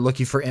if you're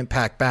looking for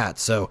impact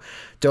bats. So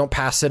don't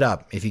pass it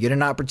up. If you get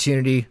an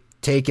opportunity,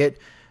 take it.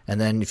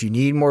 And then if you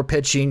need more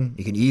pitching,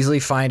 you can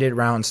easily find it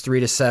rounds 3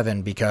 to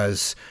 7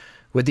 because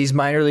with these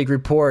minor league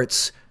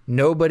reports,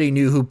 nobody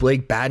knew who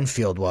Blake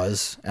Badenfield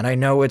was. And I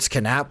know it's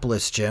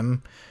Kannapolis,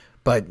 Jim,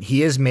 but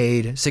he has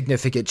made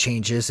significant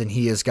changes and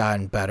he has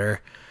gotten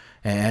better.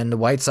 And the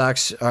White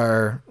Sox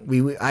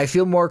I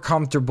feel more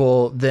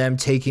comfortable them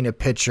taking a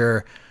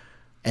pitcher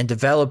and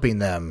developing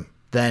them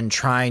than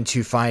trying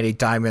to find a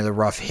diamond in the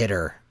rough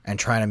hitter and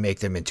trying to make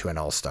them into an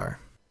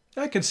all-star.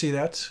 I can see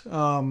that.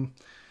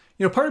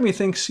 Part of me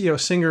thinks,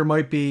 Singer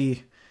might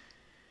be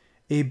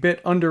a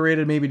bit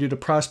underrated, maybe due to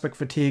prospect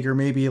fatigue, or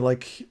maybe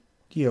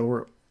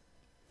we're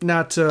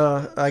not,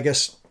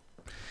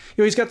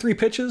 he's got 3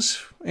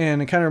 pitches,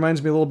 and it kind of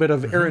reminds me a little bit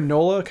of Aaron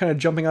Nola kind of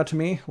jumping out to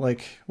me, when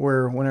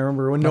I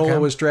remember when Nola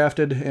was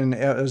drafted, and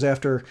it was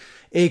after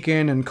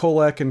Aiken and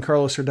Kolek and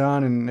Carlos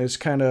Rodon, and it's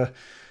kind of,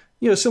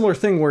 similar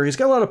thing where he's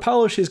got a lot of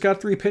polish. He's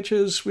got 3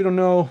 pitches. We don't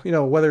know,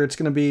 whether it's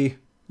going to be,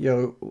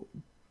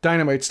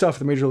 dynamite stuff at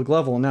the major league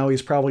level. And now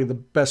he's probably the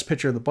best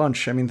pitcher of the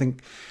bunch. I mean,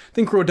 think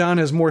Rodon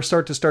has more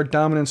start-to-start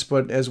dominance,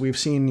 but as we've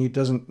seen, he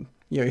doesn't,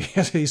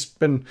 he's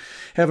been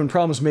having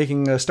problems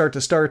making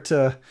start-to-start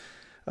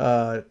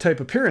type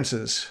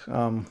appearances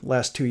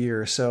last 2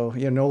 years. So,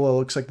 Nola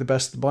looks like the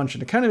best of the bunch.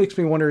 And it kind of makes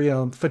me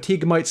wonder,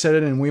 fatigue might set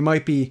in and we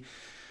might be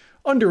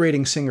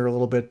underrating Singer a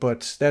little bit,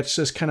 but that's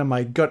just kind of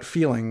my gut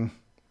feeling.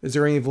 Is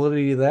there any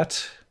validity to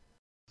that?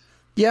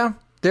 Yeah,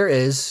 there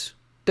is.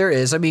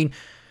 I mean,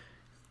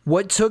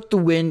 what took the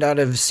wind out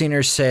of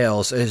Singer's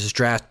sails as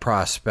draft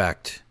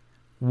prospect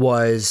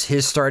was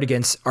his start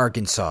against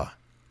Arkansas.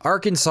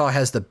 Arkansas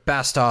has the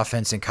best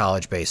offense in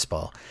college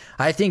baseball.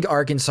 I think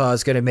Arkansas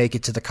is going to make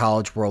it to the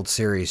College World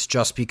Series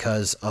just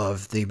because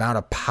of the amount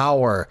of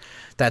power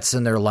that's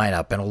in their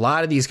lineup. And a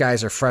lot of these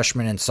guys are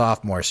freshmen and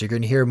sophomores, so you're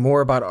going to hear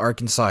more about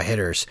Arkansas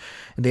hitters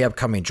in the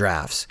upcoming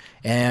drafts.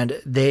 And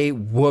they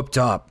whooped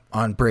up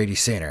on Brady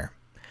Singer.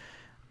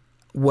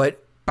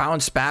 What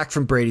bounced back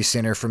from Brady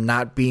Singer from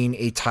not being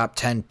a top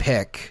 10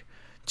 pick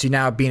to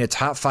now being a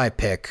top 5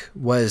 pick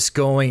was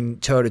going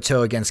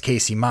toe-to-toe against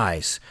Casey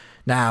Mize.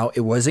 Now,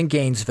 it was in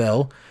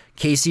Gainesville.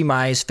 Casey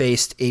Mize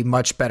faced a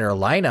much better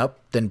lineup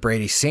than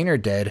Brady Singer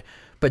did,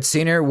 but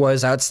Singer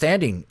was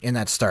outstanding in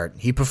that start.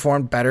 He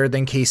performed better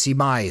than Casey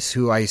Mize,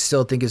 who I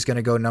still think is going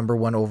to go number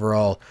 1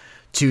 overall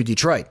to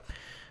Detroit.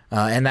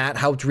 And that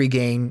helped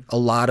regain a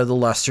lot of the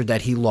luster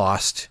that he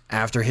lost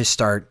after his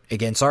start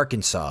against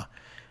Arkansas.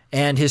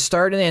 And his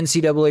start in the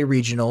NCAA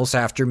regionals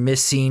after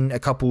missing a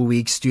couple of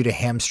weeks due to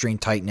hamstring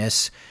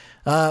tightness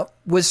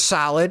was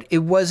solid. It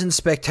wasn't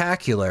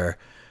spectacular,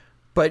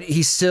 but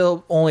he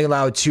still only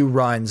allowed 2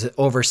 runs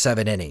over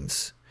 7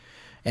 innings.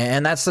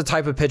 And that's the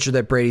type of pitcher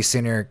that Brady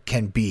Singer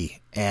can be.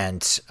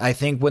 And I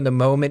think when the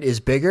moment is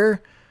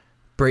bigger,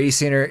 Brady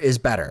Singer is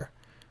better.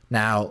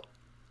 Now,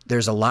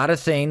 there's a lot of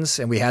things,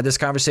 and we had this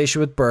conversation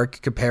with Burke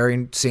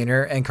comparing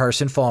Singer and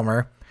Carson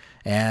Fulmer.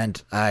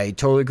 And I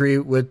totally agree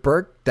with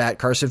Burke that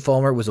Carson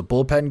Fulmer was a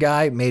bullpen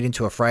guy made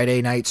into a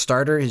Friday night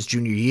starter his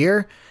junior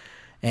year.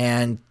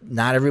 And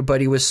not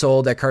everybody was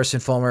sold that Carson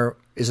Fulmer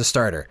is a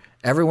starter.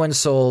 Everyone's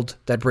sold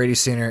that Brady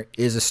Singer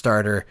is a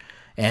starter.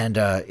 And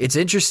it's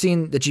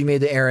interesting that you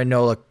made the Aaron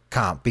Nola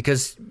comp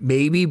because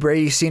maybe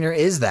Brady Singer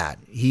is that.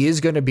 He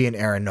is going to be an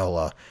Aaron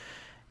Nola.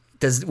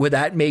 Would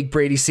that make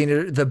Brady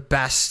Singer the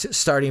best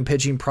starting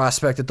pitching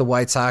prospect that the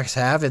White Sox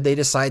have if they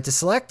decide to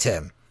select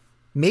him?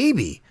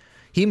 Maybe.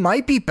 He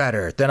might be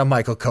better than a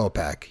Michael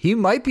Kopech. He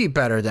might be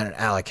better than an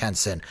Alec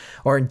Henson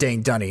or a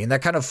Dane Dunning. And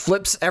that kind of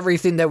flips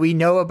everything that we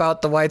know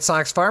about the White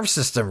Sox farm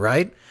system,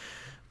 right?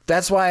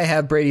 That's why I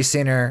have Brady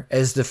Singer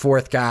as the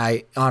 4th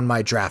guy on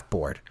my draft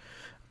board.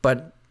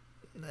 But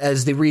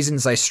as the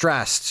reasons I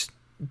stressed,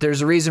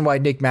 there's a reason why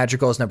Nick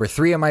Madrigal is number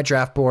 3 on my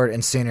draft board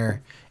and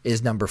Singer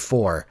is number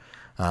 4.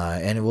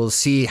 And we'll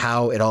see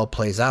how it all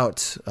plays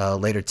out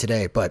later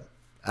today. But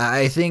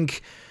I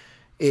think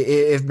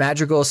if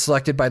Madrigal is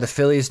selected by the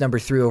Phillies number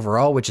 3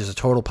 overall, which is a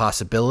total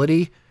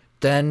possibility,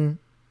 then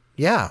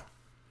yeah,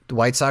 the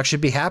White Sox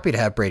should be happy to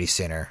have Brady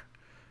Singer.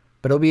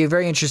 But it'll be a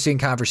very interesting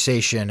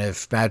conversation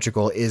if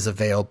Madrigal is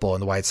available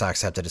and the White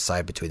Sox have to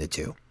decide between the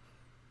two.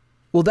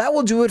 Well, that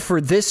will do it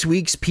for this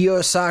week's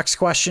PO Sox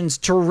questions.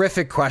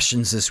 Terrific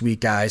questions this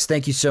week, guys.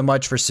 Thank you so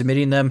much for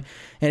submitting them.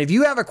 And if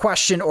you have a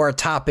question or a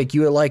topic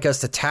you would like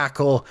us to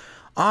tackle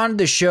on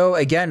the show,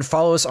 again,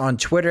 follow us on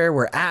Twitter.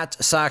 We're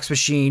at Sox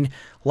Machine.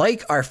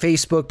 Like our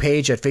Facebook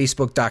page at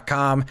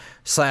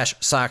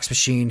facebook.com/Sox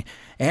Machine.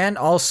 And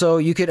also,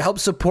 you could help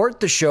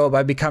support the show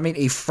by becoming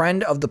a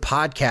friend of the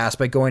podcast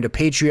by going to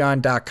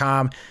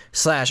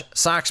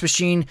patreon.com/Sox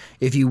Machine.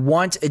 If you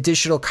want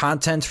additional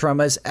content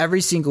from us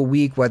every single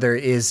week, whether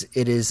it is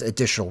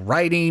additional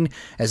writing,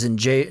 as in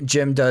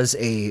Jim does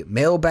a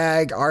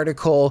mailbag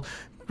article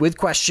with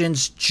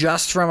questions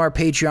just from our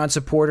Patreon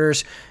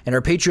supporters, and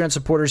our Patreon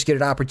supporters get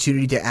an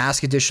opportunity to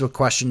ask additional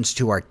questions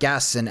to our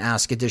guests and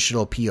ask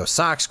additional PO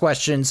Sox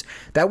questions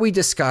that we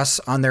discuss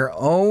on their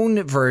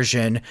own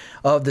version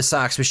of the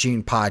Sox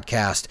Machine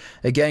podcast.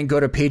 Again,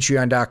 go to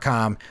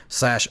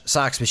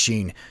patreon.com/Sox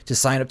Machine to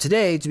sign up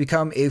today to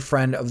become a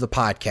friend of the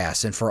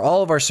podcast. And for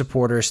all of our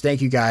supporters,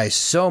 thank you guys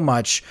so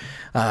much.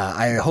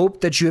 I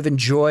hope that you have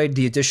enjoyed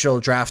the additional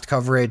draft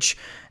coverage,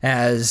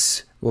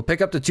 as we'll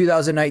pick up the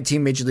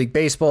 2019 Major League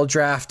Baseball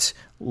draft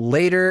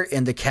later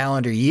in the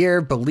calendar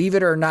year. Believe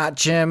it or not,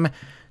 Jim,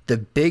 the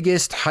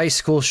biggest high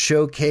school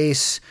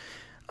showcase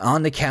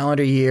on the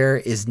calendar year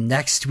is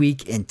next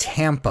week in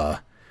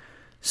Tampa.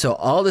 So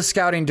all the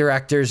scouting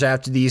directors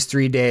after these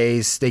 3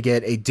 days, they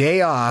get a day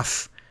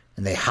off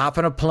and they hop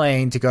on a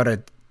plane to go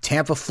to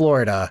Tampa,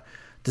 Florida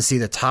to see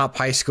the top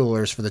high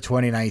schoolers for the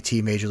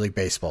 2019 Major League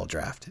Baseball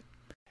draft.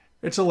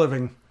 It's a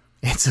living.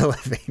 It's a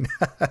living.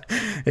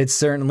 It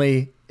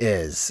certainly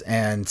is.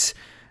 And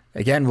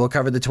again, we'll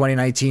cover the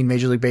 2019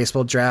 Major League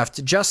Baseball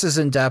draft just as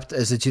in depth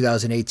as the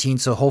 2018.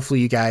 So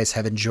hopefully you guys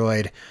have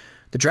enjoyed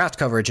the draft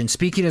coverage. And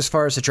speaking as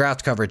far as the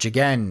draft coverage,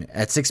 again,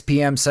 at 6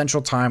 p.m.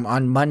 Central Time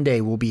on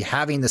Monday, we'll be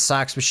having the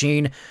Sox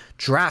Machine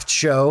draft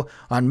show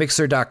on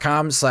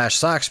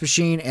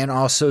mixer.com/SoxMachine and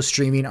also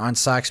streaming on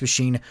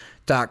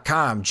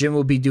SoxMachine.com. Jim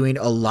will be doing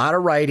a lot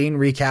of writing,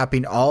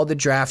 recapping all the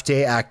draft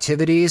day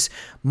activities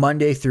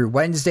Monday through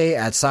Wednesday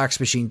at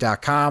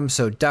SoxMachine.com.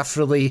 So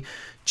definitely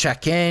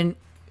check in,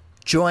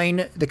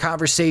 join the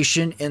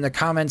conversation in the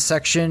comments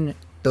section.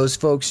 Those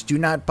folks do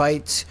not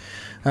bite.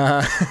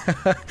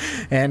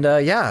 And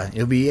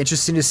it'll be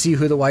interesting to see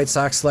who the White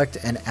Sox select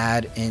and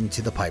add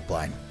into the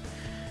pipeline.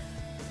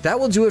 That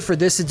will do it for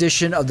this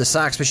edition of the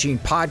Sox Machine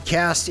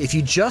podcast. If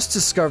you just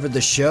discovered the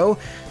show,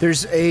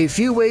 there's a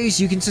few ways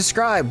you can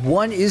subscribe.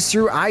 One is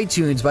through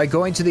iTunes by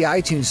going to the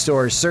iTunes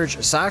store, search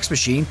Sox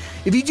Machine.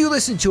 If you do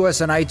listen to us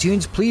on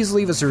iTunes, please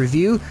leave us a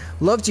review.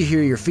 Love to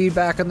hear your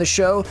feedback on the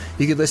show.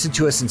 You can listen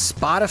to us in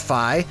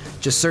Spotify.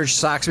 Just search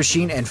Sox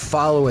Machine and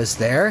follow us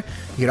there.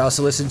 You can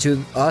also listen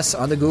to us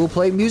on the Google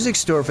Play Music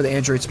Store for the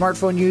Android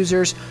smartphone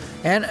users.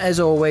 And as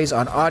always,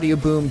 on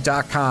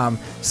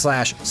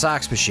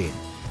audioboom.com/Sox Machine.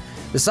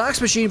 The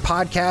Sox Machine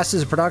podcast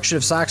is a production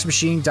of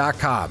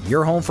SoxMachine.com,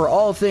 your home for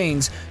all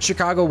things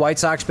Chicago White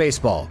Sox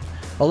baseball.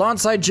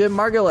 Alongside Jim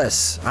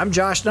Margulis, I'm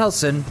Josh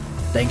Nelson.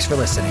 Thanks for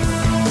listening.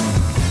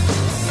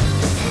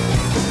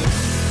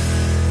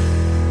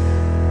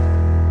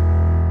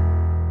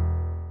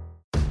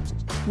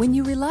 When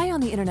you rely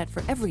on the internet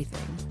for everything,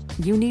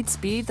 you need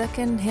speed that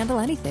can handle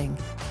anything.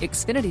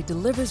 Xfinity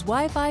delivers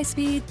Wi-Fi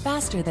speed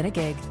faster than a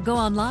gig. Go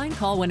online,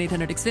 call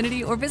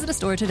 1-800-XFINITY, or visit a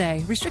store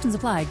today. Restrictions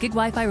apply. Gig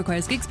Wi-Fi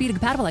requires gig speed and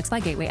compatible X-Fi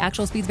gateway.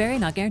 Actual speeds vary,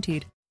 not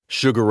guaranteed.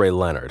 Sugar Ray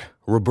Leonard,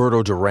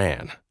 Roberto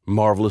Duran,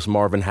 Marvelous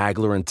Marvin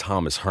Hagler, and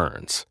Thomas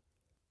Hearns.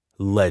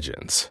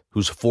 Legends,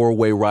 whose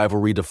four-way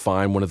rivalry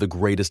defined one of the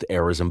greatest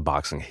eras in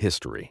boxing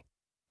history.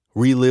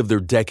 Relive their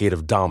decade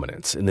of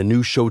dominance in the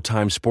new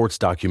Showtime sports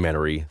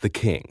documentary, The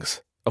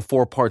Kings, a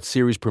 4-part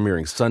series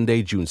premiering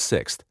Sunday, June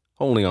 6th,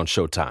 only on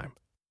Showtime.